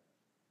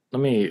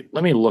let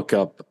me look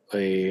up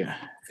a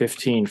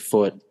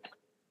 15-foot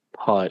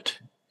putt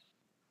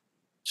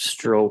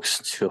strokes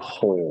to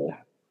hole.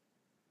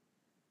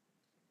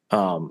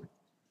 Cause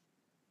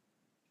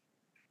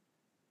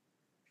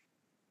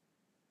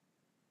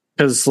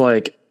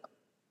like,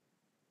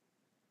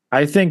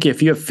 I think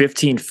if you have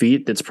 15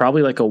 feet, that's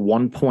probably like a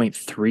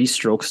 1.3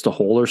 strokes to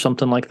hole or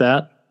something like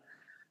that.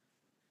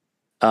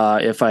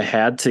 If I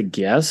had to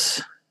guess,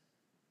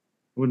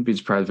 wouldn't be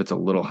surprised if it's a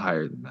little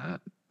higher than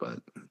that, but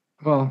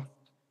well,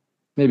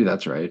 maybe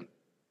that's right.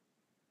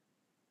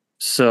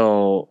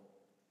 So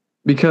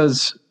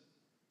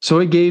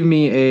it gave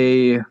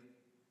me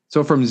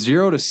from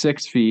 0 to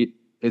 6 feet,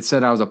 it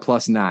said I was a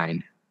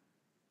 +9.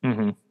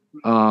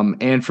 Mm-hmm.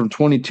 And from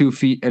 22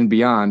 feet and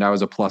beyond, I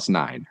was a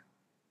 +9.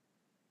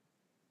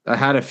 I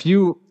had a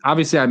few,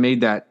 obviously I made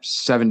that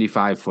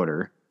 75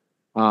 footer.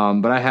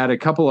 But I had a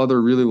couple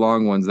other really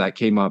long ones that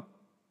came up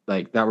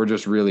like that were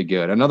just really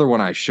good. Another one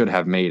I should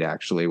have made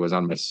actually was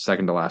on my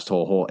second to last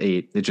hole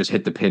 8. It just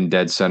hit the pin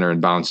dead center and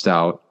bounced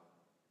out.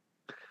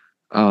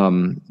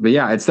 But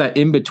yeah, it's that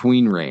in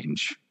between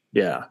range.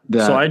 Yeah.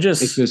 So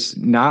it's just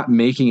not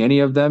making any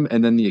of them.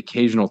 And then the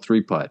occasional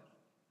 3 putt.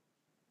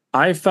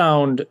 I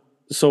found,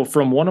 so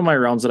from one of my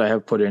rounds that I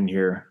have put in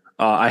here,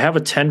 I have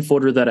a 10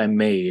 footer that I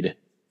made,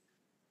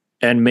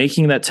 and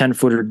making that 10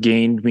 footer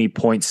gained me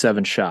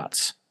 0.7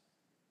 shots.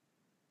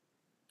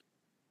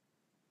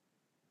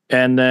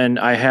 And then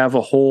I have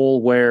a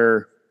hole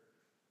where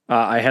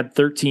I had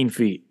 13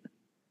 feet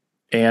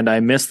and I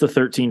missed the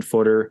 13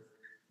 footer.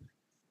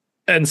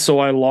 And so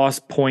I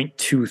lost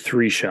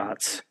 0.23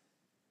 shots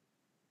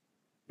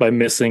by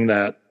missing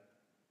that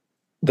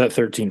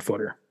 13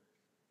 footer.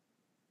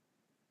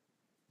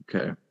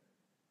 Okay.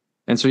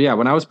 And so, yeah,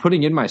 when I was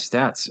putting in my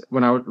stats,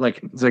 when I would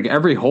it's like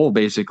every hole,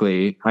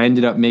 basically, I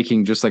ended up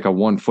making just like a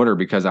 1 footer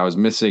because I was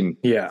missing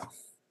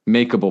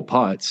makeable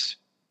putts.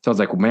 So I was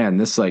like, well, man,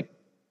 this like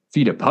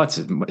feet of putts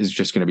is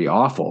just going to be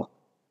awful.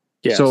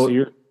 Yeah.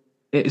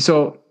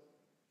 So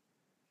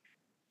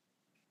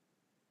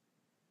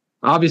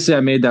obviously I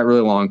made that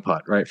really long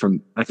putt, right?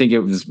 From, I think it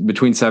was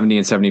between 70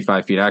 and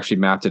 75 feet. I actually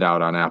mapped it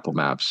out on Apple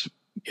Maps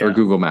or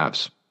Google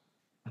Maps.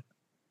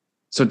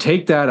 So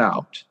take that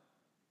out.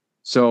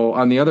 So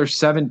on the other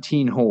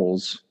 17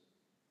 holes,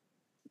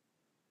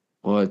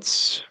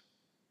 it's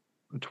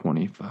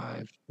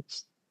 25.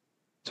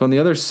 So on the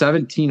other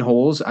 17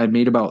 holes, I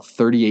made about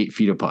 38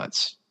 feet of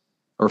putts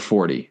or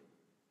 40.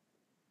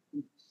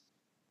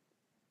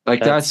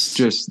 Like that's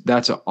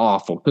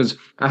awful because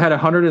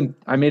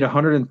I made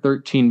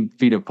 113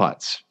 feet of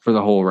putts for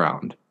the whole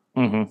round.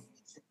 Mm-hmm.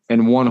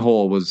 And one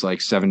hole was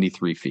like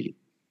 73 feet.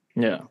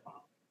 Yeah.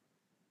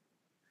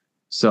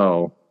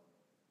 So,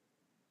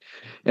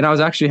 and I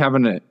was actually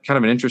having a kind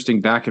of an interesting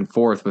back and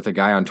forth with a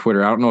guy on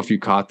Twitter. I don't know if you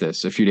caught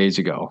this a few days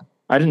ago.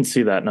 I didn't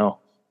see that. No.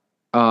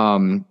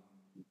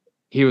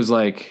 He was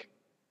like,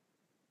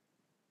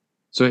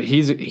 so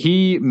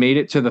he made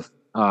it to the,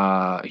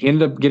 he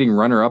ended up getting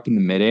runner up in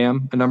the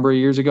mid-am a number of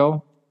years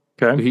ago.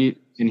 Okay.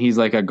 So he's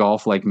like a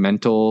golf, like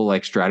mental,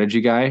 like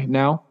strategy guy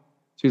now.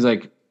 So he's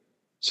like,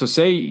 so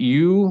say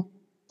you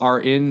are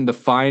in the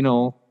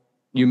final,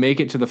 you make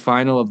it to the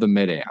final of the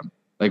mid-am.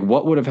 Like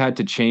what would have had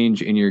to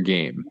change in your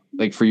game,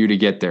 like for you to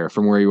get there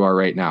from where you are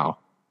right now?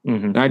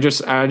 Mm-hmm. And I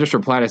just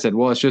replied, I said,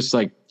 well, it's just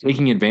like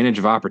taking advantage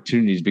of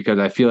opportunities because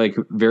I feel like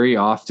very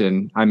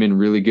often I'm in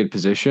really good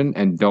position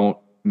and don't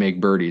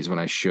make birdies when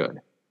I should.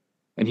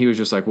 And he was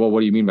just like, well, what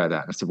do you mean by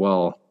that? I said,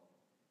 well,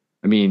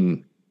 I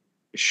mean,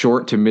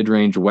 short to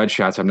mid-range wedge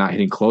shots, I'm not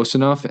hitting close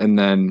enough. And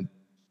then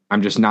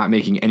I'm just not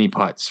making any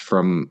putts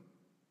from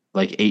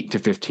like 8 to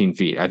 15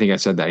 feet. I think I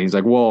said that. He's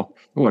like, well,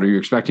 what are you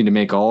expecting to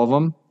make all of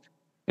them?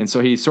 And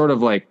so he sort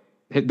of like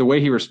the way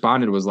he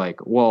responded was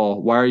like,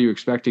 well, why are you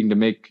expecting to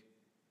make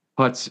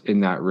putts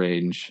in that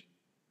range?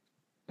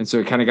 And so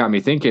it kind of got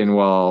me thinking,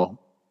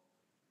 well,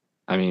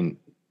 I mean,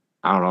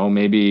 I don't know,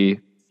 maybe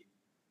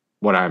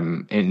what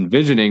I'm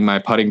envisioning my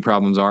putting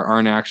problems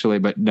aren't actually,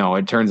 but no,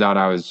 it turns out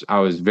I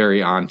was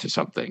very on to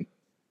something.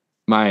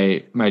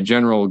 My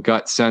general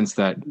gut sense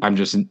that I'm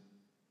just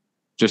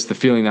the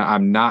feeling that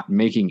I'm not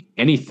making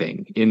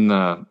anything in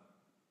the,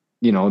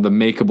 the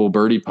makeable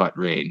birdie putt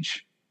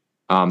range.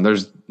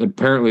 There's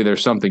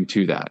something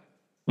to that.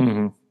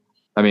 Mm-hmm.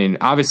 I mean,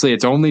 obviously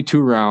it's only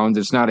 2 rounds.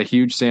 It's not a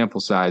huge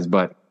sample size,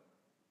 but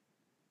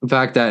the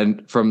fact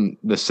that from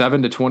the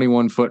 7 to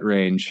 21 foot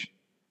range,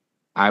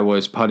 I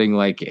was putting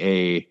like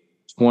a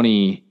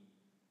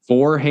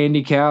 24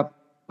 handicap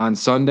on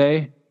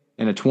Sunday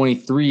and a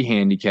 23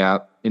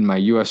 handicap in my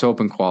US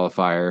Open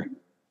qualifier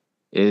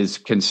is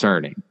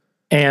concerning.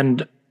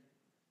 And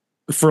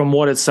from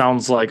what it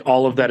sounds like,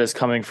 all of that is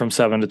coming from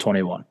 7 to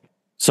 21.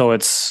 So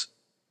it's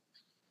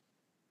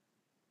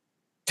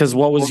because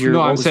what was your?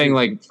 No, I'm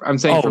saying from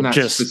that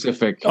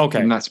specific. Okay,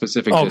 from that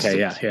specific. Okay,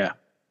 distance. yeah.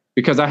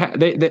 Because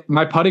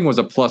my putting was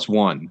a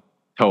 +1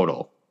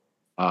 total,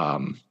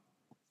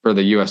 for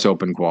the U.S.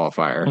 Open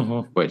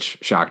qualifier, which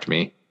shocked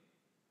me.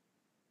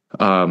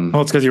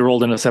 Well, it's because you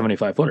rolled in a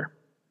 75 footer.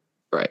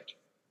 Right.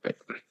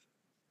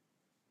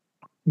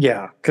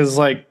 Yeah, because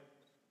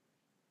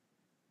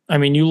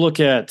you look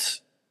at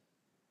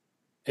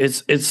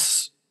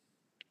it's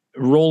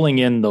rolling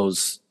in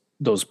those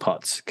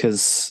putts,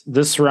 because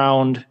this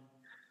round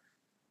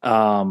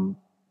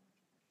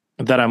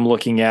that I'm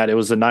looking at, it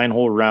was a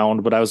 9-hole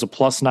round, but I was a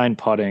 +9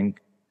 putting,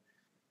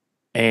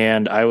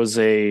 and I was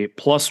a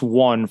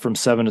 +1 from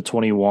 7 to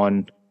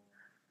 21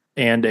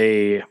 and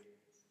a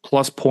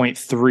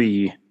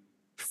 +0.3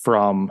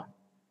 from,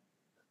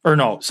 or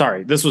no,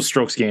 sorry, this was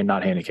strokes gained,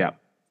 not handicap.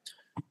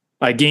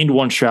 I gained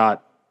 1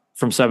 shot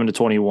from 7 to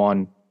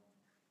 21.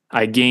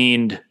 I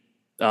gained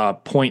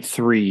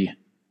 0.3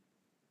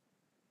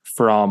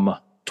 from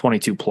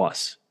 22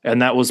 plus.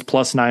 And that was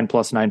 +9,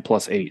 +9,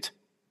 +8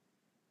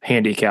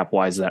 handicap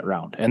wise that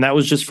round. And that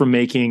was just from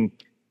making,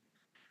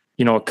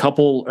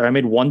 I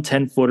made 1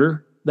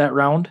 10-footer that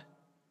round.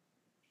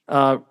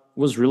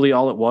 Was really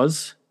all it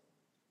was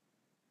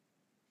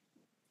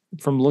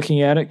from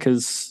looking at it.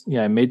 Cause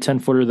I made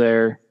 10-footer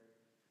there.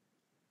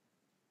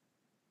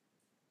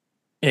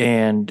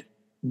 And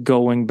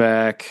going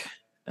back,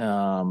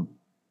 I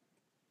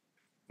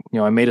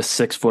made a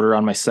 6-footer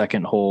on my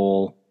second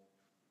hole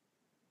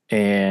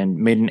and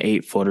made an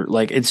 8-footer.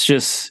 Like,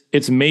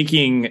 it's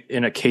making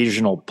an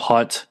occasional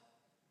putt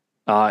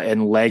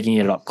and lagging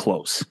it up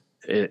close.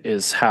 It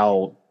is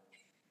how,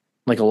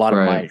 a lot of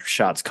my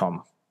shots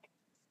come,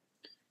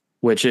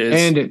 which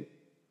is.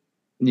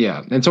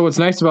 And so what's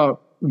nice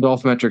about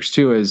Golf Metrics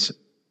too is,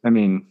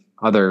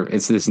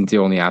 this isn't the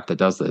only app that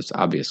does this,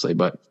 obviously,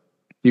 but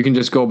you can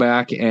just go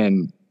back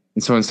and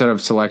so instead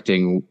of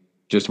selecting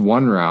just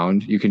 1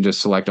 round, you can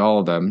just select all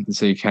of them. And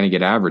so you kind of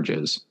get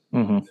averages.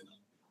 Mm-hmm.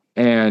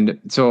 And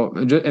so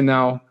just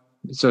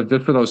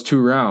for those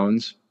 2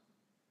 rounds,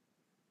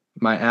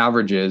 my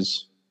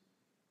averages,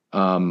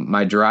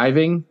 my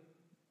driving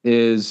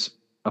is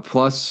a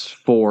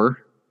 +4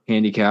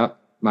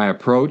 handicap. My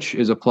approach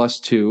is a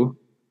 +2.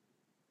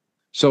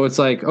 So it's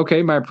like,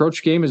 okay, my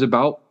approach game is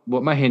about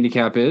what my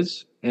handicap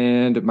is,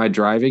 and my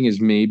driving is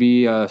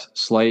maybe a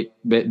slight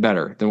bit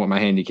better than what my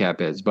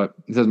handicap is. But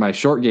it says my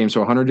short game,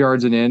 so 100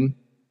 yards and in,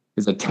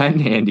 is a 10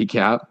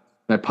 handicap.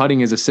 My putting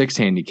is a 6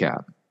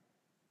 handicap.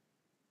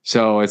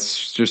 So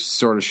it's just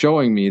sort of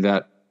showing me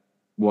that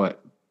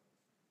what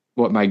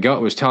my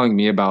gut was telling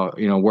me about,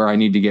 where I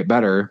need to get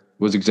better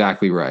was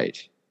exactly right.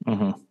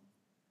 Mm-hmm.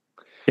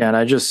 Yeah, and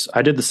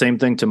I did the same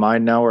thing to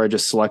mine now, where I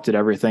just selected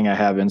everything I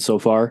have in so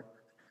far.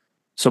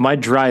 So my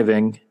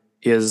driving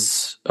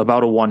is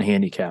about a 1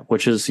 handicap,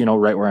 which is,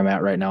 right where I'm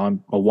at right now.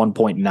 I'm a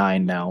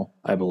 1.9 now,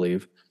 I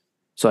believe.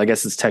 So I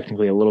guess it's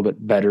technically a little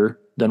bit better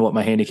than what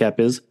my handicap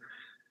is.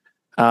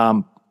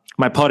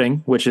 My putting,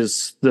 which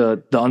is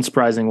the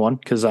unsurprising one,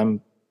 because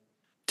I'm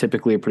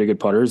typically a pretty good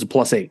putter, is a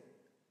 +8.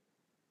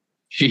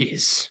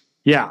 Jeez.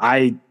 Yeah,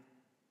 I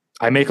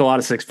make a lot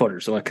of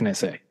 6-footers, so what can I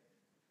say?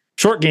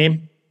 Short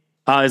game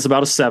is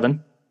about a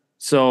 7.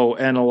 So,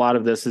 and a lot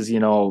of this is,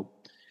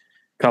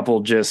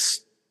 couple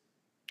just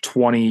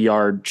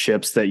 20-yard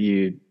chips that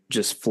you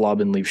just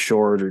flub and leave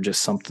short, or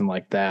just something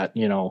like that.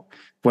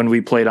 When we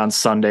played on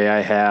Sunday,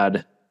 I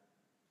had,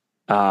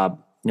 I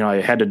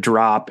had to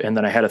drop, and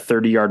then I had a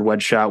 30-yard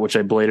wedge shot, which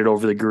I bladed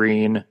over the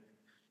green,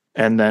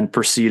 and then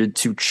proceeded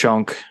to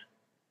chunk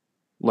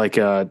like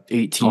a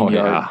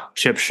 18-yard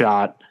chip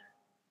shot,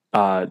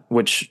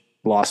 which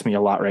lost me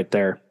a lot right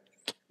there.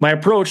 My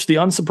approach, the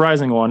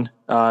unsurprising one,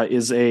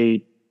 is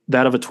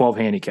that of a 12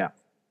 handicap.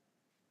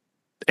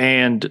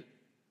 And,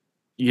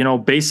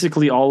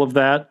 basically all of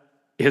that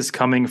is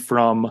coming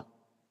from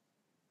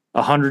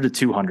 100 to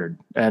 200,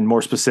 and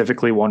more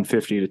specifically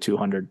 150 to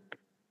 200.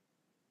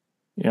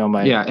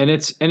 and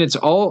it's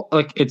all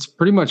like, it's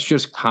pretty much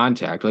just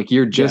contact. Like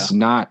you're just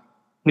not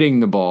hitting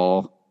the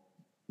ball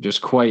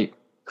just quite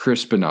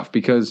crisp enough,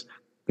 because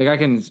like I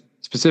can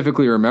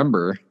specifically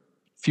remember a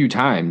few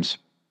times,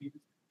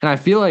 and I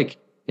feel like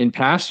in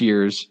past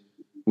years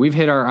we've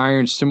hit our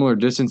irons similar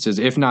distances,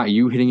 if not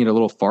you hitting it a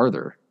little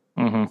farther.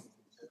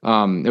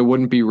 Mm-hmm. It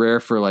wouldn't be rare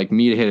for like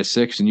me to hit a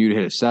 6 and you to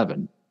hit a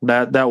 7.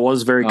 That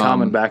was very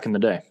common back in the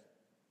day.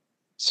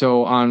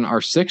 So on our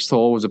 6th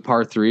hole was a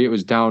par 3. It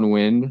was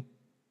downwind.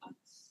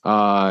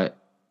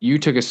 You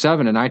took a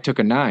 7 and I took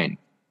a 9.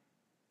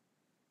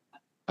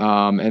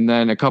 And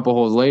then a couple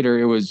holes later,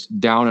 it was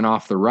down and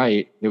off the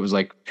right. It was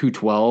like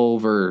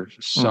 212 or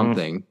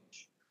something.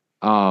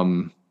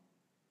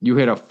 You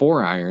hit a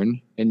 4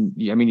 iron, and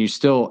I mean, you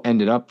still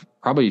ended up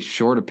probably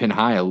short of pin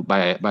high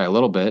by a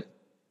little bit.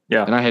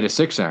 Yeah. And I hit a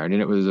 6 iron,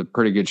 and it was a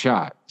pretty good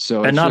shot.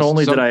 So, and not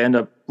only did I end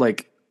up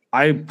like,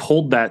 I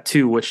pulled that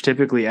too, which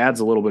typically adds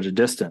a little bit of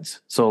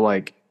distance. So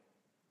like,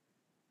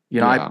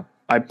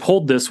 I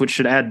pulled this, which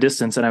should add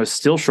distance, and I was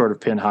still short of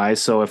pin high.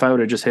 So if I would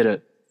have just hit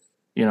it,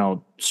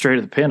 straight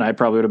at the pin, I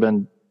probably would have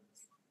been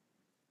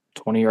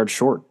 20 yards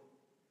short,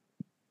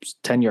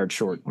 10 yards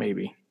short,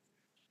 maybe.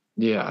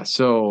 Yeah.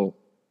 So,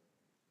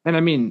 and I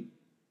mean,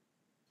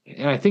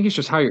 and I think it's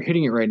just how you're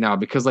hitting it right now,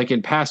 because like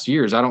in past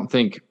years, I don't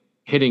think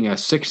hitting a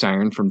 6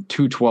 iron from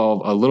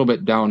 212 a little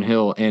bit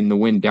downhill and the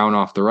wind down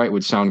off the right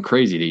would sound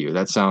crazy to you.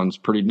 That sounds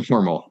pretty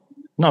normal.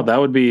 No, that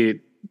would be,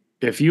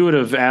 if you would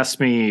have asked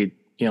me,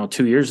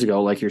 2 years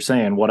ago, like you're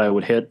saying, what I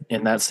would hit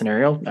in that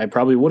scenario, I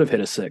probably would have hit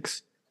a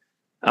 6.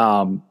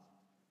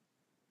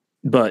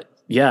 But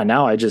yeah,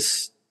 now I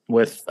just,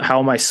 with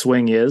how my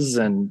swing is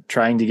and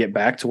trying to get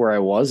back to where I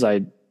was,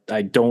 I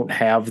don't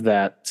have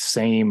that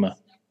same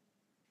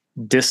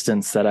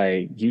distance that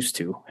I used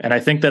to. And I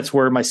think that's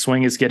where my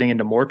swing is getting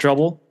into more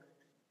trouble,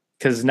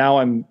 because now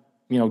I'm,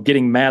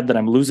 getting mad that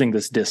I'm losing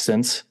this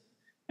distance.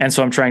 And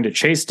so I'm trying to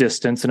chase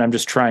distance, and I'm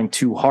just trying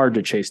too hard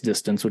to chase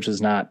distance, which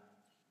is not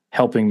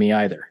helping me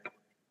either.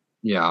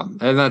 Yeah.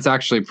 And that's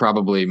actually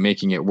probably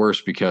making it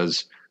worse,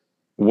 because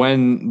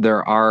when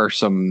there are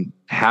some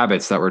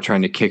habits that we're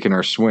trying to kick in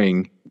our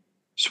swing,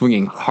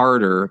 swinging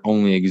harder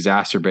only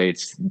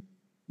exacerbates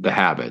the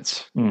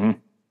habits. Mm-hmm.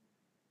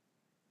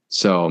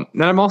 So,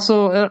 and I'm a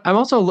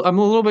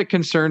little bit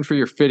concerned for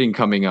your fitting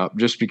coming up,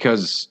 just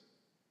because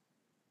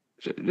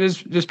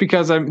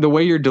the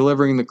way you're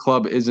delivering the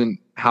club isn't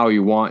how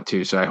you want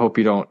to. So I hope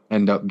you don't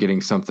end up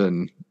getting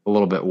something a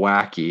little bit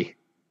wacky.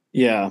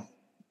 Yeah.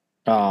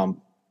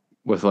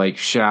 With like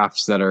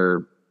shafts that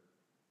are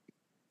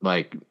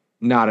like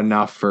not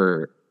enough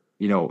for,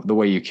 the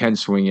way you can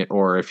swing it,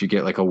 or if you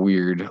get like a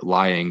weird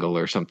lie angle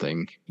or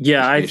something.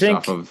 Yeah. I think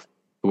off of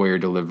the way you're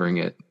delivering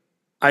it.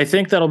 I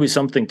think that'll be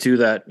something too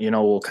that,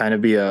 will kind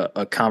of be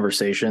a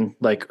conversation,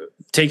 like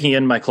taking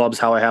in my clubs,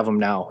 how I have them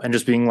now, and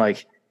just being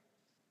like,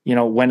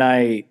 when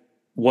I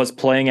was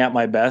playing at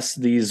my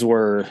best, these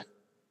were,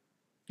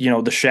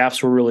 the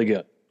shafts were really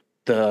good.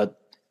 The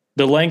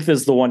length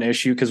is the one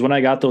issue, because when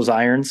I got those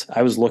irons,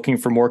 I was looking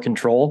for more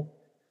control.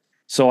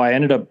 So I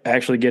ended up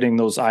actually getting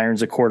those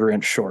irons a 1/4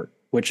 inch short,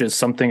 which is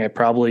something I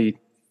probably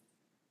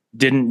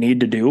didn't need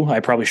to do. I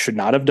probably should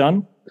not have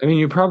done. I mean,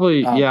 you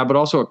probably, but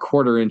also a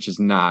 1/4 inch is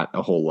not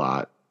a whole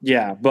lot.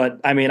 Yeah.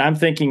 But I mean, I'm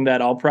thinking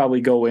that I'll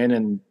probably go in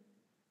and,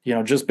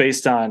 just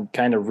based on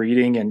kind of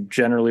reading and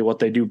generally what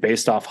they do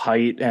based off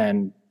height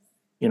and,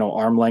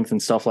 arm length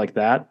and stuff like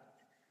that.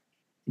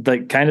 The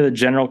kind of the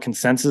general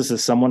consensus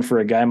is someone for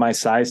a guy my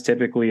size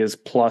typically is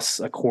plus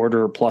a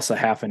 1/4 plus a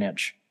 1/2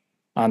 inch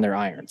on their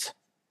irons.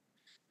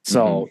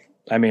 So,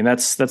 I mean,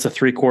 that's a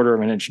 3/4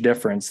 of an inch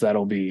difference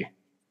that'll be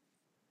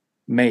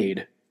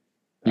made.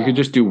 You could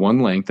just do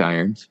one length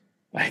irons.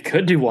 I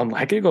could do one.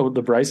 I could go with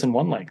the Bryson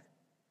one length.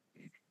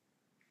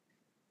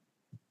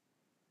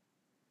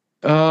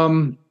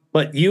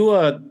 But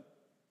you,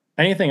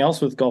 anything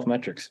else with Golf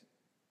Metrics?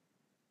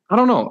 I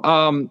don't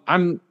know.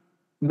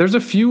 There's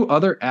a few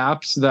other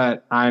apps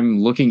that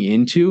I'm looking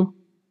into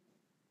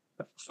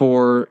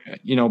for,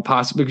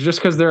 possibly just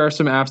because there are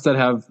some apps that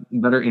have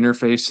better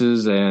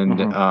interfaces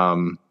and,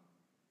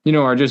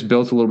 are just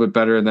built a little bit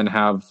better, and then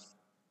have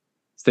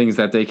things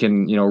that they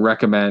can,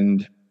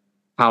 recommend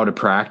how to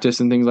practice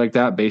and things like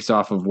that based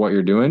off of what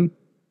you're doing.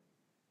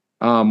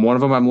 One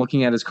of them I'm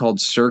looking at is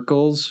called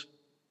Circles.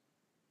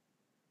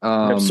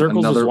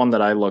 Circles is one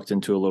that I looked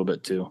into a little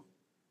bit too.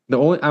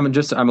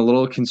 I'm a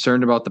little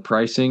concerned about the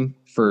pricing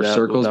for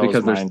Circles,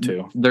 because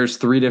there's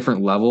 3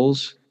 different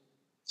levels.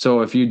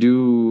 So if you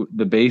do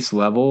the base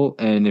level,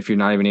 and if you're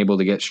not even able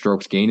to get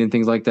strokes gained and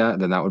things like that,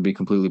 then that would be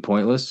completely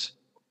pointless.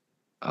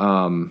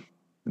 But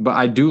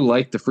I do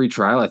like the free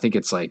trial. I think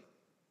it's like,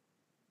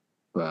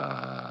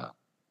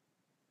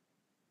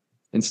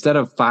 instead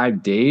of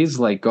 5 days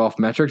like Golf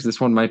Metrics, this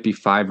one might be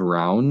 5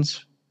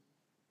 rounds,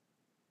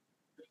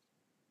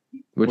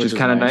 which is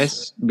kind of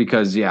nice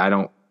because I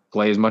don't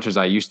play as much as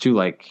I used to.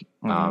 Like,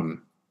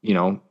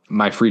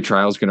 my free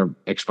trial is going to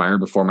expire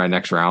before my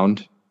next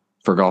round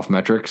for Golf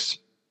Metrics.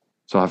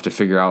 So I'll have to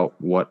figure out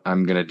what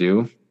I'm going to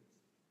do.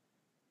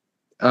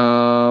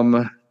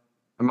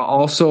 I'm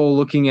also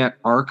looking at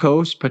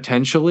Arcos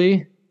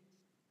potentially,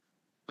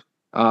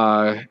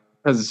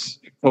 because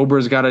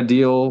Cobra's got a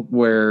deal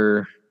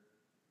where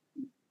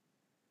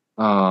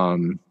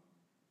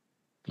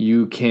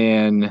you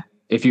can,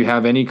 if you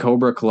have any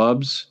Cobra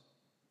clubs,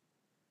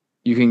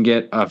 you can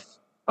get a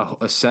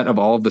set of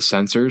all of the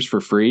sensors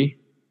for free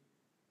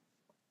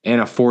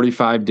and a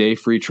 45-day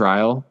free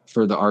trial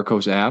for the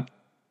Arcos app.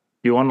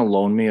 You want to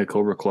loan me a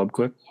Cobra club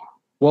quick?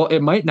 Well, it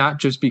might not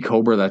just be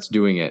Cobra that's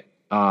doing it.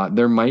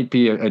 There might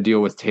be a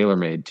deal with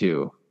TaylorMade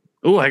too.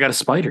 Oh, I got a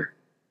spider.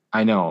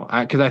 I know,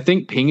 because I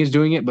think Ping is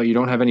doing it, but you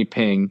don't have any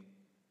Ping.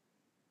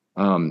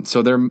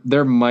 So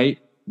there might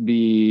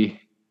be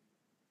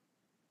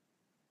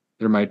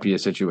a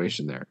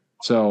situation there.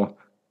 So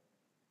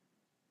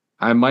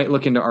I might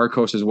look into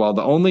Arcos as well.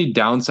 The only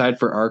downside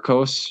for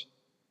Arcos,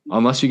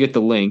 unless you get the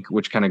link,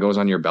 which kind of goes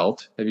on your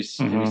belt. Have you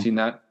seen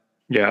that?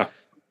 Yeah.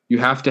 You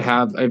have to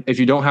have,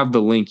 if you don't have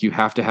the link, you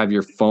have to have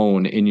your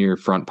phone in your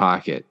front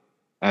pocket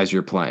as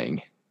you're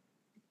playing,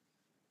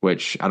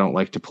 which I don't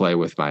like to play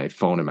with my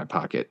phone in my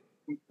pocket,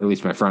 at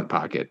least my front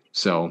pocket.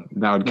 So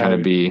that would kind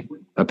of be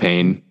a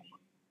pain.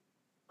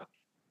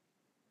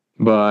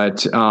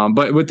 But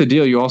with the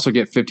deal, you also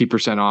get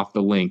 50% off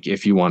the link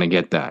if you want to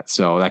get that.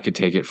 So that could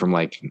take it from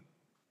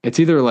it's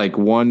either I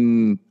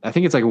think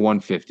it's like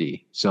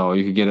 150. So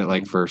you could get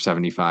it for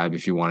 75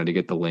 if you wanted to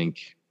get the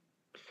link.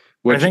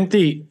 Which, I think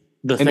the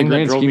thing grand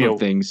that drove scheme me of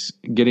things,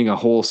 getting a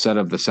whole set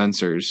of the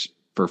sensors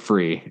for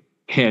free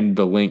and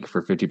the link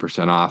for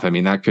 50% off, I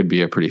mean, that could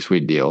be a pretty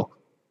sweet deal.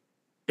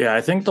 Yeah,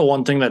 I think the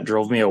one thing that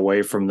drove me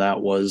away from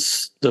that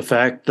was the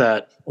fact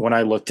that when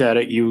I looked at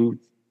it, you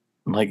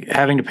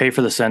having to pay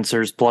for the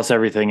sensors plus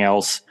everything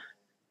else,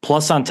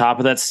 plus on top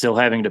of that, still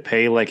having to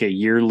pay a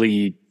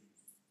yearly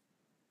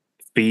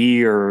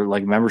fee or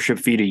membership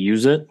fee to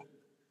use it.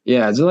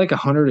 Yeah, is it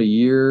 $100 a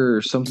year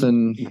or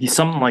something?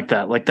 Something like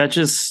that.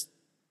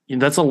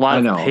 That's a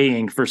lot of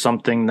paying for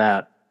something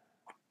that,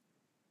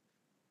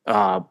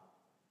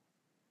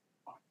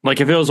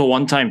 if it was a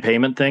one-time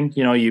payment thing,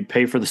 you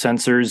pay for the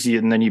sensors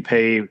and then you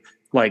pay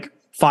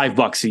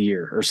 $5 a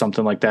year or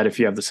something like that if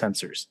you have the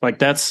sensors.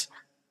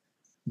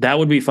 That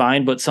would be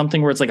fine, but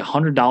something where it's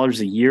 $100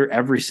 a year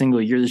every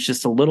single year is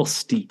just a little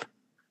steep.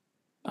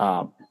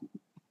 So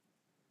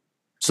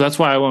that's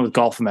why I went with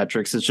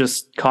Golfometrics. It's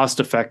just cost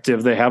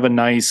effective. They have a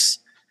nice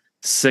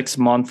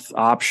 6-month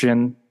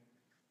option,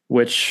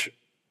 which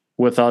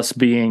with us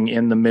being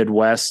in the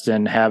Midwest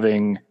and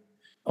having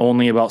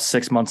only about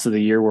 6 months of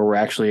the year where we're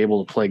actually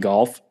able to play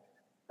golf.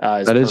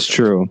 That is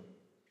true.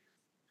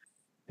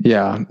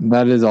 Yeah,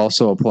 that is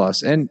also a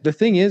plus. And the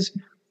thing is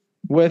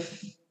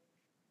with,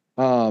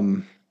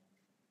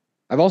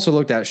 I've also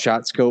looked at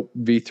ShotScope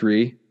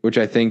V3, which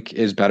I think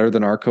is better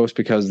than Arcos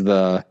because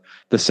the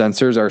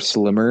sensors are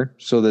slimmer.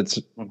 So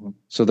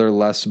they're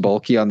less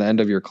bulky on the end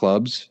of your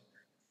clubs,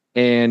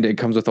 and it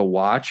comes with a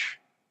watch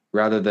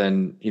rather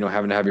than,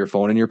 having to have your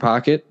phone in your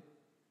pocket.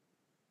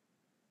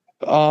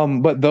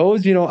 But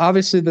those,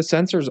 obviously the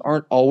sensors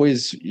aren't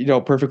always,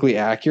 perfectly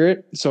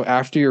accurate. So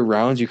after your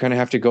rounds, you kind of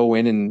have to go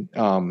in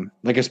and,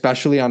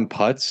 especially on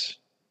putts,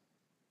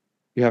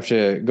 you have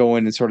to go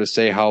in and sort of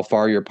say how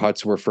far your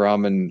putts were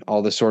from and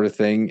all this sort of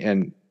thing.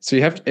 And so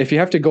if you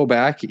have to go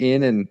back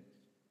in and,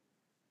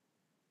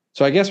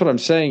 so I guess what I'm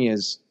saying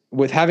is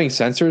with having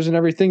sensors and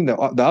everything, the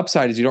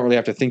upside is you don't really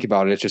have to think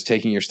about it. It's just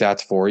taking your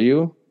stats for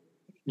you.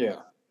 Yeah.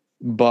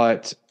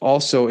 But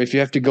also if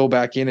you have to go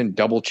back in and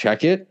double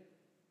check it,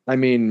 I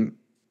mean,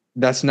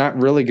 that's not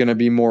really going to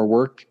be more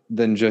work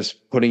than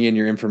just putting in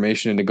your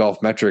information into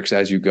Golfometrics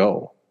as you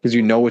go, because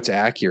it's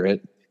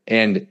accurate.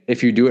 And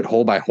if you do it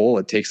hole by hole,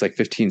 it takes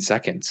 15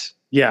 seconds.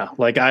 Yeah.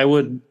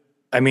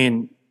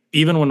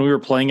 Even when we were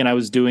playing and I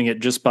was doing it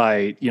just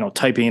by,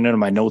 typing it into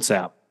my notes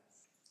app.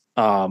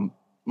 I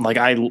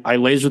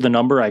laser the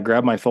number, I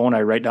grab my phone,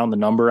 I write down the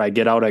number, I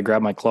get out, I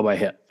grab my club, I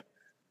hit.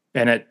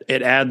 And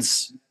it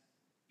adds,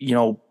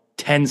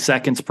 10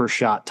 seconds per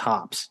shot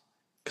tops.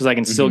 Because I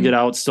can still get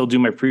out, still do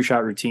my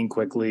pre-shot routine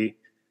quickly,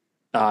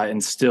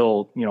 and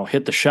still,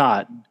 hit the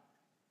shot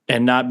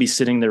and not be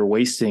sitting there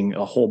wasting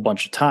a whole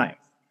bunch of time.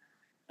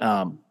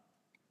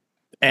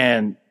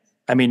 And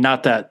I mean,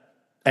 not that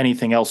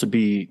anything else would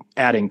be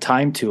adding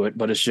time to it,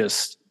 but it's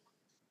just,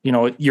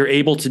 you're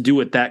able to do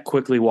it that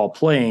quickly while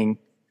playing.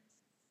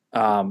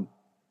 And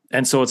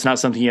so it's not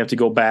something you have to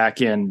go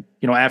back and,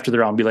 after the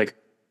round be like,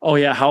 oh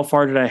yeah, how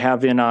far did I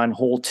have in on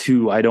hole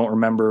 2? I don't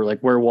remember.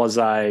 Where was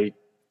I?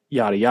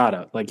 Yada,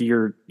 yada.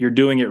 You're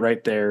doing it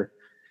right there.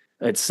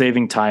 It's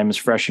saving time, it's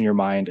fresh in your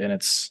mind, and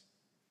it's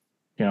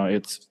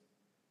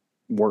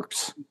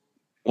works.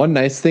 One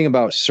nice thing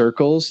about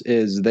Circles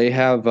is they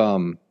have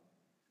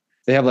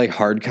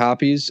hard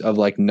copies of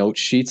note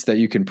sheets that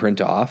you can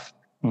print off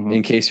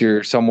in case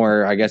you're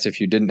somewhere, I guess, if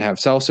you didn't have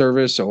cell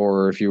service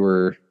or if you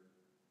were,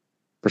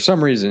 for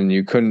some reason,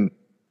 you couldn't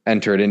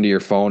enter it into your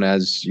phone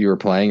as you were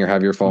playing or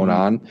have your phone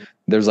on.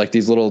 There's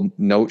these little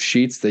note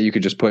sheets that you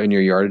could just put in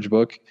your yardage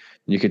book.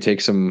 You could take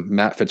some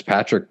Matt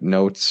Fitzpatrick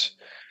notes.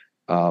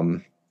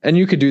 And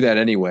you could do that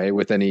anyway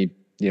with any,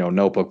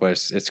 notebook, but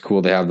it's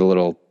cool to have the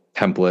little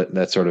template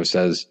that sort of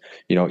says,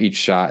 each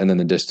shot and then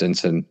the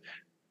distance and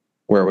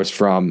where it was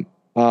from.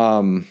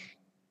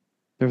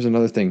 There was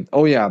another thing.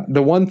 Oh yeah.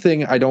 The one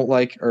thing I don't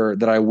like, or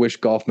that I wish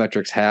Golf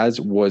Metrics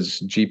has,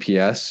 was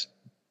GPS.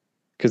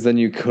 Cause then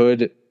you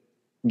could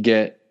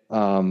get,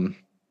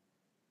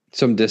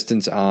 some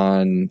distance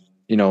on,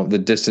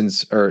 the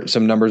distance, or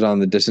some numbers on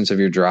the distance of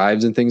your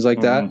drives and things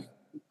like that.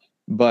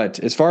 But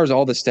as far as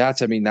all the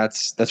stats, I mean,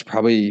 that's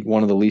probably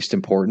one of the least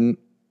important.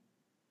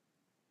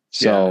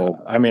 So,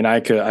 yeah, I mean, I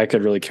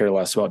could really care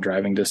less about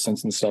driving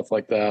distance and stuff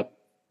like that.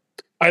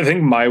 I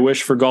think my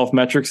wish for Golf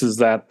Metrics is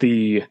that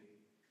there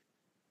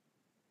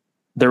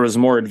was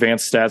more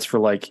advanced stats for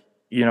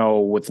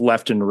with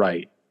left and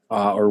right,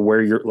 or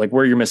where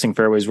you're missing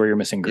fairways, where you're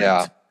missing greens.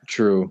 Yeah,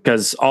 true.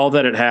 Because all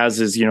that it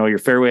has is, your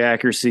fairway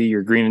accuracy,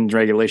 your green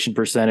regulation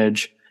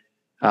percentage.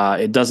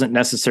 It doesn't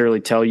necessarily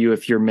tell you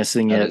if you're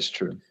missing That it is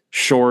true.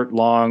 short,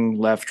 long,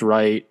 left,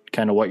 right,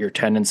 kind of what your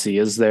tendency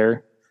is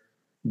there.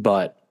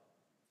 But,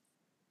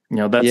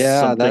 that's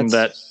something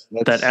that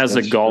as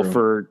a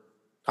golfer, true.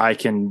 I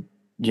can,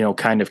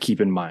 kind of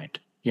keep in mind.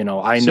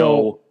 I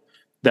know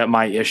that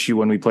my issue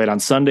when we played on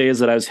Sunday is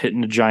that I was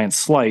hitting a giant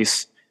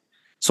slice.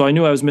 So I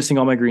knew I was missing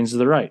all my greens to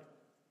the right.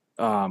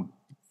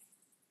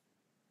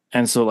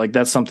 And so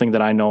that's something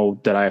that I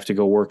know that I have to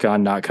go work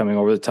on, not coming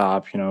over the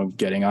top,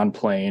 getting on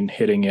plane,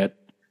 hitting it,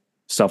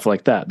 stuff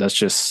like that. That's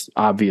just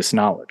obvious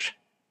knowledge.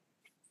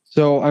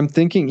 So I'm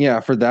thinking,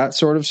 for that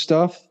sort of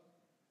stuff,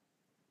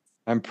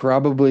 I'm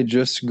probably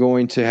just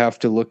going to have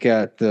to look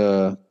at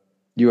the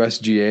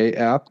USGA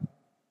app.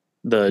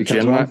 The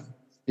gym one?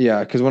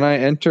 Because when I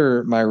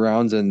enter my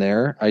rounds in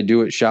there, I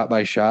do it shot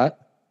by shot.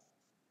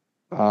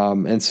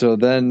 And so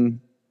then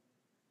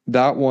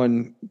that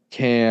one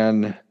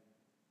can,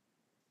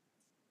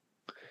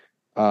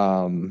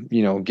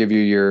 give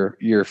you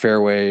your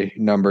fairway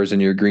numbers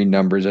and your green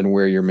numbers and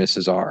where your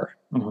misses are.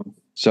 Mm-hmm.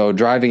 So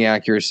driving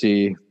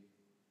accuracy,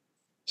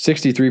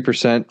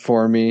 63%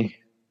 for me,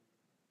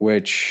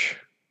 which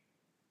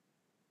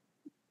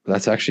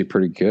that's actually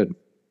pretty good.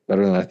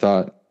 Better than I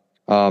thought.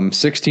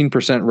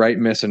 16% right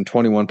miss and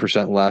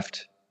 21%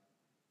 left.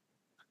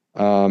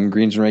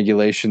 Greens and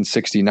regulation,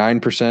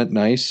 69%.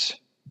 Nice.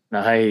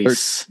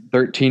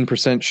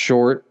 13%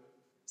 short,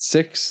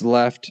 6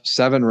 left,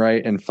 7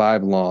 right, and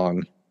 5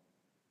 long.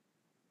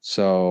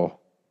 So,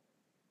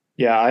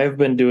 yeah, I've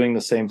been doing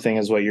the same thing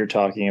as what you're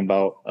talking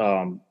about.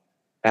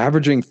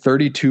 Averaging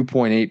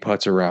 32.8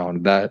 putts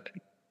around. That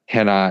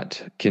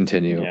cannot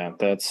continue. Yeah,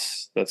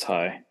 that's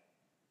high.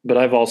 But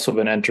I've also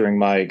been entering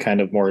my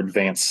kind of more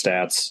advanced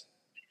stats,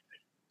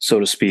 so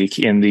to speak,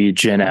 in the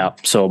Gin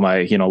app. So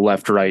my,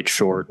 left, right,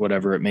 short,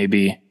 whatever it may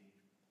be,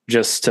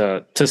 just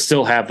to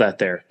still have that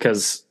there.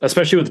 Because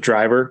especially with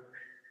driver,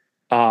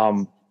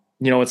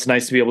 it's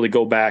nice to be able to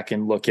go back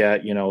and look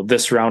at,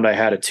 this round I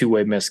had a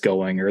 2-way miss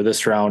going, or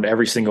this round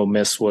every single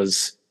miss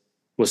was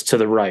to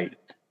the right,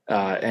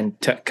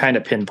 and to kind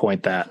of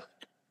pinpoint that.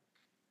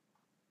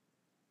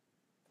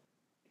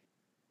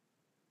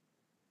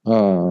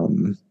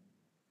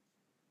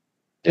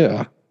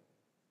 Yeah.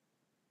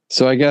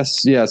 So I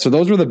guess, so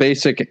those were the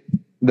basic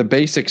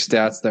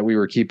stats that we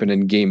were keeping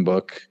in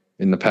Gamebook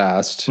in the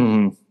past.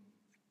 Mm-hmm.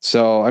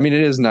 So, I mean,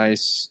 it is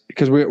nice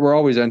because we're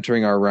always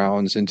entering our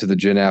rounds into the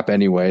Gin app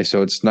anyway.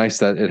 So it's nice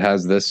that it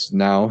has this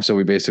now.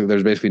 So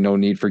there's basically no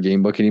need for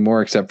Gamebook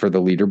anymore except for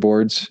the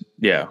leaderboards.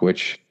 Yeah.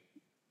 Which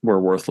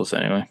were worthless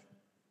anyway.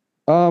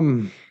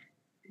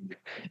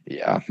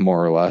 Yeah,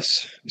 more or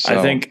less. So,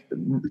 I think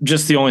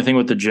just the only thing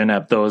with the Gin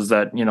app though is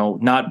that,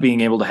 not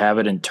being able to have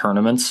it in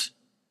tournaments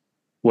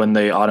when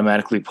they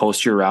automatically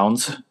post your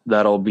rounds,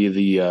 that'll be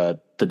the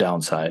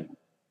downside.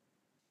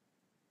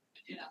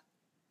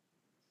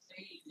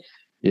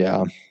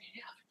 Yeah.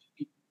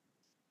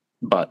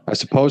 But I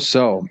suppose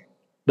so.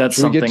 That's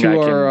Should we something get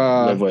to I can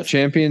our live with.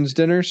 champions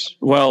dinners?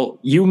 Well,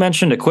 you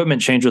mentioned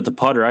equipment change with the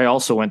putter. I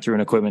also went through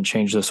an equipment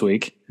change this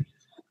week.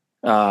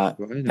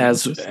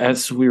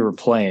 As we were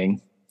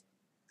playing.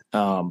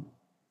 Oh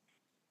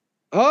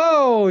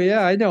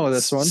yeah, I know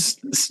this one.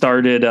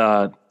 Started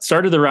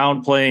the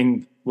round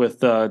playing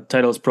with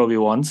Titleist Pro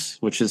V1s,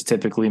 which is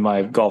typically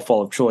my golf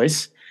ball of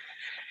choice.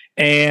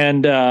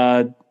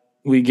 And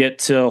we get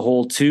to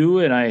hole 2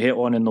 and I hit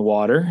one in the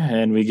water,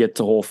 and we get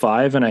to hole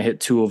 5 and I hit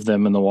 2 of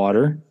them in the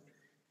water.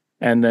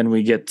 And then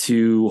we get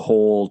to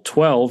hole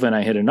 12 and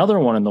I hit another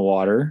one in the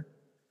water.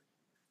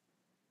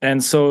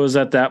 And so it was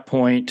at that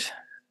point,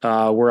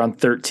 we're on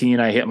 13.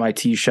 I hit my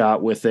tee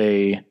shot with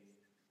a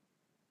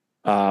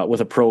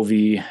Pro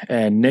V,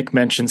 and Nick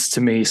mentions to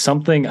me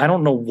something. I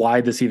don't know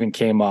why this even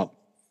came up.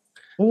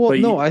 Well,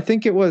 no, I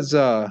think it was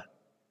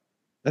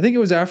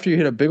after you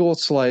hit a big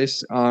old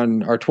slice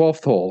on our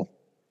 12th hole.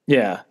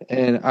 Yeah.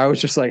 And I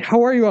was just like,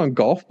 how are you on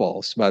golf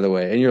balls, by the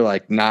way? And you're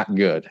like, not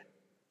good.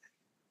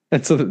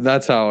 And so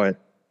that's how it.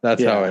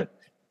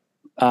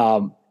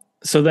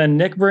 So then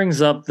Nick brings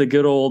up the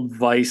good old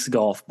Vice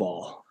golf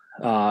ball,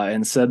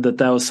 and said that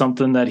was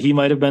something that he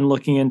might have been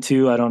looking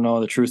into. I don't know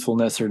the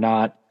truthfulness or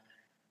not.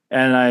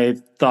 And I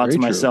thought to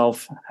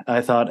myself,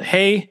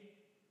 hey,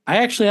 I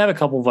actually have a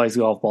couple of Vice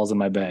golf balls in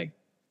my bag.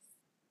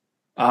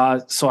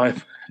 So I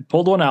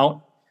pulled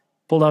out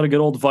a good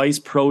old Vice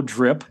Pro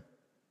Drip,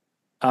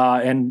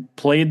 and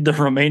played the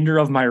remainder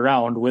of my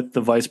round with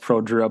the Vice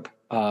Pro Drip.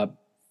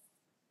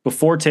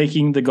 Before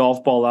taking the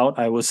golf ball out,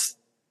 I was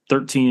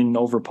 13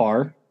 over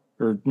par,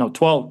 or no,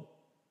 12,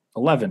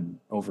 11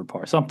 over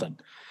par, something.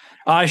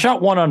 I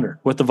shot 1 under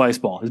with the Vice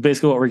ball, is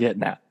basically what we're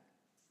getting at.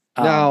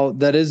 Now,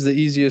 that is the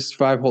easiest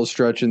 5-hole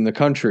stretch in the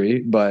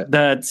country, but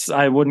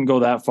I wouldn't go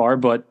that far,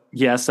 but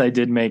yes, I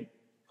did make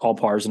all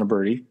pars and a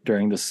birdie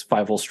during this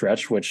 5-hole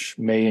stretch, which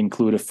may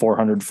include a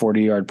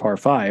 440-yard par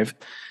 5,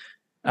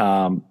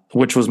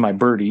 which was my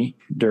birdie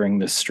during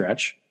this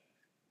stretch.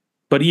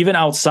 But even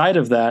outside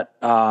of that,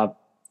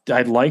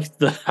 I liked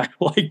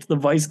the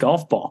Vice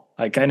golf ball.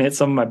 I kind of hit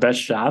some of my best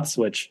shots,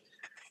 which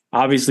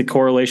obviously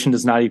correlation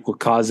does not equal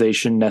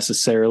causation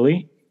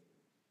necessarily.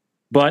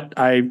 But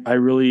I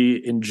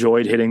really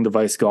enjoyed hitting the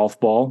Vice golf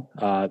ball.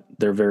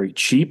 They're very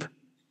cheap.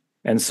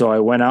 And so I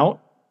went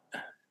out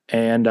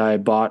and I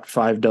bought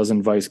 5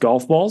 dozen Vice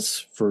golf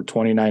balls for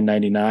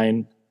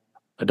 $29.99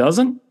 a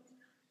dozen.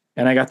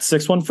 And I got the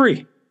 6th one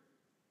free.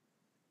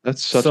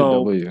 that's such a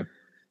W.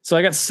 So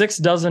I got 6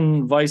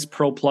 dozen Vice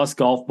Pro Plus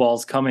golf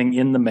balls coming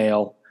in the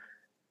mail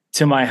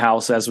to my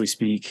house as we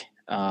speak.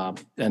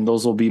 And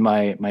those will be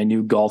my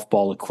new golf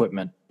ball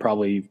equipment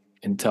probably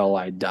until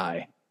I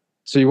die.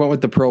 So you went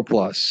with the Pro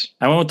Plus.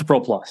 I went with the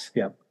Pro Plus.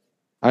 Yeah.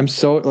 I'm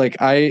so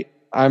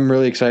I'm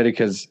really excited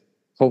because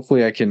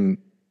hopefully I can,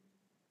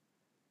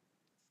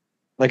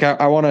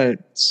 I want to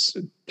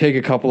take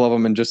a couple of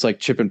them and just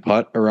chip and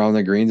putt around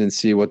the greens and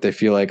see what they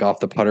feel like off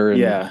the putter.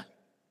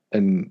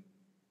 And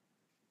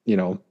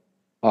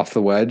off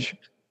the wedge.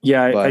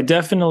 Yeah. I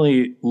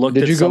definitely looked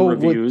at some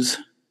reviews.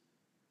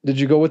 Did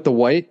you go with the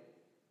white?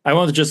 I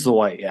went with just the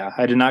white. Yeah.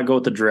 I did not go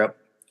with the drip.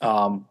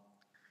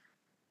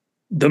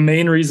 The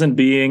main reason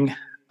being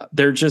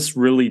they're just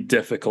really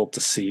difficult to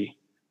see.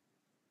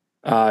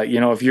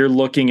 If you're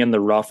looking in the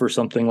rough or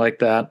something like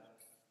that,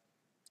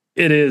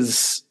 it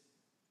is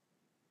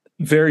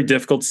very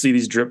difficult to see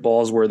these drip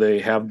balls where they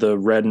have the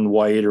red and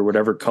white or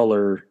whatever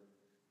color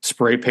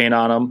spray paint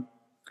on them.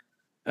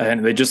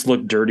 And they just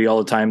look dirty all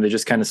the time. They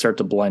just kind of start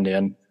to blend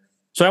in.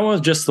 So I went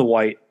with just the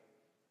white.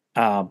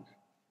 And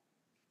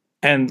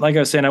like I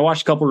was saying, I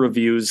watched a couple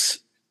reviews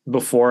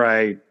before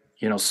I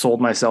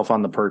sold myself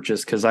on the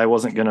purchase because I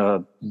wasn't going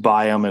to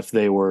buy them if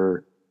they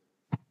were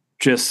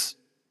just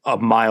a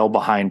mile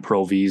behind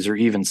Pro Vs or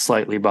even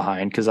slightly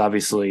behind. Because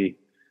obviously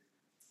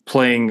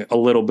playing a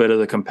little bit of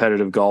the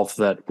competitive golf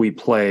that we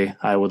play,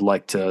 I would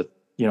like to,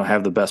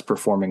 have the best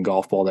performing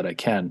golf ball that I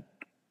can.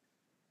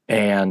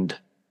 And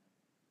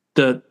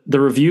the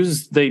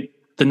reviews, the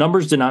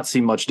numbers did not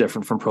seem much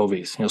different from Pro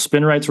Vs.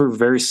 Spin rates were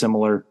very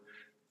similar.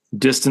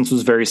 Distance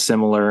was very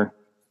similar.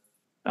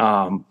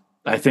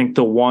 I think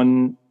the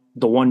one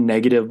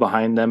negative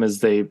behind them is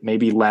they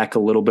maybe lack a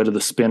little bit of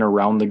the spin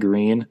around the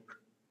green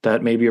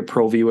that maybe a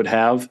Pro V would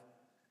have.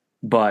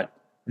 But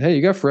hey,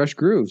 you got fresh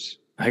grooves.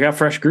 I got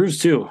fresh grooves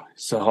too.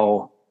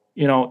 So,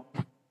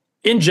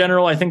 in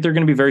general, I think they're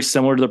going to be very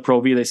similar to the Pro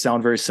V. They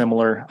sound very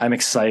similar. I'm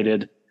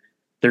excited.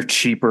 They're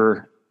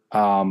cheaper.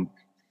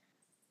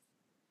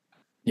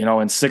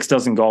 And 6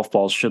 dozen golf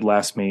balls should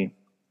last me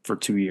for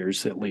 2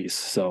 years at least.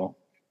 So,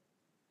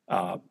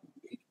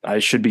 I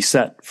should be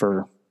set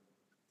for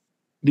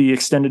the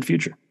extended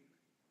future.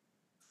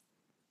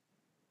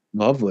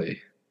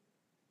 Lovely.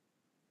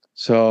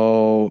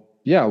 So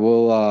yeah,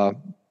 we'll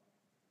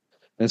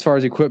as far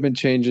as equipment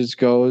changes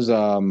goes,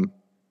 I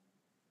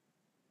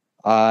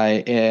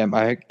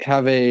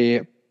have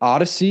a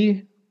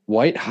Odyssey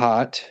White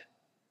Hot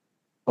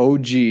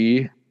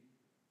OG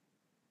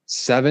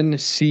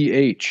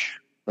 7CH.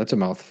 That's a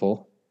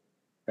mouthful.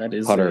 That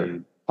is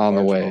putter on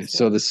the way.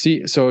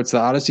 mouthful. So it's the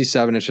Odyssey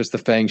 7. It's just the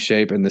fang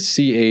shape, and the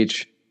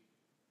CH.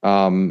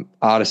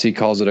 Odyssey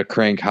calls it a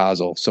crank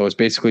hosel. So it's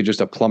basically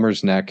just a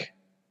plumber's neck.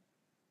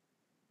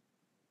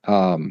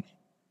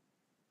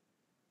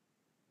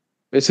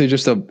 Basically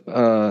just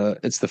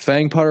it's the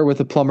fang putter with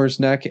a plumber's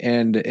neck,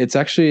 and it's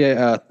actually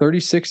a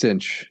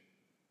 36-inch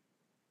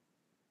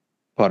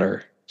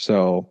putter.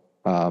 So,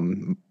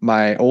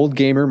 my old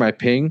gamer, my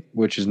Ping,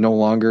 which is no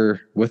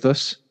longer with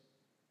us,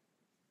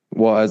 I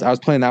was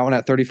playing that one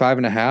at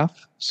 35.5.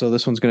 So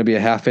this one's going to be a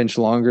half-inch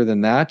longer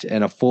than that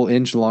and a full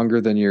inch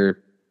longer than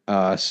your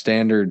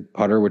standard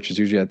putter, which is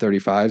usually at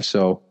 35.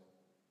 So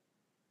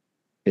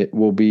it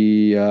will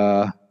be,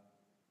 it'll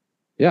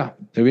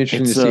be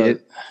interesting to see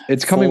it.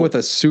 It's coming with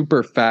a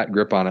super fat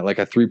grip on it, like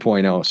a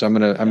 3.0. So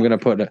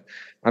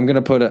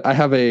I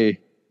have a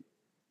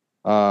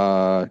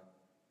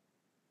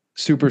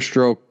Super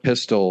Stroke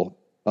pistol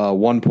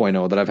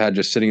 1.0 that I've had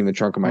just sitting in the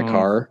trunk of my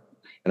car.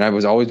 And I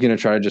was always going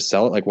to try to just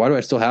sell it. Like, why do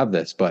I still have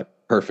this?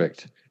 But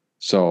perfect.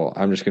 So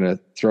I'm just going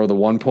to throw the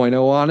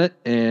 1.0 on it.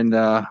 And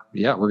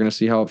we're going to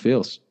see how it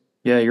feels.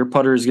 Yeah, your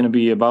putter is going to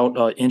be about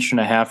 1.5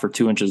 inches or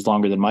 2 inches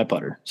longer than my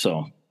putter.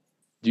 So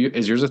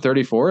is yours a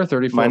 34 or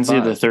 34? Mine's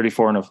either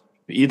 34 and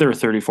either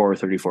 34 or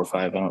 34.5.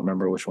 I don't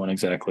remember which one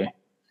exactly.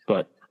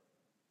 But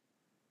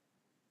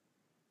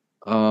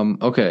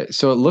Okay,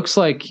 so it looks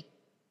like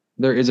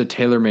there is a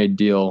tailor-made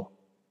deal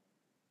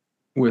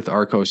with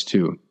Arcos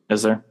too.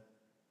 Is there?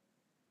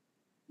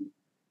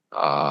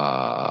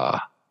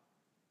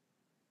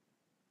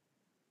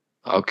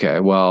 Okay,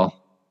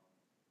 well,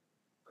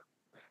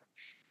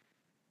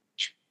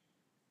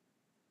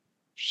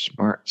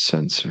 smart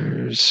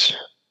sensors.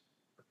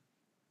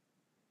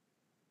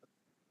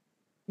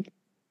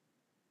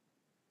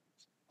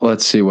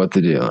 Let's see what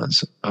the deal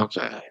is.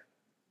 Okay.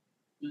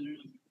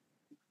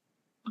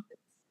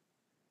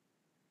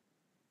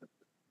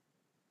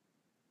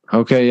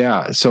 Okay,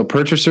 yeah. So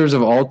purchasers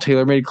of all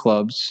TaylorMade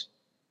clubs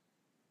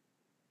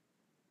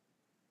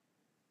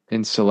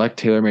and select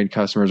TaylorMade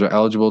customers are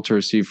eligible to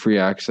receive free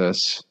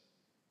access.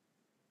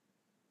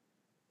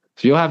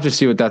 So you'll have to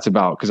see what that's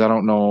about because I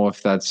don't know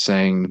if that's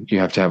saying you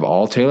have to have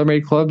all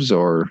TaylorMade clubs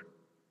or.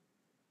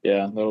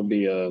 Yeah, that'll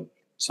be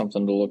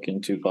something to look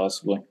into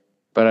possibly.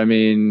 But I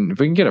mean, if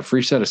we can get a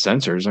free set of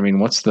sensors, I mean,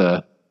 what's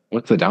the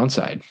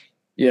downside?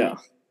 Yeah.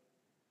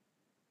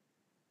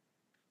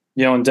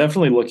 And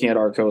definitely looking at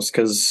Arcos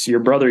because your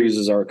brother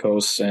uses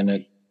Arcos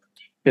and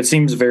it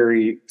seems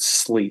very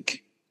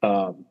sleek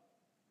from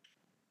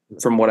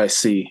what I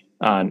see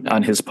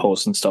on his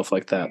posts and stuff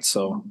like that.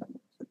 So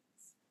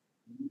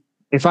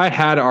if I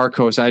had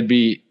Arcos, I'd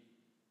be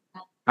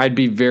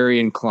very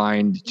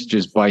inclined to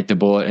just bite the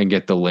bullet and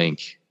get the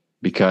link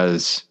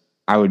because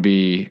I would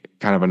be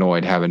kind of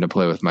annoyed having to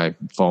play with my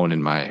phone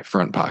in my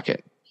front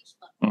pocket.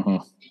 Mm-hmm.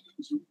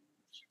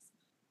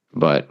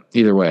 But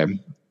either way,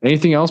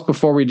 anything else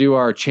before we do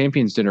our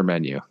Champions Dinner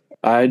menu?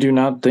 I do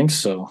not think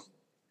so.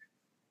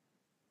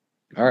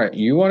 All right.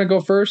 You want to go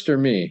first or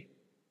me?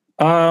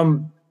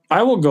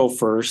 I will go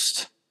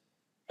first.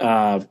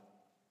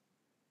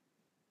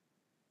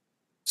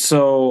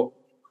 So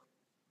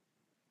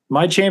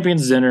my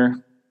Champions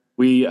Dinner,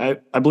 I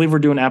believe we're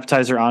doing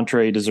appetizer,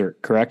 entree,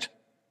 dessert, correct?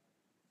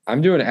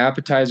 I'm doing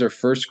appetizer,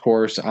 first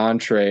course,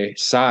 entree,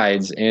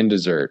 sides, and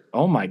dessert.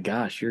 Oh my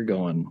gosh, you're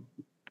going.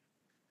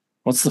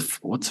 What's the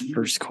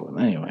first course?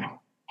 Anyway,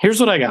 here's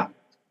what I got.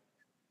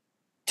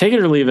 Take it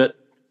or leave it.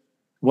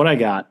 What I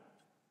got.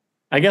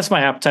 I guess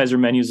my appetizer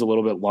menu is a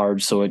little bit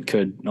large, so it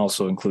could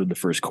also include the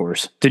first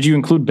course. Did you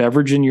include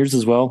beverage in yours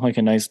as well? Like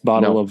a nice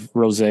bottle of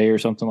rosé or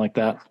something like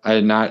that? I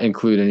did not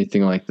include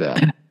anything like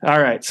that.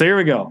 All right, so here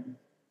we go.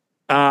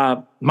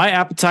 My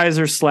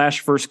appetizer /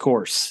 first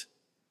course.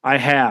 I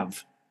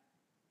have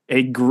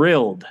a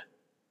grilled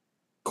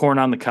corn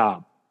on the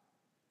cob.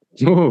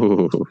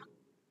 Ooh.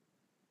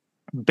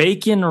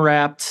 Bacon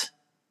wrapped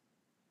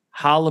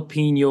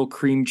jalapeno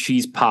cream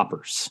cheese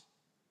poppers.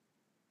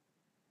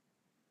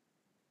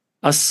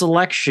 A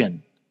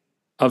selection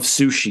of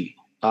sushi,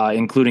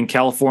 including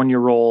California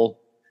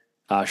roll,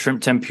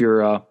 shrimp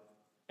tempura,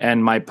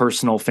 and my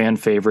personal fan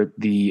favorite,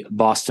 the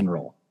Boston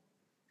roll.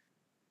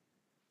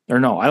 Or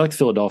no, I like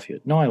Philadelphia.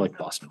 No, I like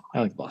Boston.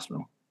 I like Boston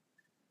roll.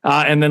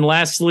 And then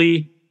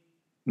lastly,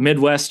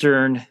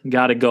 Midwestern,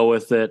 got to go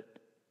with it.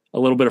 A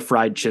little bit of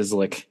fried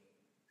chislic,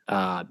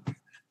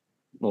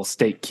 little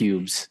steak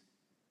cubes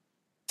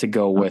to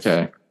go with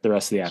the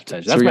rest of the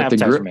appetizer. That's my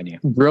appetizer menu.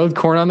 Grilled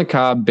corn on the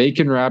cob,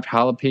 bacon wrapped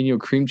jalapeno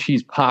cream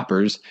cheese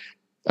poppers,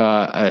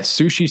 a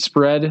sushi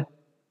spread,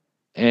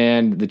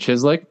 and the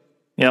chislic.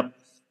 Yep.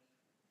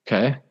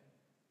 Okay.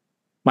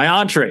 My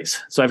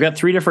entrees. So I've got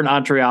 3 different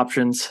entree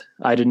options.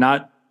 I did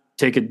not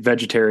take a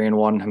vegetarian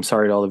one. I'm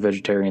sorry to all the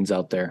vegetarians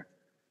out there.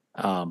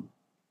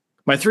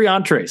 My 3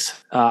 entrees.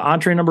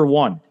 Entree number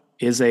 1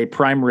 is a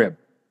prime rib.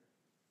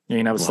 You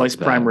can have a sliced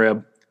prime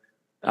rib.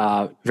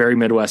 Very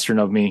Midwestern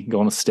of me,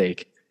 going with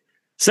steak.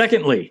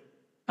 Secondly,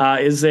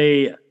 is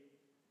a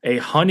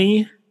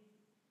honey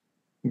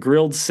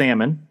grilled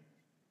salmon.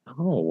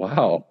 Oh,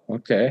 wow.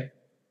 Okay.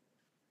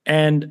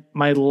 And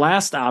my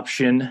last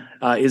option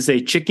is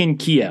a chicken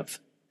Kiev.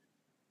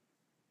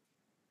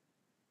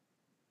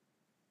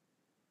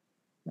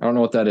 I don't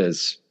know what that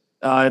is.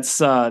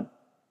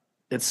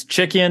 It's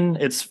chicken.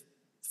 It's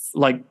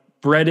like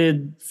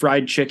breaded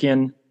fried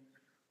chicken.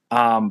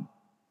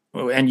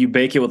 And you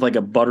bake it with like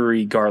a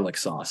buttery garlic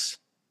sauce.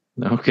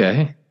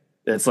 Okay.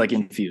 It's like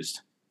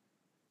infused.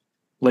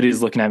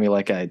 Lydia's looking at me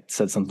like I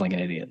said something like an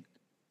idiot.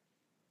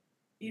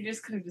 You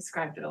just could have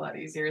described it a lot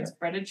easier. It's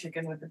breaded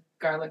chicken with a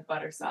garlic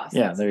butter sauce.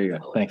 Yeah, there you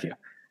go. Thank you.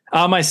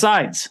 My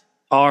sides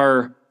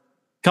are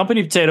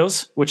company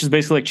potatoes, which is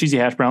basically like cheesy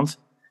hash browns.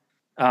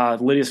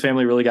 Lydia's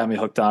family really got me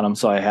hooked on them,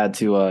 so I had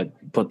to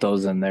put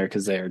those in there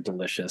because they are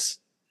delicious.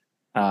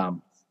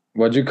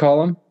 What'd you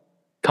call them?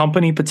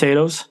 Company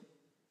potatoes.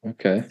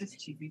 Okay.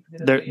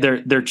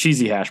 They're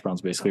cheesy hash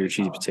browns, basically, or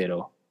cheesy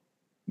potato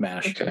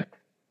mash. Okay.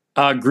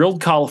 Grilled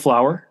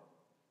cauliflower.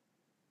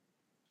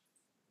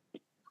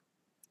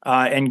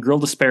 And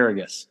grilled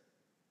asparagus.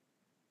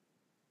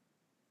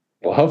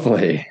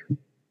 Lovely.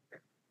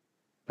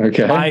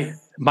 Okay.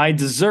 My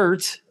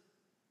dessert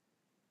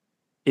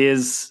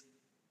is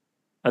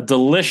a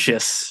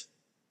delicious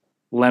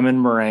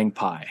lemon meringue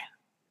pie.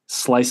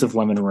 Slice of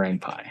lemon meringue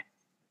pie.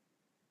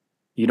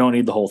 You don't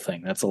need the whole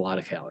thing. That's a lot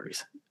of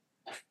calories.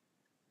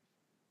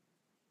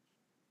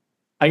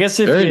 I guess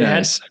Very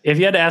nice. if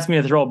you had to ask me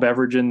to throw a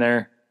beverage in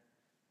there,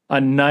 a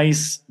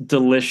nice,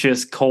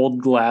 delicious cold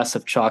glass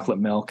of chocolate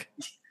milk.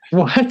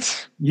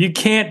 What? You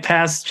can't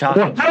pass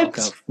chocolate milk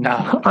up.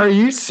 No. Are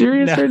you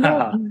serious right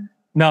now?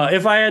 No,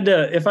 if I had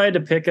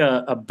to pick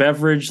a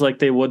beverage like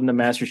they would in the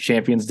Masters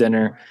Champions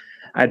dinner,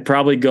 I'd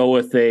probably go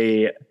with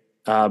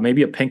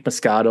maybe a pink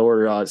Moscato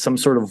or some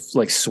sort of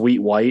like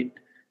sweet white.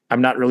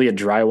 I'm not really a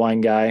dry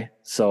wine guy,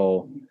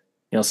 so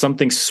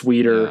something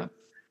sweeter,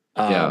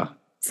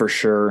 for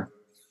sure.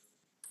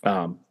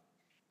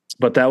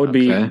 But that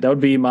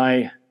would be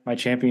my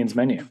Champions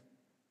menu.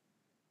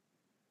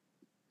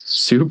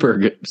 Super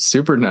good,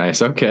 super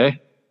nice. Okay.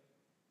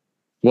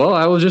 Well,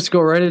 I will just go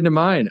right into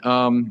mine.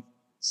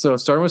 So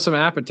starting with some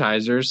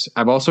appetizers,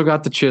 I've also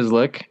got the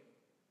Chislic.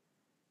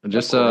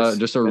 Just a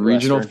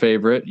regional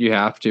favorite. You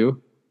have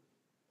to.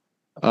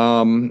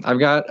 I've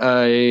got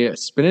a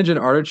spinach and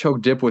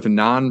artichoke dip with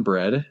naan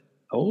bread.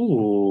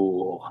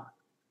 Oh,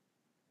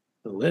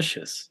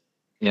 delicious.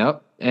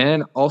 Yep.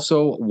 And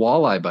also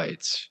walleye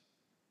bites.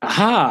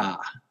 Aha.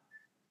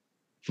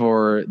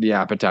 For the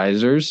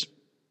appetizers.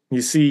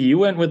 You see, you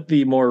went with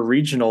the more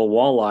regional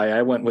walleye.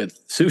 I went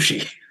with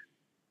sushi.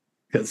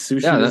 Because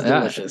sushi is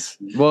delicious.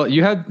 Well,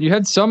 you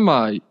had some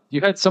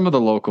of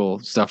the local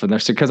stuff in there,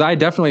 because I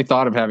definitely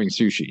thought of having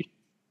sushi.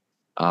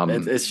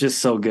 It's just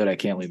so good, I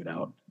can't leave it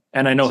out.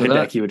 And I know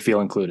Hideki would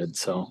feel included.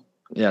 So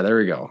yeah, there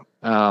we go.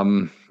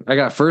 I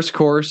got first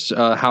course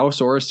house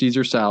or a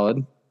Caesar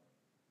salad.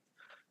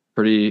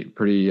 Pretty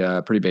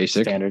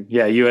basic. Standard.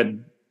 Yeah, you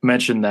had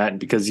mentioned that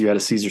because you had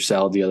a Caesar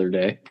salad the other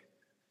day.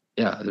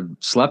 Yeah,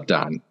 slept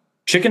on.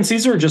 Chicken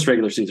Caesar or just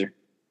regular Caesar?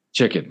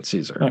 Chicken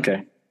Caesar.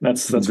 Okay.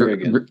 That's very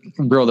good.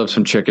 Grilled up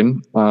some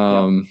chicken.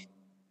 But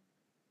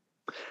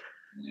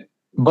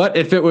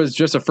if it was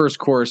just a first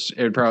course,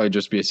 it would probably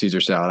just be a Caesar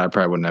salad. I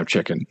probably wouldn't have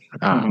chicken.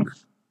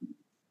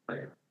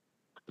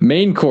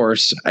 Main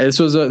course. This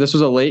was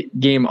a late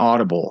game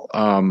audible.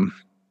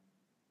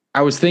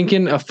 I was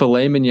thinking a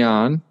filet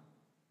mignon,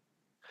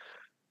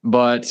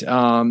 but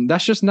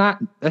that's just not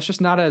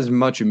as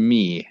much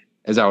me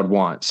as I would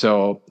want.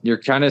 So you're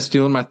kind of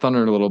stealing my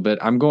thunder a little bit.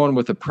 I'm going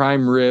with a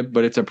prime rib,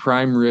 but it's a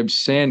prime rib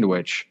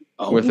sandwich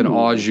with an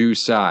au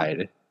jus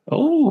side.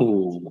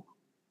 Oh,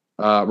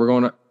 we're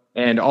going to,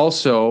 and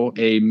also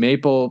a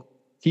maple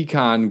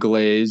pecan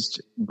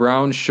glazed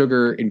brown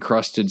sugar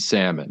encrusted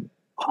salmon.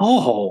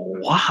 Oh,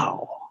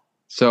 wow.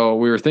 So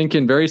we were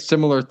thinking very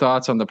similar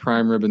thoughts on the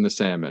prime rib and the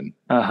salmon.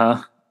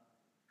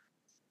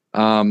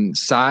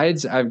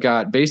 Sides, I've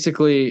got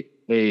basically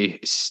a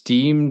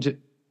steamed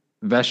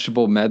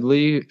vegetable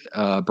medley,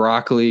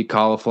 broccoli,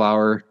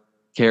 cauliflower,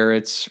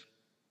 carrots,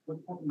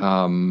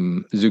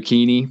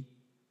 zucchini,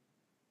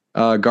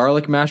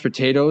 garlic mashed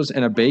potatoes,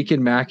 and a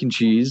bacon mac and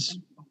cheese.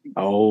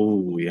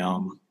 Oh,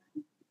 yum.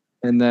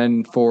 And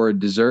then for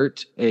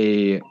dessert,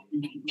 a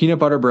peanut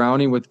butter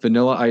brownie with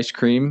vanilla ice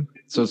cream.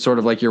 So it's sort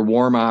of like your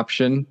warm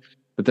option.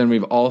 But then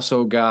we've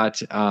also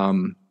got,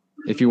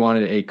 if you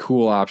wanted a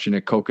cool option,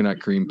 a coconut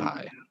cream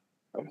pie.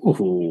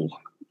 Oh,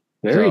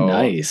 very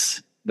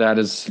nice. That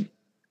is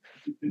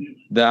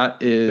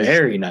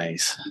very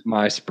nice.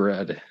 My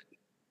spread.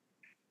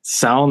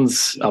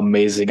 Sounds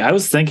amazing. I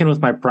was thinking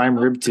with my prime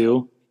rib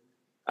too.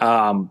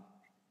 I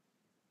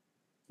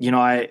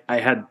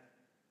had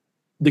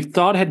the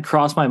thought had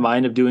crossed my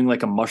mind of doing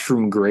like a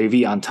mushroom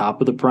gravy on top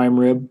of the prime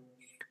rib.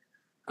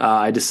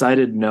 I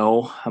decided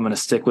no, I'm going to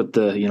stick with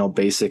the,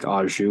 basic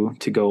au jus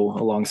to go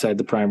alongside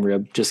the prime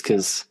rib just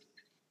because,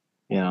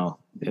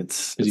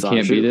 it's you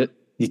can't beat it.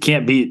 You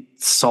can't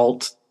beat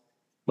salt,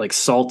 like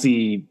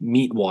salty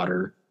meat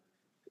water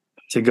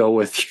to go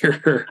with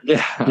your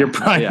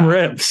prime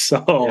rib. So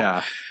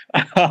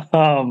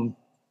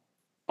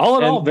all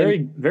in all,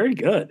 very, very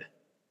good.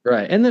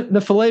 Right. And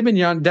the filet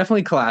mignon,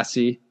 definitely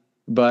classy,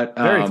 but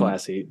very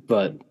classy,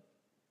 but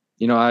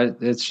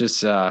it's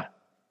just,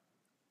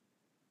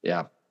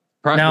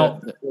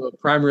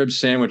 prime rib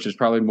sandwich is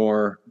probably a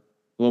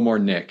little more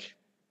Nick.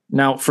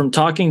 Now, from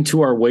talking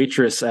to our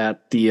waitress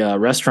at the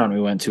restaurant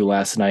we went to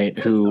last night,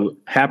 who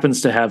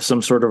happens to have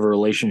some sort of a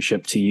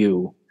relationship to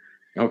you.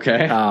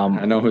 Okay.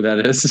 I know who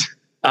that is.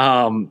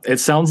 It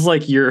sounds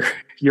like your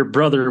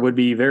brother would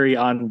be very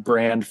on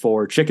brand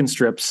for chicken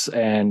strips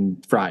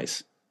and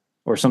fries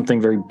or something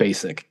very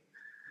basic.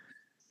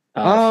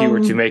 If you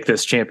were to make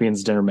this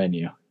Champions dinner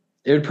menu,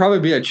 it would probably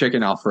be a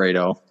chicken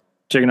Alfredo.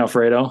 Chicken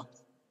Alfredo?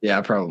 Yeah,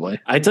 probably.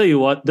 I tell you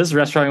what, this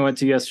restaurant we went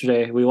to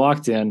yesterday, we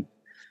walked in.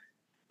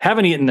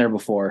 Haven't eaten there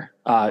before.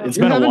 It's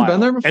been a while.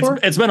 Been there before?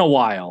 It's been a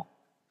while.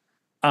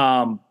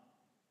 And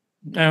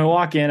I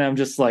walk in, I'm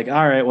just like,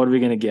 all right, what are we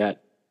going to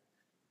get?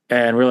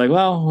 And we're like,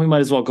 well, we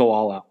might as well go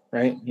all out,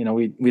 right?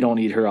 We don't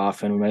eat her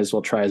often. We might as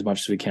well try as much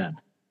as we can.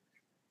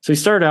 So we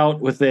start out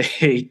with a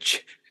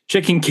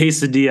chicken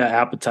quesadilla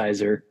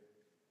appetizer,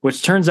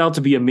 which turns out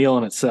to be a meal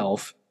in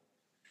itself.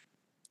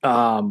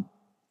 And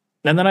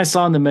then I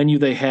saw on the menu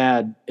they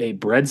had a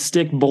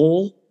breadstick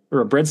bowl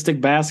or a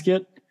breadstick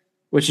basket,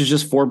 which is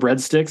just 4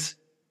 breadsticks.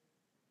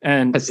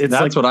 And That's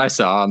like, what I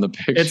saw on the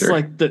picture. it's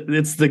like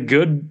it's the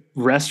good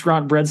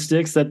restaurant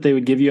breadsticks that they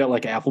would give you at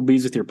like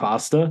Applebee's with your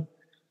pasta.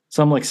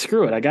 So I'm like,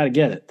 screw it, I got to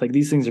get it. Like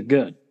these things are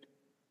good.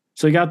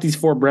 So I got these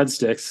 4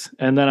 breadsticks,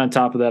 and then on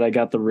top of that, I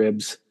got the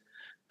ribs.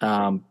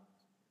 You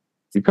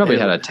probably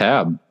had a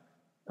tab.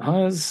 It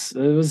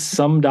was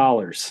some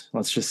dollars.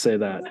 Let's just say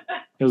that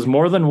it was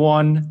more than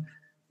one,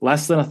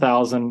 less than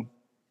 1,000.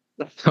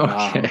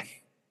 Okay.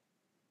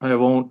 I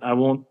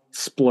won't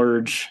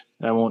splurge.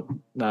 I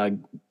won't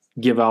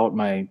give out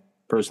my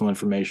personal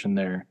information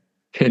there.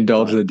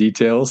 Indulge the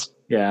details.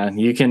 Yeah,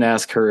 you can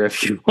ask her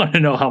if you want to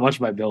know how much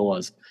my bill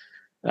was,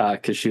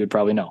 because she would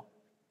probably know.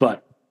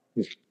 But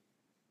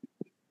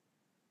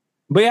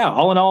yeah,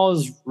 all in all,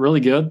 is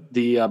really good.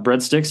 The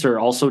breadsticks are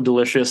also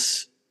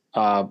delicious,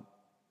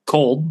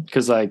 cold,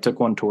 because I took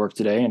one to work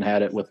today and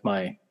had it with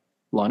my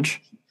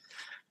lunch.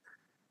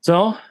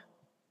 So,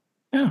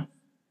 yeah.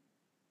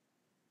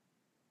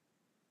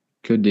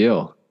 Good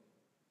deal.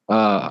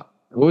 What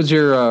was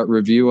your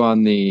review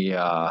on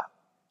the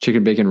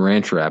chicken bacon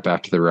ranch wrap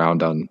after the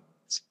round on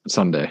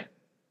Sunday?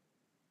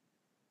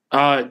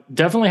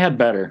 Definitely had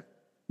better.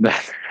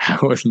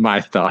 That was my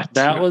thought.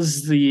 That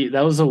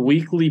was a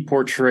weakly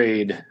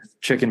portrayed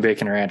chicken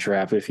bacon ranch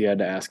wrap, if you had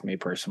to ask me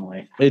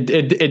personally.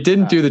 It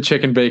didn't do the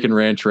chicken bacon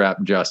ranch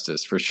wrap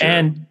justice, for sure.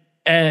 And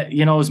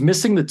it was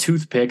missing the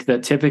toothpick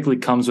that typically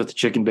comes with the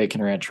chicken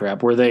bacon ranch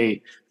wrap, where they'll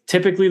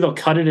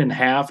cut it in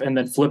half and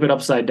then flip it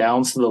upside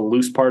down so the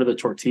loose part of the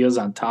tortilla is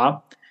on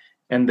top,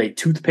 and they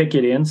toothpick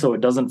it in so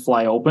it doesn't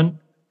fly open.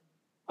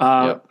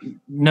 Yep.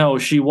 No,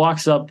 she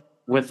walks up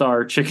with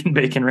our chicken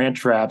bacon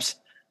ranch wraps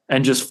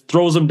and just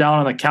throws them down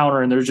on the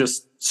counter, and they're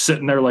just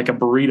sitting there like a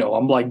burrito.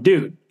 I'm like,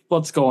 dude,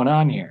 what's going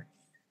on here?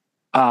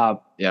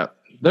 Yeah.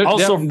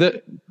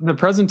 The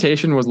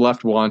presentation was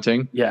left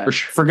wanting. Yeah. For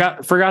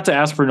sure. Forgot to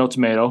ask for no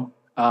tomato.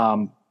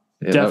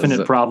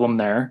 Definite problem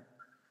there.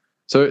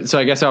 So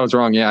I guess I was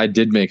wrong. Yeah, I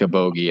did make a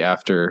bogey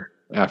after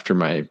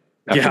the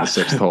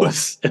 6th hole.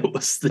 It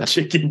was the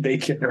chicken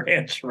bacon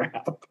ranch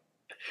wrap,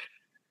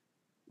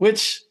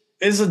 which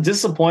is a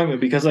disappointment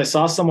because I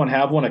saw someone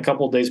have one a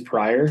couple of days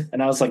prior,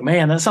 and I was like,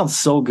 man, that sounds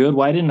so good.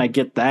 Why didn't I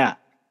get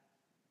that?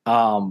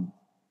 But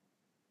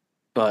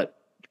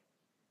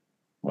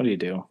what do you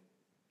do?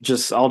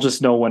 I'll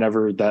just know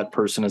whenever that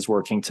person is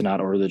working to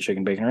not order the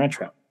chicken bacon ranch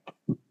wrap.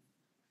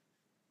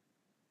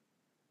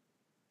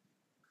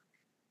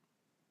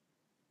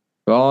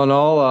 All in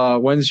all,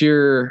 when's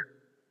your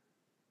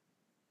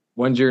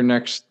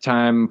next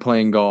time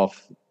playing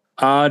golf?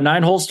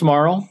 9 holes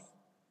tomorrow.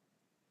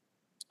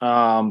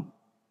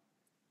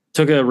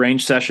 Took a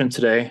range session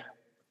today.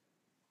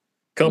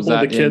 Couple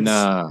of the kids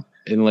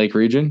in Lake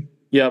Region.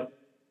 Yep.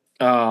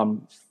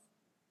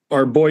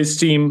 Our boys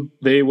team,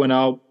 they went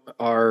out.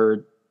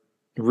 Our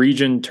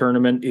region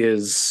tournament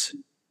is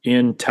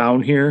in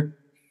town here,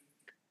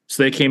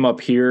 so they came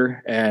up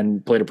here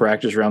and played a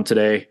practice round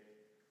today.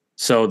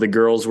 So the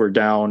girls were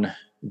down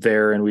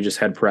there, and we just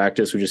had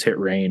practice. We just hit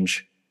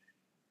range,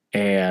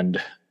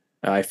 and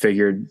I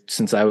figured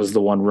since I was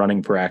the one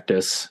running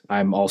practice,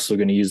 I'm also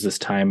going to use this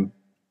time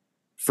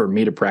for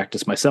me to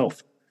practice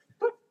myself.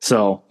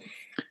 So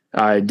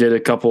I did a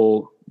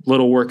couple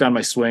little work on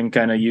my swing,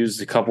 kind of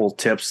used a couple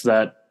tips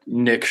that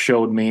Nick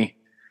showed me.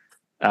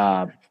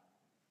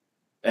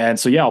 And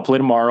so, yeah, I'll play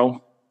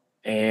tomorrow.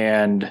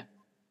 And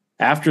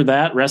after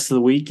that, rest of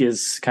the week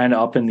is kind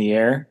of up in the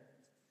air.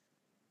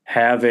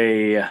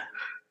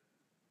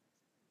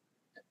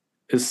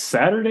 Is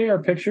Saturday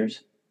our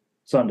pictures?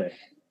 Sunday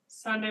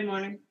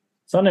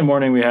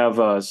morning we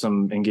have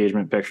some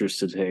engagement pictures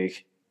to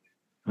take.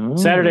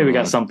 Saturday we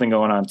got something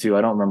going on too.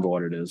 I don't remember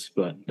what it is,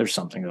 but there's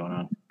something going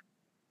on.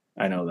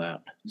 I know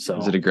that. So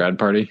is it a grad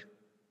party?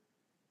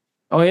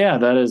 Oh yeah,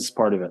 that is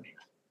part of it.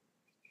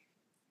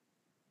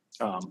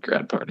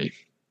 Grad party.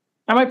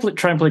 I might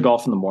try and play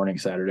golf in the morning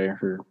Saturday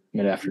or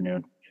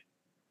mid-afternoon.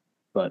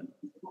 But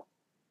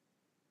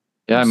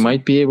yeah, I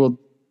might be able.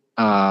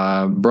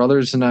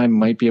 Brothers and I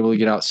might be able to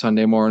get out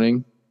Sunday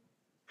morning.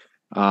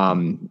 I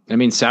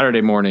mean,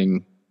 Saturday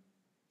morning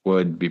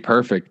would be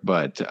perfect,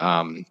 but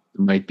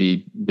might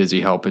be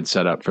busy helping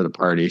set up for the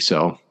party.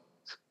 So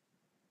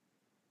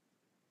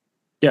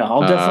yeah,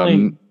 I'll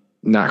definitely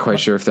not quite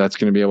sure if that's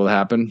going to be able to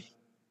happen.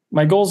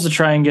 My goal is to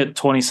try and get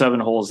 27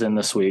 holes in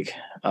this week.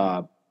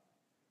 If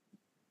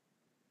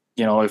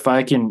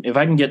I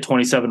can get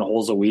 27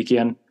 holes a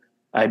weekend,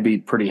 I'd be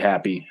pretty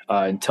happy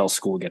until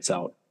school gets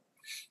out.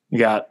 We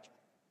got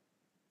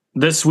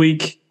this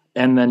week,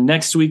 and then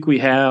next week we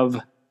have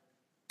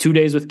 2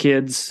 days with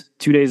kids,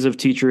 2 days of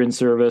teacher in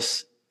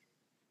service,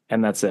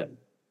 and that's it.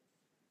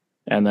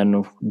 And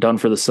then done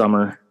for the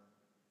summer.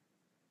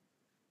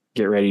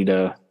 Get ready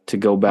to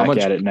go back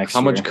at it next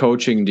year. How much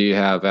coaching do you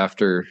have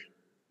after?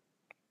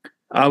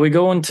 We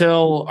go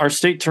until our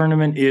state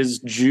tournament is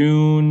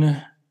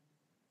June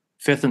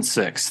 5th and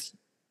 6th.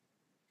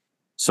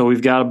 So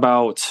we've got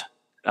about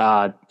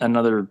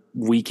another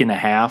week and a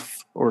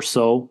half or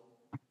so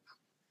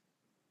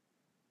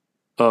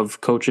of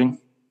coaching.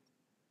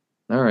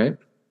 All right.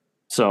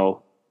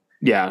 So,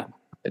 yeah,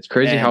 It's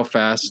crazy how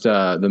fast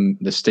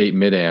the state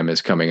mid-am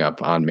is coming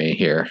up on me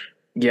here.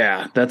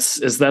 Yeah,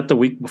 is that the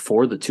week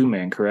before the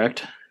 2-man,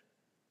 correct?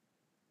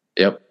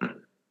 Yep.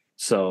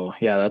 So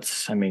yeah,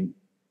 that's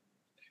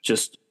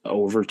just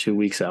over 2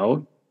 weeks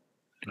out.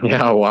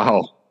 Yeah,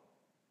 wow.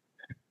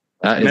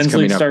 Men's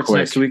league starts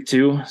next week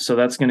too, so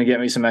that's going to get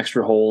me some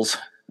extra holes.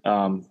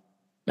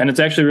 And it's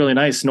actually really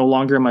nice. No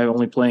longer am I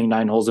only playing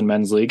 9 holes in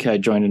men's league. I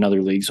joined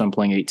another league, so I'm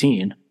playing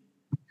 18.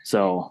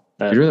 So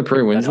you're doing the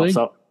Prairie Winds League?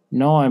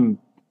 No, I'm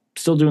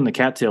still doing the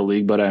Cattail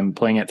League, but I'm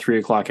playing at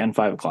 3:00 and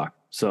 5:00.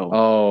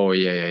 So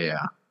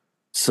yeah.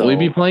 So will you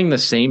be playing the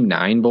same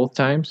 9 both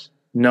times?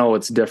 No,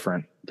 it's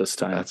different this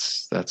time.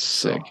 That's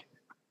sick.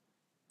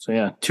 So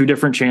yeah, 2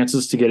 different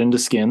chances to get into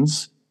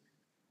skins,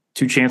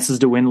 2 chances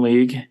to win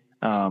league.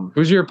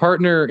 Who's your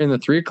partner in the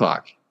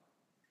 3:00?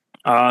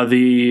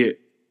 The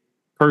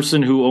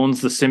person who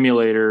owns the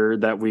simulator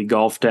that we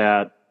golfed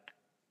at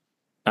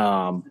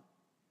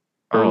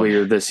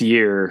earlier this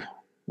year,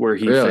 where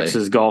he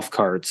fixes golf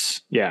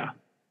carts. Yeah,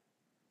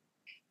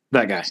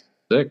 that guy.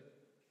 Sick.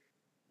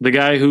 The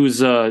guy whose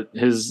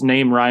his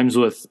name rhymes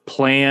with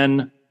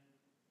Plan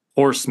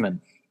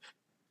Horseman.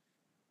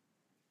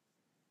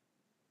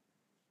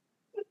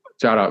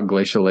 Shout out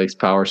Glacial Lakes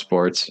Power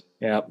Sports.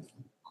 Yep.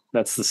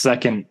 That's the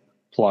second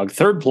plug.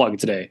 Third plug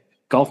today.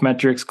 Golf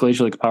Metrics,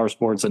 Glacial Lakes Power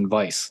Sports, and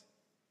Vice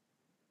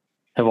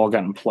have all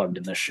gotten plugged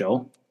in this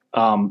show.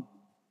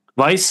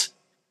 Vice,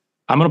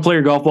 I'm going to play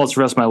your golf balls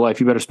the rest of my life.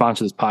 You better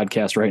sponsor this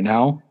podcast right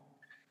now.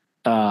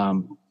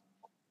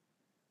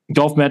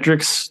 Golf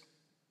Metrics,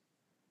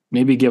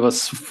 maybe give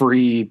us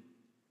free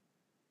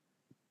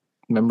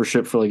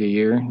membership for like a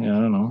year. Yeah,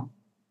 I don't know.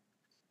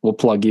 We'll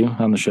plug you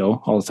on the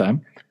show all the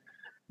time.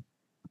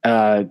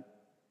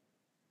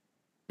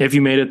 If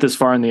you made it this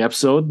far in the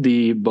episode,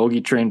 the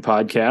Bogey Train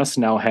podcast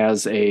now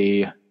has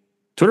a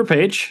Twitter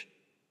page.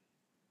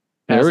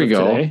 There we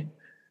go. Today.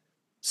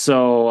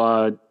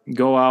 So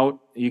go out.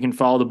 You can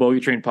follow the Bogey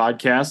Train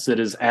podcast. It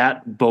is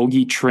at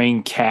Bogey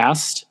Train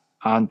Cast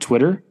on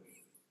Twitter.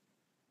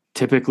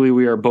 Typically,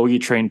 we are Bogey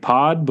Train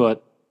Pod,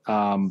 but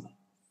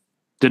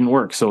didn't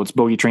work. So it's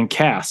Bogey Train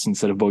Cast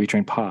instead of Bogey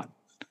Train Pod.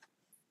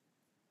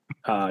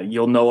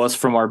 You'll know us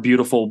from our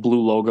beautiful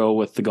blue logo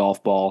with the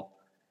golf ball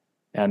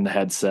and the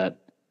headset.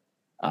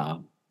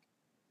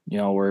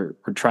 We're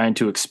trying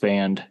to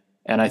expand,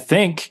 and I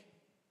think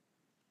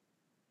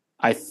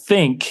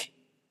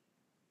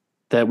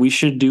that we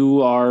should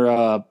do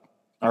our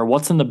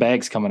what's in the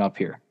bags coming up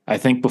here. I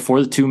think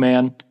before the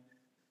 2-man,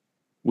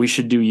 we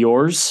should do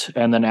yours,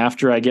 and then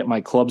after I get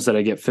my clubs that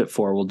I get fit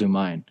for, we'll do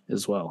mine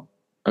as well.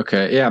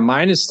 Okay, yeah,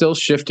 mine is still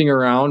shifting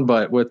around,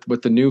 but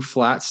with the new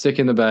flat stick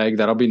in the bag,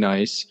 that'll be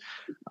nice.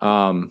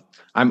 I'm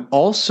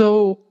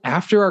also,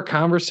 after our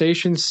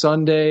conversation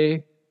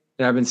Sunday,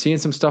 and I've been seeing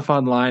some stuff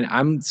online,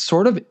 I'm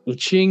sort of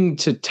itching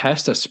to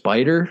test a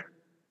spider.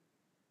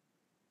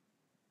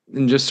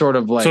 And just sort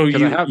of like... So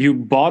you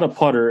bought a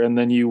putter, and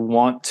then you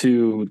want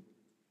to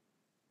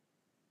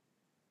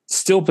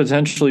still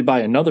potentially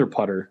buy another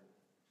putter.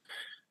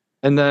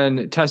 And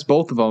then test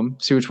both of them,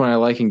 see which one I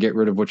like, and get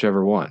rid of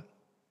whichever one.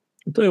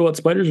 I'll tell you what,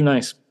 spiders are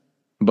nice.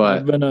 But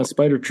I've been a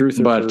spider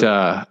truther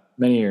for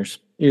many years.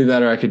 Either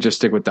that or I could just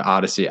stick with the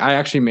Odyssey. I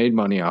actually made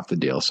money off the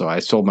deal, so I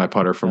sold my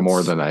putter for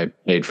more than I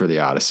paid for the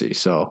Odyssey.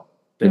 So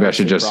maybe I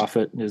should just...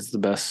 Profit is the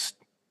best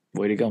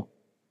way to go.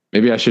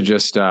 Maybe I should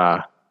just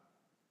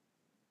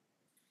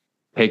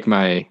take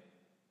my...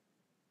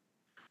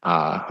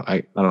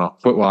 I don't know,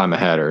 foot while I'm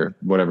ahead, or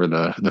whatever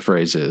the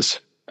phrase is.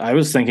 I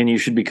was thinking you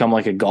should become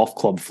like a golf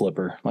club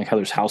flipper, like how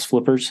there's house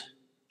flippers.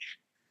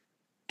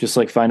 Just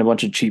like find a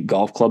bunch of cheap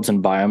golf clubs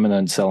and buy them and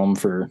then sell them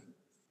for...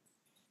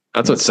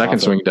 That's what Second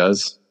Swing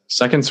does.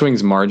 Second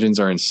Swing's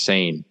margins are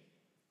insane.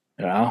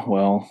 Yeah,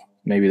 well,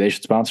 maybe they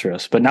should sponsor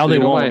us. But now they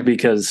won't,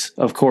 because,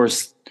 of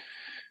course,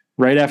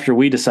 right after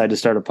we decide to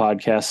start a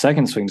podcast,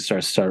 Second Swing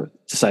decides to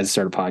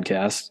start a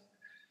podcast.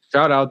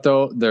 Shout out,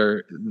 though.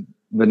 The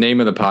name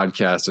of the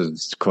podcast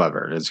is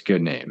clever. It's a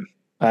good name.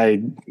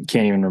 I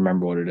can't even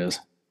remember what it is.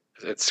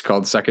 It's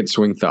called Second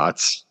Swing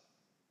Thoughts.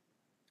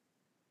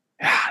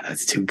 Ah,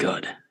 that's too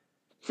good.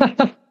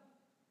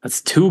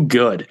 That's too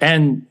good.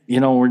 And,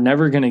 we're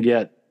never going to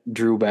get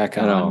Drew back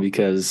on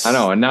because... I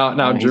know. And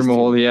now Drew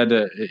Mahol, he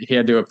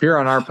had to appear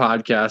on our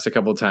podcast a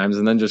couple of times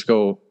and then just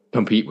go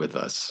compete with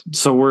us.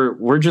 So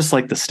we're just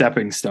like the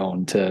stepping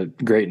stone to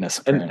greatness.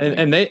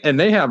 And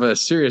they have a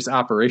serious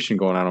operation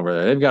going on over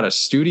there. They've got a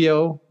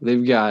studio.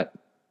 They've got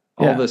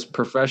all this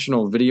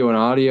professional video and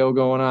audio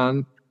going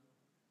on.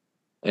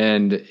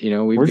 And,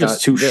 we're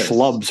just two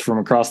schlubs from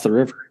across the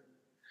river.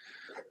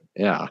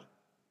 Yeah.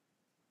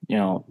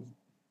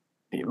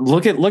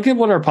 Look at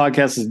what our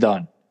podcast has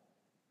done.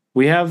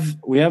 We have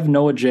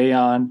Noah J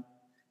on.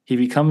 He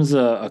becomes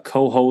a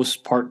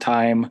co-host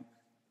part-time.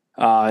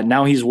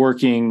 Now he's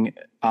working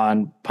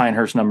on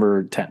Pinehurst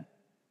number 10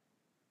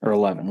 or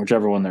 11,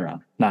 whichever one they're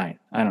on. 9.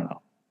 I don't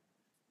know.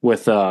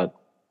 With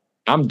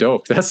I'm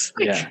dope. That's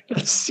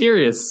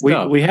serious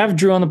stuff. We have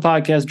Drew on the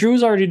podcast.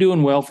 Drew's already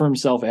doing well for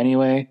himself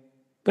anyway,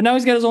 but now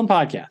he's got his own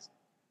podcast,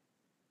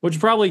 which is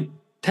probably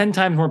 10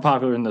 times more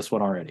popular than this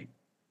one already.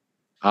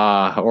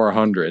 Or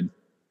 100.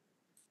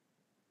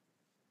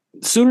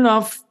 Soon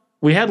enough,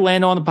 we had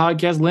Lando on the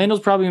podcast. Lando's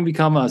probably going to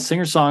become a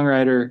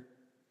singer-songwriter.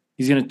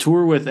 He's going to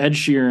tour with Ed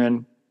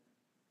Sheeran.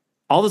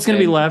 All that's going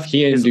to be left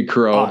is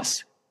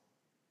us.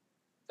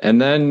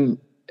 And then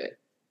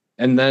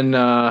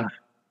there's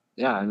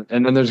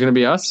going to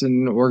be us,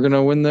 and we're going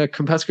to win the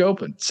Compesca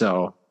Open.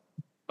 So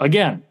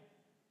again,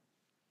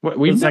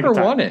 we've never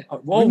won it.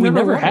 Well, we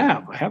never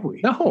have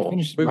we? No,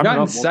 we've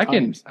gotten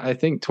second, I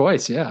think,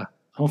 twice. Yeah.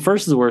 Well,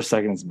 first is the worst,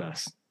 second is the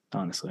best,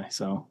 honestly.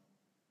 So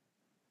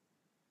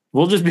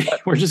we're just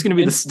going to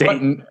be the state.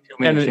 And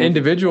at an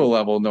individual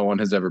level, no one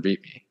has ever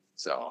beat me.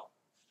 So,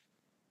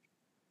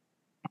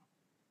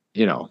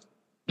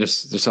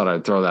 just thought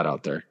I'd throw that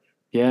out there.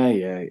 Yeah.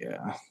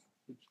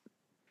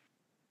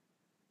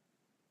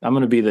 I'm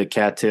going to be the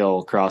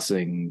Cattail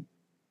Crossing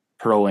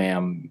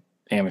Pro-Am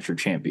amateur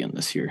champion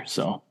this year.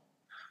 So,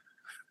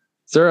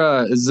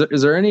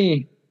 is there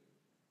any?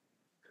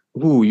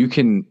 Ooh, you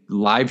can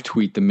live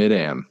tweet the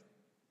mid-am.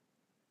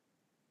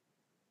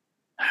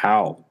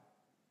 How?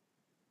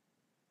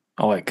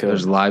 Oh, I could.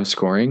 There's live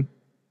scoring.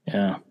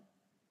 Yeah,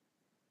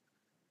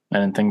 I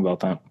didn't think about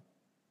that.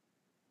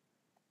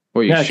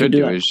 What you should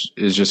do is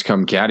just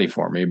come caddy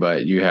for me,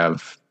 but you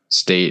have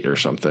state or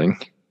something.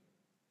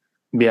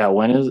 Yeah,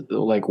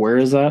 where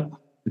is that?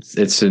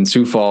 It's in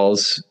Sioux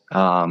Falls, the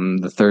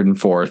 3rd and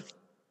 4th.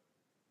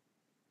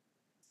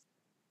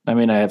 I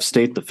mean, I have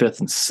state the 5th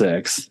and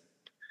 6th.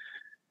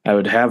 I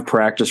would have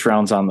practice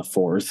rounds on the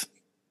 4th.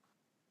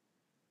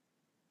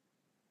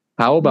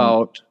 How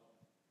about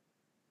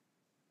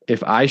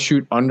if I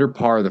shoot under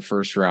par the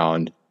first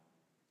round,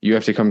 you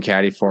have to come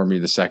caddy for me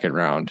the second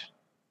round?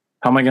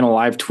 How am I going to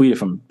live tweet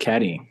if I'm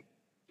caddying?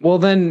 Well,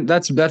 then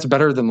that's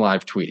better than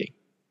live tweeting.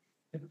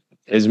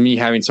 Is me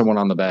having someone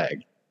on the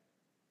bag.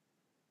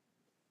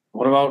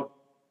 What about?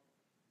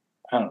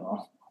 I don't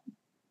know.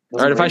 All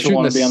right, if I shoot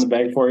want to be on the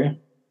bag for you?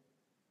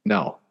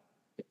 No.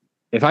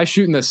 If I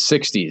shoot in the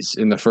 60s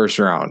in the first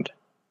round.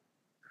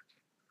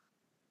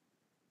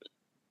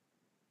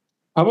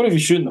 How about if you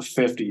shoot in the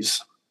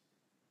 50s?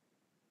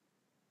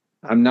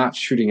 I'm not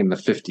shooting in the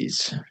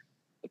 50s.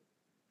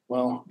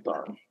 Well,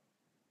 darn.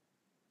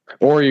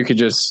 Or you could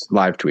just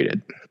live tweet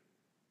it.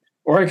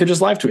 Or I could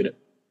just live tweet it.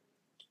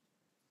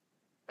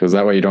 Because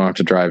that way you don't have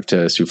to drive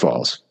to Sioux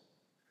Falls.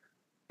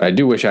 I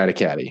do wish I had a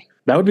caddy.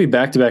 That would be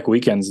back-to-back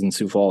weekends in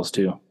Sioux Falls,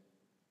 too.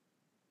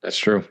 That's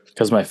true.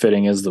 Because my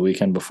fitting is the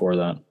weekend before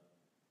that.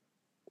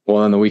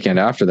 Well, and the weekend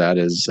after that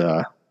is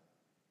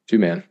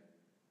 2-man.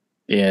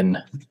 In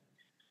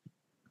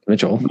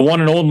Mitchell. The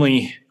one and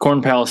only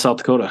Corn Palace, South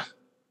Dakota.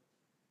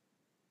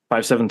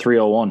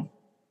 57301.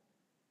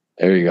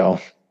 There you go.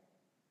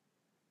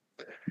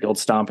 The old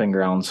stomping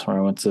grounds where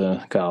I went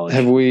to college.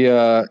 Have we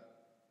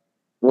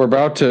we're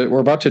about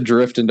to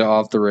drift into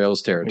off the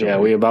rails territory. Yeah,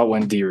 we about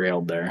went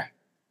derailed there.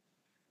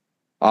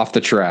 Off the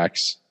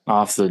tracks.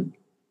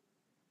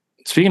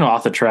 Speaking of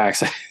off the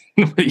tracks,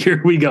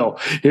 here we go.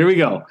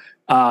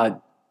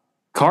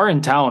 Car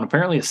in town.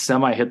 Apparently a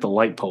semi hit the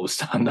light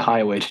post on the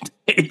highway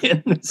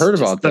today. Heard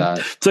about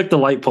that. Took the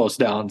light post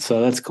down,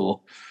 so that's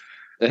cool.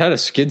 It had a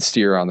skid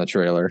steer on the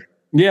trailer.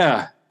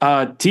 Yeah.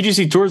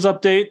 TGC Tours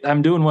update.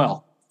 I'm doing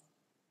well.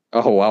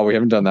 Oh, wow. We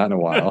haven't done that in a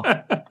while.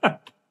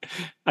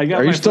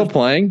 Are you still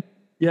playing?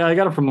 Yeah, I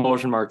got a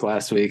promotion mark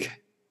last week.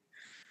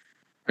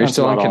 Are you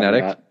still on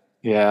Kinetic?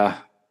 Yeah.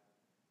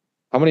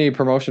 How many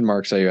promotion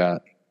marks are you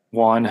at?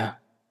 1.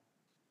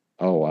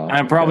 Oh, wow.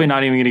 I'm probably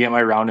not even going to get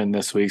my round in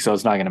this week, so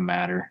it's not going to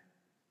matter.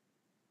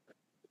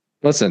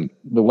 Listen,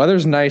 the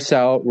weather's nice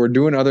out. We're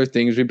doing other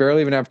things. We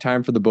barely even have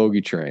time for the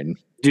bogey train.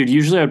 Dude,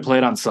 usually I'd play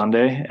it on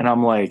Sunday, and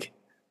I'm like,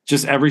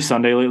 just every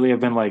Sunday lately, I've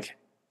been like,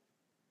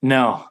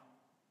 no,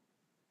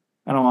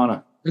 I don't want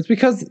to. It's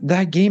because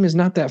that game is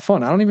not that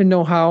fun. I don't even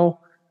know how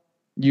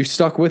you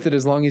stuck with it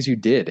as long as you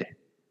did.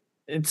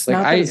 It's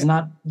like it's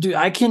not, dude.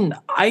 I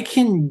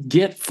can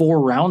get 4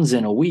 rounds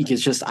in a week.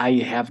 It's just I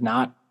have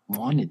not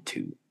wanted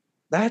to.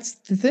 That's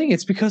the thing.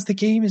 It's because the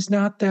game is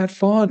not that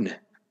fun.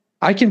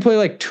 I can play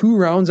like 2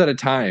 rounds at a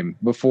time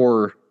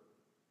before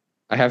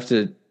I have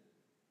to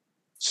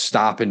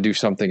stop and do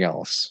something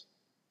else.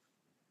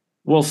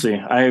 We'll see.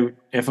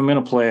 If I'm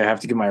going to play, I have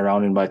to get my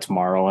round in by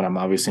tomorrow, and I'm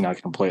obviously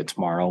not going to play it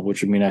tomorrow,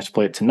 which would mean I have to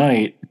play it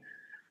tonight.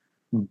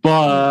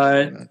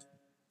 But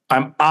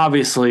I'm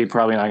obviously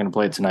probably not going to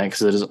play it tonight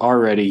because it is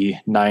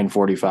already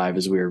 9:45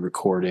 as we are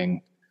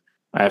recording.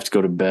 I have to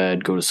go to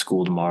bed, go to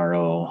school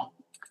tomorrow.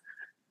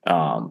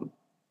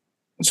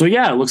 So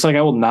yeah, it looks like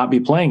I will not be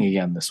playing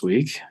again this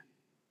week.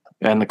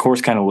 And the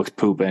course kind of looks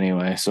poop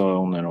anyway, so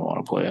I don't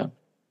want to play it.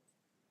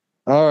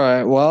 All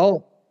right.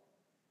 Well,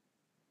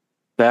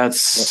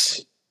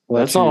 that's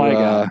all I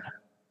got.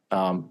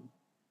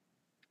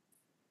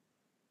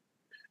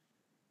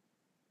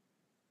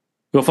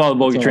 Go follow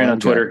Bogey Train on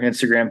Twitter,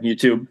 Instagram,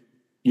 YouTube.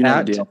 You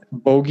know the deal.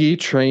 Bogey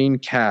Train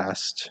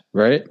Cast,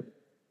 right?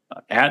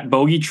 At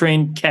Bogey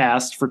Train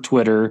Cast for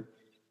Twitter.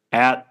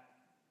 At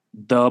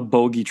the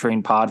Bogey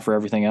Train Pod for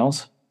everything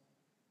else.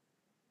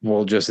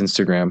 Well, just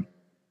Instagram.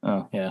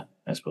 Oh, yeah.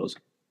 I suppose.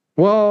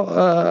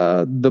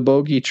 Well, the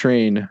Bogey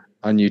Train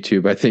on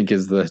YouTube, I think,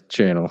 is the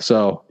channel.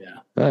 So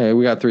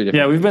we got 3 different.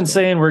 Yeah, we've been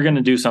saying we're going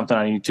to do something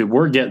on YouTube.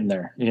 We're getting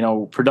there.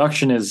 The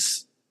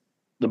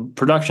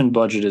production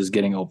budget is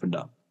getting opened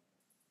up.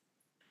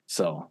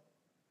 So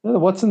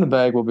what's in the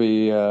bag will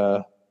be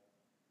fun.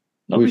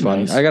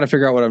 Nice. I got to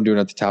figure out what I'm doing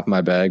at the top of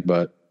my bag,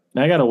 but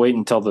I got to wait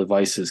until the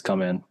vices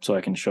come in so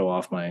I can show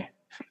off my.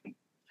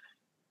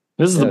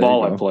 This is the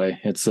ball I play.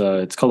 It's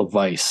called a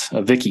Vice,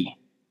 a Vicky,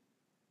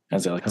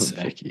 as I like to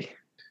say. Vicky.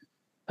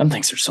 Them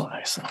things are so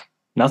nice.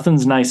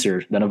 Nothing's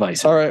nicer than a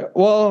Vice. All right.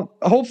 Well,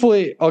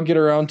 hopefully I'll get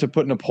around to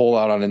putting a poll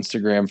out on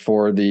Instagram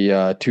for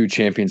the 2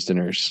 champions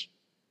dinners.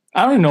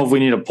 I don't even know if we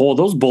need a poll.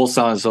 Those bowls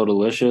sound so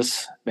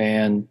delicious,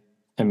 man.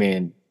 I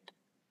mean,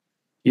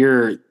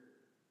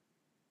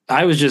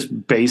 I was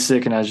just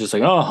basic, and I was just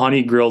like, oh,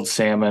 honey grilled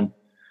salmon.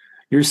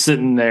 You're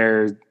sitting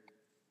there,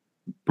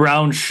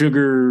 brown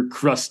sugar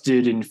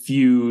crusted,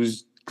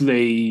 infused,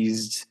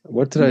 glazed.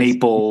 What did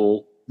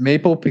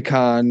maple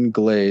pecan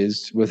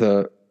glazed with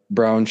a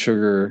brown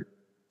sugar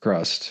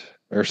crust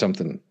or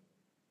something.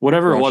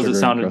 Whatever it was, it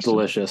sounded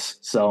delicious.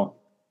 So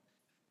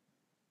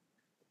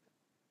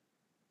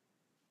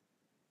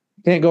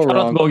can't go wrong. Shout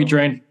out to Bogey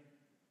Train.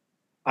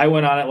 I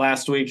went on it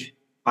last week.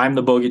 I'm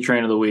the Bogey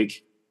Train of the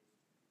week.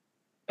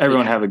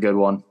 Everyone have a good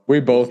one. We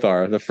both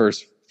are the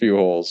first few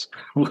holes.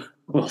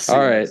 We'll see. All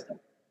right.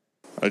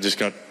 I just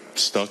got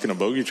stuck in a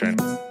bogey train.